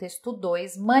mencionada no texto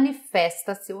 2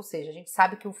 manifesta-se, ou seja, a gente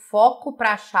sabe que o foco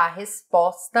para achar a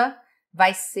resposta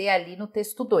vai ser ali no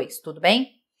texto 2, tudo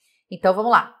bem? Então,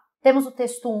 vamos lá. Temos o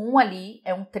texto 1 ali,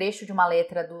 é um trecho de uma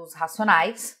letra dos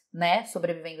Racionais, né?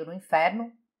 Sobrevivendo no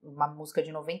Inferno, uma música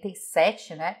de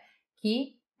 97, né?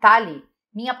 Que tá ali.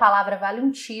 Minha palavra vale um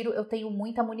tiro, eu tenho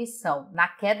muita munição. Na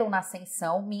queda ou na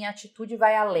ascensão, minha atitude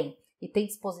vai além e tem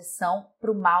disposição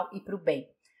para o mal e para o bem.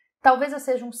 Talvez eu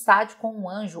seja um sádico ou um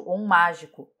anjo ou um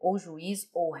mágico, ou juiz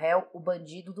ou réu, o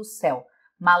bandido do céu,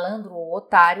 malandro ou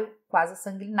otário, quase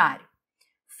sanguinário.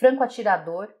 Franco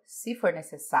atirador, se for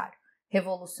necessário.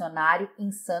 Revolucionário,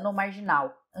 insano ou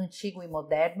marginal, antigo e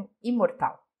moderno,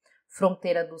 imortal.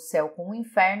 Fronteira do céu com o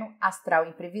inferno, astral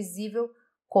imprevisível,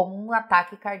 como um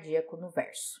ataque cardíaco no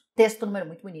verso. Texto número,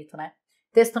 muito bonito, né?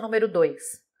 Texto número 2.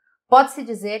 Pode-se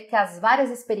dizer que as várias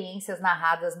experiências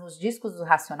narradas nos discos dos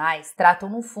Racionais tratam,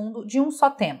 no fundo, de um só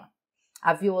tema: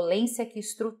 a violência que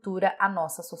estrutura a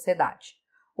nossa sociedade.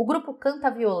 O grupo canta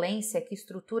a violência que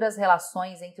estrutura as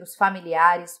relações entre os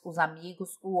familiares, os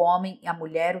amigos, o homem e a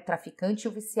mulher, o traficante e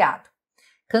o viciado.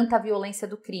 Canta a violência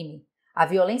do crime, a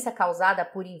violência causada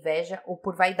por inveja ou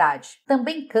por vaidade.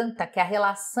 Também canta que a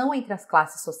relação entre as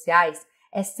classes sociais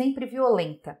é sempre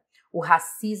violenta. O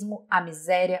racismo, a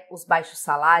miséria, os baixos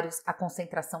salários, a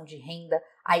concentração de renda,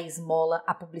 a esmola,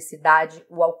 a publicidade,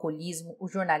 o alcoolismo, o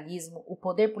jornalismo, o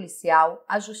poder policial,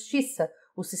 a justiça,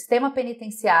 o sistema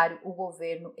penitenciário, o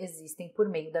governo existem por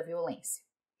meio da violência.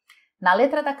 Na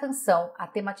letra da canção, a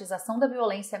tematização da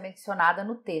violência mencionada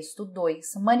no texto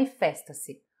 2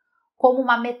 manifesta-se como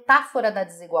uma metáfora da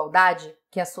desigualdade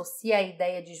que associa a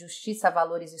ideia de justiça a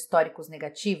valores históricos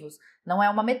negativos. Não é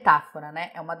uma metáfora, né?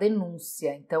 É uma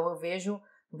denúncia. Então eu vejo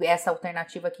essa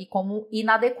alternativa aqui como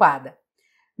inadequada.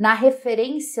 Na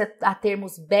referência a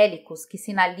termos bélicos que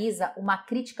sinaliza uma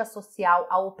crítica social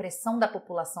à opressão da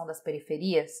população das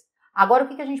periferias. Agora, o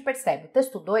que a gente percebe? O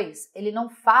texto 2, ele não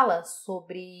fala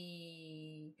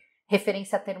sobre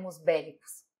referência a termos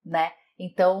bélicos, né?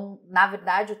 Então, na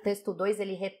verdade, o texto 2,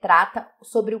 ele retrata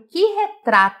sobre o que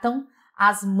retratam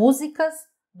as músicas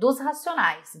dos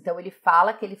Racionais. Então, ele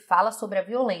fala sobre a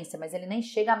violência, mas ele nem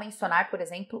chega a mencionar, por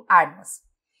exemplo, armas.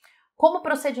 Como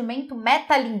procedimento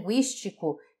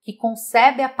metalinguístico que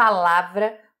concebe a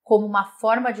palavra como uma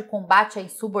forma de combate à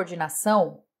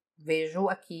insubordinação, vejo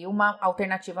aqui uma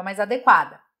alternativa mais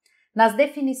adequada. Nas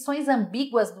definições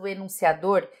ambíguas do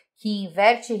enunciador, que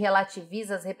inverte e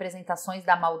relativiza as representações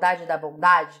da maldade e da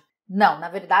bondade? Não, na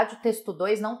verdade o texto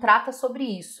 2 não trata sobre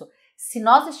isso. Se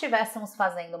nós estivéssemos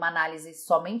fazendo uma análise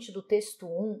somente do texto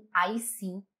 1, aí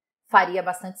sim faria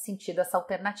bastante sentido essa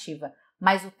alternativa.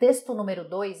 Mas o texto número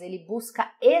 2, ele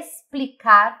busca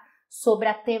explicar sobre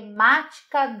a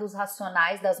temática dos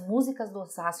Racionais, das músicas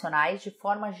dos Racionais de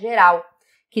forma geral,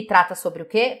 que trata sobre o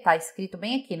quê? Tá escrito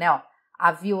bem aqui, né? Ó,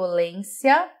 a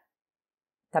violência,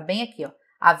 tá bem aqui, ó.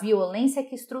 A violência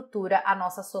que estrutura a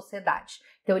nossa sociedade.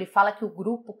 Então, ele fala que o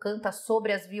grupo canta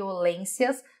sobre as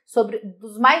violências,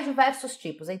 dos mais diversos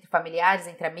tipos, entre familiares,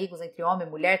 entre amigos, entre homem,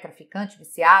 mulher, traficante,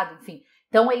 viciado, enfim.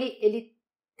 Então,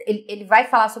 ele vai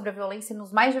falar sobre a violência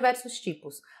nos mais diversos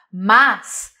tipos,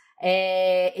 mas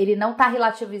ele não está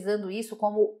relativizando isso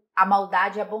como a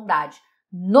maldade e a bondade.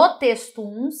 No texto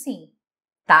 1, sim,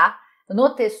 tá?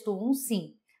 No texto 1,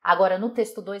 sim. Agora, no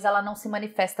texto 2, ela não se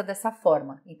manifesta dessa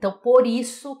forma. Então, por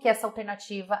isso que essa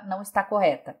alternativa não está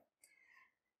correta.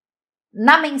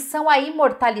 Na menção à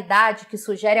imortalidade, que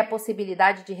sugere a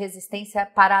possibilidade de resistência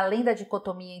para além da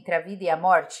dicotomia entre a vida e a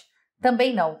morte,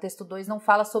 também não. O texto 2 não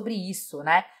fala sobre isso,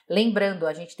 né? Lembrando,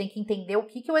 a gente tem que entender o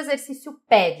que o exercício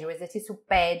pede. O exercício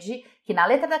pede que na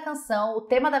letra da canção, o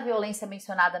tema da violência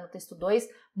mencionada no texto 2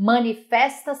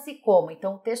 manifesta-se como.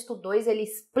 Então, o texto 2, ele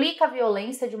explica a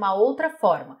violência de uma outra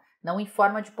forma, não em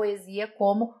forma de poesia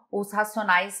como os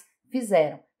Racionais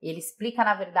fizeram. Ele explica,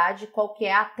 na verdade, qual que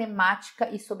é a temática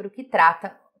e sobre o que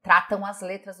tratam as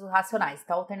letras dos Racionais.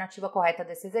 Então, a alternativa correta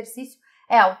desse exercício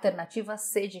é a alternativa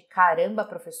C de caramba,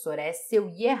 professora, se eu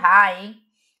ia errar, hein?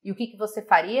 E o que você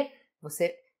faria?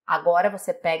 Agora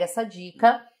você pega essa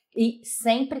dica e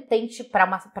sempre tente, para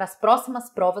as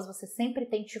próximas provas, você sempre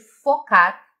tente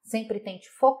focar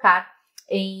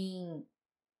em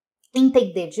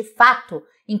entender de fato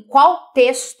em qual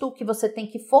texto que você tem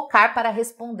que focar para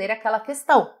responder aquela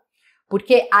questão.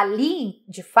 Porque ali,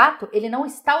 de fato, ele não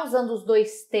está usando os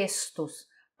dois textos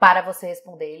para você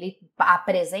responder. Ele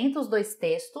apresenta os dois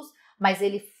textos, mas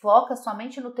ele foca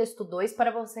somente no texto 2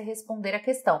 para você responder a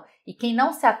questão. E quem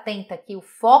não se atenta que o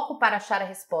foco para achar a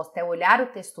resposta é olhar o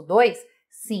texto 2,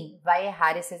 sim, vai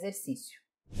errar esse exercício.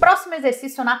 Próximo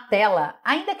exercício na tela.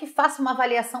 Ainda que faça uma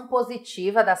avaliação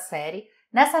positiva da série,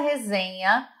 nessa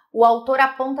resenha, o autor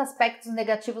aponta aspectos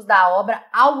negativos da obra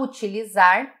ao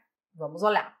utilizar, vamos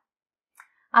olhar.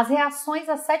 As reações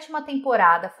à 7ª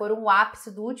temporada foram o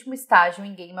ápice do último estágio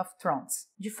em Game of Thrones.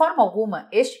 De forma alguma,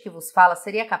 este que vos fala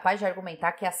seria capaz de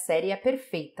argumentar que a série é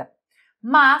perfeita.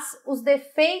 Mas os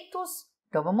defeitos...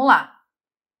 Então vamos lá.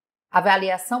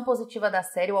 Avaliação positiva da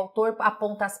série, o autor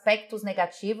aponta aspectos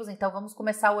negativos, então vamos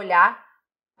começar a olhar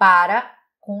para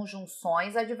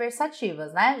conjunções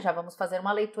adversativas, né? Já vamos fazer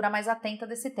uma leitura mais atenta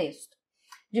desse texto.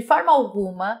 De forma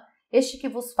alguma, este que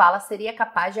vos fala seria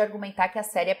capaz de argumentar que a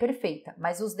série é perfeita,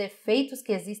 mas os defeitos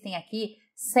que existem aqui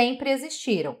sempre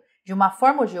existiram, de uma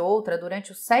forma ou de outra,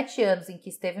 durante os 7 anos em que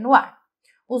esteve no ar.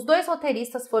 Os 2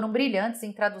 roteiristas foram brilhantes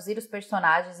em traduzir os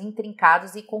personagens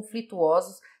intrincados e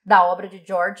conflituosos da obra de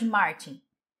George Martin,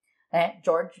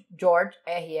 George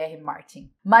R.R.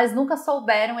 Martin, mas nunca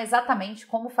souberam exatamente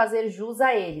como fazer jus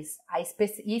a eles,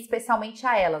 e especialmente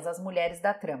a elas, as mulheres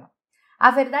da trama. A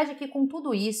verdade é que com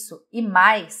tudo isso e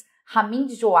mais, Ramin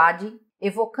Djawadi,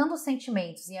 evocando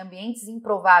sentimentos e ambientes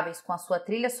improváveis com a sua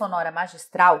trilha sonora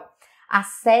magistral, a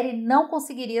série não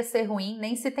conseguiria ser ruim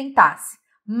nem se tentasse.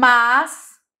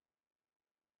 Mas...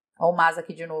 Olha o mas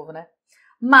aqui de novo, né?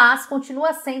 Mas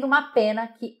continua sendo uma pena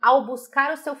que, ao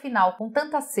buscar o seu final com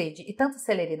tanta sede e tanta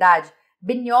celeridade,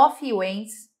 Benioff e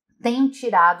Waynes tenham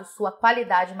tirado sua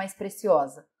qualidade mais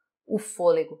preciosa, o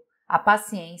fôlego, a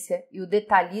paciência e o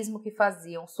detalhismo que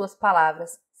faziam suas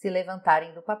palavras se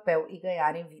levantarem do papel e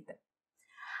ganharem vida.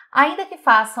 Ainda que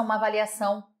faça uma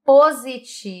avaliação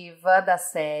positiva da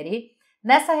série,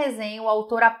 nessa resenha o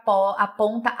autor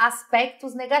aponta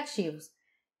aspectos negativos.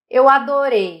 Eu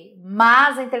adorei,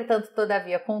 mas, entretanto,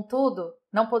 todavia, contudo,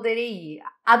 não poderei ir.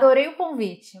 Adorei o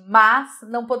convite, mas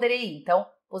não poderei ir. Então,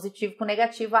 positivo com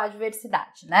negativo, a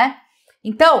adversidade, né?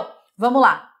 Então, vamos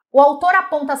lá. O autor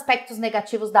aponta aspectos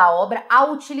negativos da obra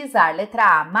ao utilizar,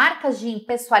 letra A, marcas de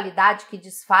impessoalidade que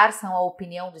disfarçam a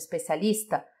opinião do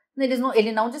especialista.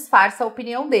 Ele não disfarça a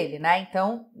opinião dele, né?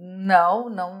 Então,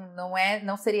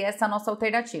 não seria essa a nossa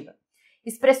alternativa.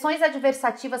 Expressões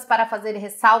adversativas para fazer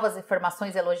ressalvas e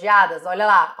afirmações elogiadas. Olha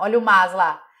lá, olha o mas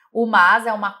lá. O mas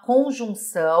é uma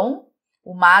conjunção,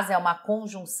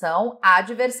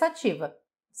 adversativa,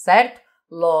 certo?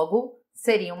 Logo,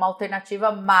 seria uma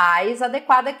alternativa mais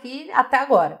adequada aqui até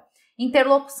agora.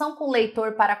 Interlocução com o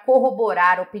leitor para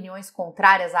corroborar opiniões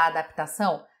contrárias à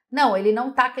adaptação. Não, ele não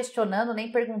está questionando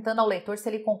nem perguntando ao leitor se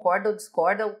ele concorda ou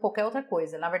discorda ou qualquer outra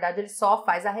coisa. Na verdade, ele só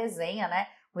faz a resenha, né?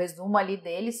 O resumo ali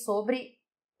dele sobre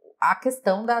a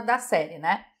questão da série,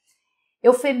 né?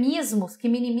 Eufemismos que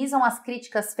minimizam as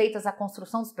críticas feitas à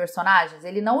construção dos personagens.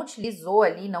 Ele não utilizou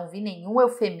ali, não vi nenhum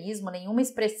eufemismo, nenhuma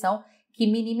expressão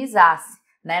que minimizasse,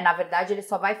 né? Na verdade, ele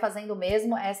só vai fazendo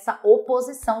mesmo essa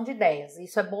oposição de ideias.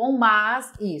 Isso é bom,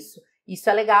 mas isso. Isso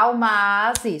é legal,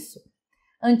 mas isso.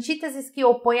 Antíteses que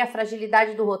opõem a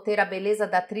fragilidade do roteiro à beleza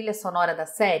da trilha sonora da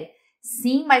série.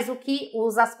 Sim, mas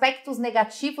os aspectos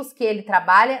negativos que ele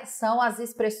trabalha são as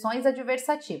expressões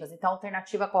adversativas. Então, a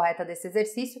alternativa correta desse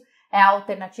exercício é a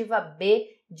alternativa B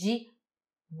de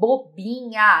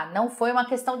bobinha. Não foi uma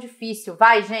questão difícil.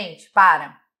 Vai, gente,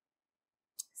 para.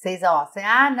 Vocês,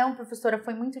 não, professora,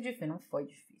 foi muito difícil. Não foi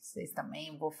difícil. Vocês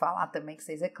também, vou falar também que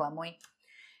vocês reclamam, hein?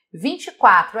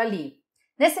 24 ali.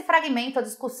 Nesse fragmento, a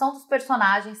discussão dos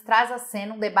personagens traz à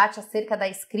cena um debate acerca da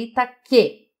escrita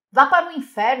que... Vá para o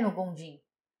inferno, Gondim.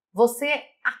 Você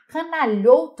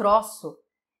acanalhou o troço.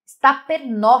 Está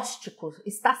pernóstico,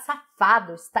 está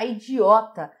safado, está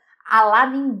idiota. Alá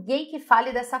ninguém que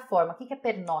fale dessa forma. O que é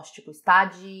pernóstico? Está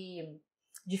de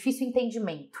difícil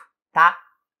entendimento, tá?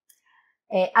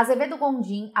 Azevedo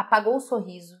Gondim apagou o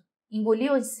sorriso,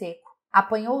 engoliu em seco,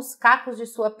 apanhou os cacos de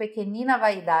sua pequenina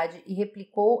vaidade e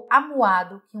replicou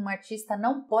amuado que um artista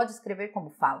não pode escrever como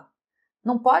fala.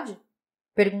 Não pode?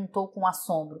 Perguntou com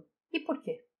assombro. E por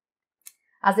quê?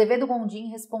 Azevedo Gondim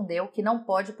respondeu que não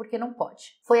pode porque não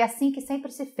pode. Foi assim que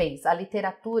sempre se fez. A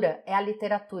literatura é a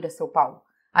literatura, seu Paulo.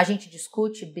 A gente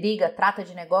discute, briga, trata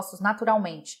de negócios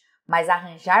naturalmente, mas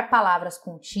arranjar palavras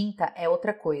com tinta é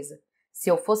outra coisa. Se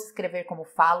eu fosse escrever como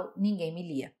falo, ninguém me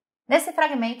lia. Nesse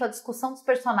fragmento, a discussão dos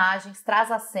personagens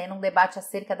traz à cena um debate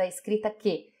acerca da escrita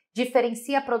que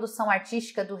diferencia a produção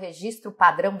artística do registro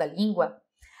padrão da língua,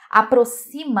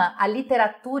 aproxima a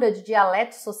literatura de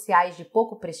dialetos sociais de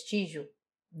pouco prestígio?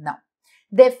 Não.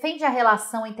 Defende a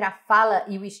relação entre a fala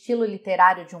e o estilo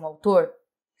literário de um autor?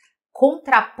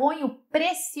 contrapõe o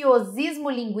preciosismo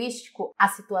linguístico a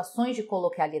situações de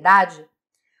coloquialidade?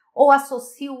 Ou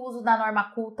associa o uso da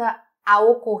norma culta à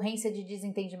ocorrência de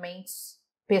desentendimentos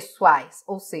pessoais?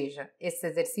 Ou seja, esse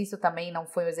exercício também não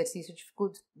foi um exercício de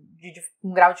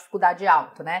um grau de dificuldade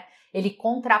alto, né? Ele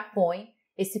contrapõe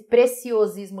esse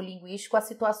preciosismo linguístico a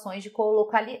situações de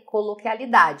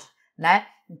coloquialidade, né?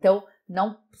 Então,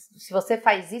 se você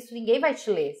faz isso, ninguém vai te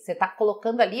ler. Você tá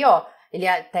colocando ali, ó, ele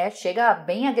até chega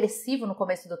bem agressivo no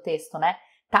começo do texto, né?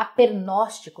 Tá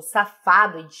pernóstico,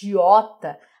 safado,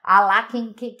 idiota, lá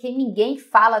quem ninguém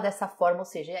fala dessa forma, ou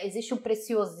seja, existe um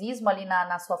preciosismo ali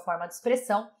na sua forma de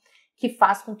expressão que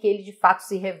faz com que ele de fato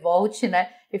se revolte,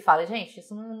 né? E fala, gente,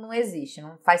 isso não existe,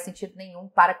 não faz sentido nenhum,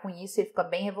 para com isso, e ele fica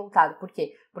bem revoltado. Por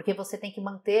quê? Porque você tem que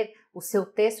manter o seu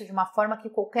texto de uma forma que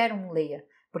qualquer um leia.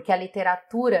 Porque a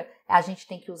literatura a gente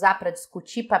tem que usar para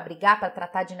discutir, para brigar, para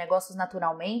tratar de negócios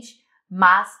naturalmente,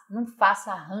 mas não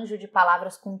faça arranjo de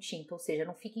palavras com tinta, ou seja,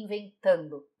 não fique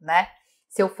inventando, né?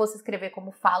 Se eu fosse escrever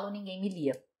como falo, ninguém me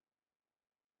lia.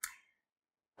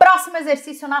 Próximo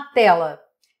exercício na tela.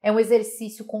 É um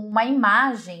exercício com uma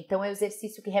imagem, então é o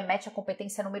exercício que remete à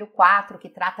competência número 4, que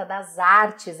trata das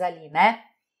artes ali, né?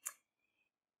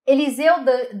 Eliseu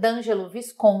d'Angelo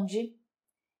Visconde,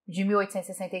 de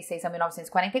 1866 a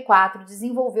 1944,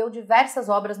 desenvolveu diversas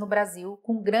obras no Brasil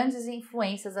com grandes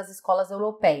influências das escolas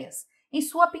europeias. Em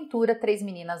sua pintura Três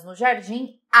Meninas no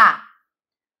Jardim, há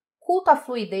culto à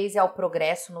fluidez e ao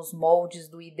progresso nos moldes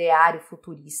do ideário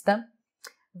futurista,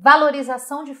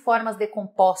 valorização de formas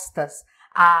decompostas,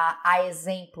 a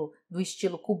exemplo do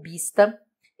estilo cubista,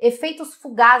 efeitos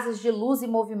fugazes de luz e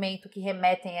movimento que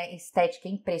remetem à estética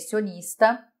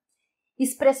impressionista,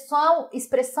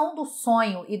 expressão do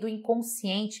sonho e do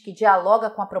inconsciente que dialoga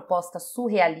com a proposta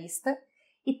surrealista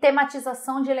e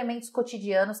tematização de elementos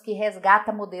cotidianos que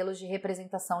resgata modelos de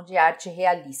representação de arte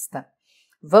realista.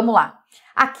 Vamos lá.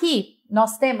 Aqui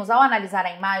nós temos, ao analisar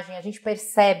a imagem, a gente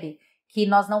percebe que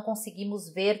nós não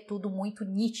conseguimos ver tudo muito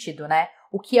nítido, né?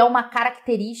 O que é uma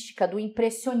característica do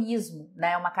impressionismo,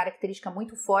 né? Uma característica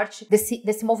muito forte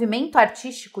desse movimento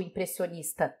artístico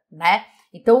impressionista, né?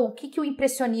 Então, o que o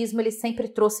impressionismo ele sempre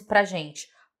trouxe pra gente?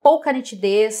 Pouca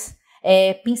nitidez,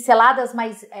 pinceladas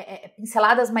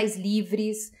mais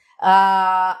livres.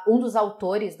 Um dos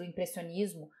autores do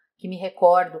impressionismo, que me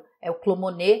recordo, é o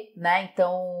Monet, né?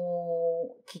 Então,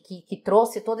 que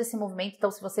trouxe todo esse movimento. Então,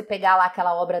 se você pegar lá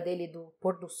aquela obra dele do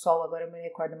Pôr do Sol, agora eu me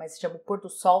recordo, mas se chama o Pôr do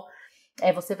Sol,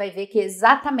 você vai ver que é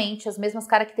exatamente as mesmas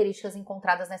características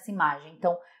encontradas nessa imagem.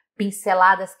 Então,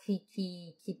 pinceladas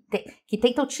que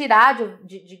tentam tirar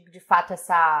de fato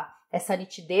essa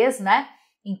nitidez, né?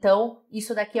 Então,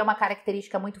 isso daqui é uma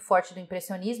característica muito forte do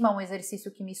impressionismo, é um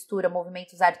exercício que mistura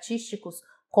movimentos artísticos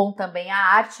com também a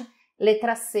arte.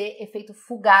 Letra C, efeitos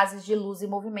fugazes de luz e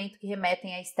movimento que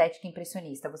remetem à estética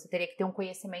impressionista. Você teria que ter um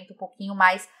conhecimento um pouquinho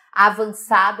mais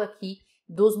avançado aqui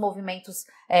dos movimentos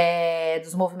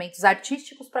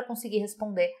artísticos para conseguir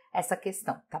responder essa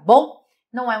questão, tá bom?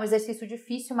 Não é um exercício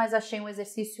difícil, mas achei um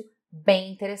exercício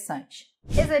bem interessante.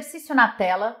 Exercício na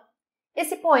tela.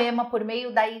 Esse poema, por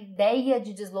meio da ideia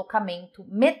de deslocamento,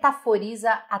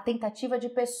 metaforiza a tentativa de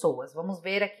pessoas. Vamos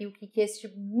ver aqui o que este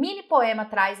mini poema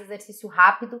traz, exercício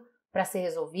rápido para ser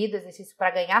resolvido, exercício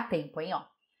para ganhar tempo, hein? Ó.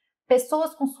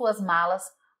 Pessoas com suas malas,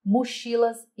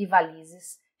 mochilas e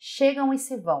valizes chegam e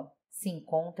se vão, se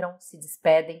encontram, se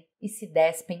despedem e se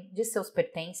despem de seus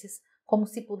pertences como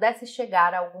se pudessem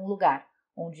chegar a algum lugar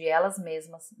onde elas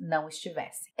mesmas não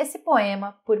estivessem. Esse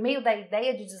poema, por meio da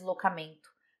ideia de deslocamento,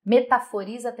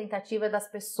 metaforiza a tentativa das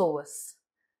pessoas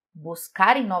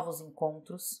buscarem novos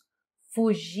encontros,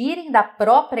 fugirem da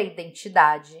própria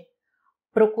identidade,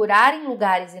 procurarem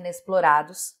lugares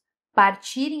inexplorados,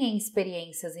 partirem em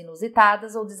experiências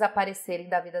inusitadas ou desaparecerem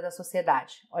da vida da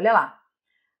sociedade. Olha lá.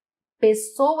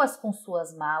 Pessoas com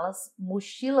suas malas,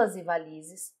 mochilas e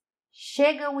valizes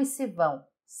chegam e se vão,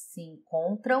 se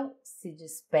encontram, se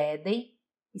despedem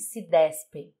e se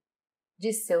despem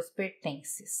de seus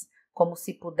pertences, como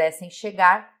se pudessem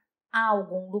chegar a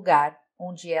algum lugar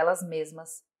onde elas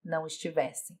mesmas não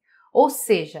estivessem. Ou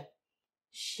seja,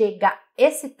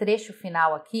 esse trecho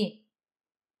final aqui,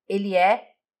 ele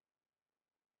é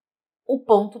o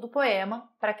ponto do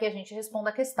poema para que a gente responda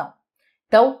a questão.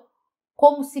 Então,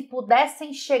 como se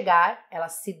pudessem chegar,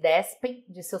 elas se despem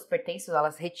de seus pertences,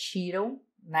 elas retiram,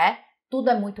 né? Tudo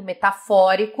é muito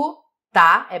metafórico,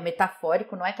 tá? É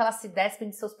metafórico, não é que elas se despem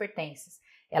de seus pertences.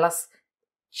 Elas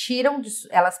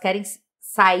elas querem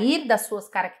sair das suas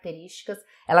características,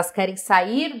 elas querem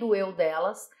sair do eu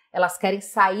delas, elas querem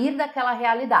sair daquela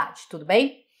realidade, tudo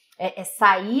bem? É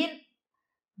sair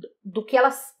do que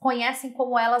elas conhecem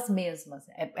como elas mesmas.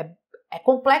 É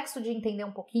complexo de entender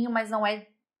um pouquinho, mas não é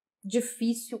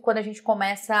difícil quando a gente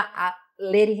começa a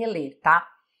ler e reler, tá?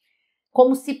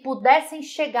 Como se pudessem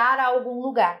chegar a algum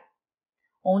lugar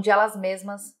onde elas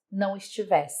mesmas não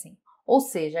estivessem. Ou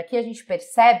seja, aqui a gente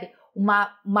percebe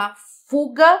uma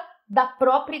fuga da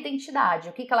própria identidade.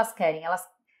 O que elas querem?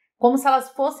 Como se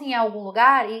elas fossem em algum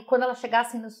lugar e quando elas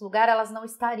chegassem nesse lugar, elas não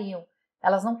estariam.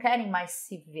 Elas não querem mais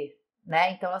se ver,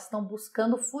 né? Então, elas estão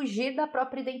buscando fugir da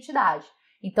própria identidade.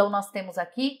 Então, nós temos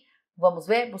aqui, vamos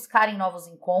ver, buscarem novos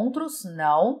encontros,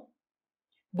 não.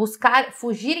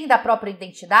 Fugirem da própria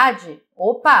identidade,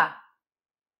 opa,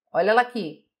 olha ela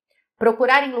aqui.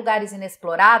 Procurar em lugares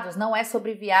inexplorados não é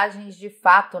sobre viagens de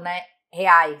fato, né,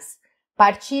 reais.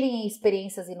 Partirem em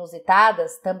experiências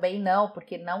inusitadas também não,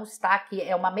 porque não está aqui,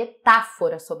 é uma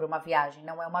metáfora sobre uma viagem,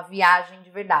 não é uma viagem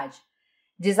de verdade.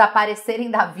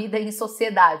 Desaparecerem da vida em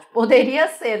sociedade, poderia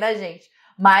ser, né, gente?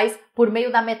 Mas por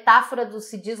meio da metáfora do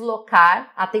se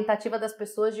deslocar, a tentativa das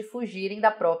pessoas de fugirem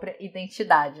da própria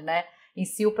identidade, né? Em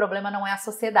si, o problema não é a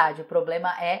sociedade, o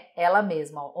problema é ela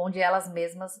mesma, onde elas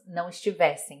mesmas não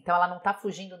estivessem. Então, ela não está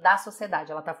fugindo da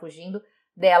sociedade, ela está fugindo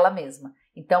dela mesma.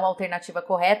 Então, a alternativa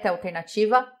correta é a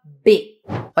alternativa B.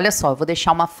 Olha só, eu vou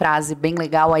deixar uma frase bem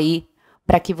legal aí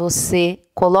para que você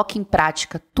coloque em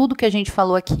prática tudo que a gente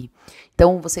falou aqui.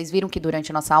 Então, vocês viram que durante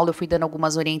a nossa aula eu fui dando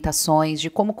algumas orientações de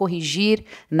como corrigir,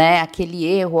 né, aquele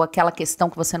erro, aquela questão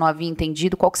que você não havia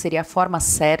entendido, qual que seria a forma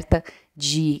certa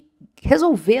de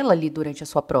resolvê-la ali durante a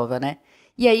sua prova, né?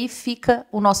 E aí fica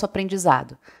o nosso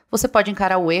aprendizado. Você pode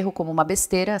encarar o erro como uma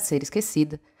besteira a ser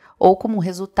esquecida ou como um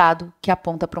resultado que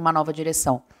aponta para uma nova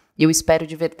direção. Eu espero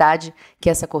de verdade que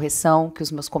essa correção, que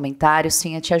os meus comentários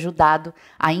tenham te ajudado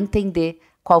a entender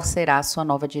qual será a sua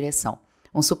nova direção.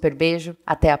 Um super beijo,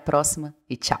 até a próxima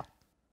e tchau!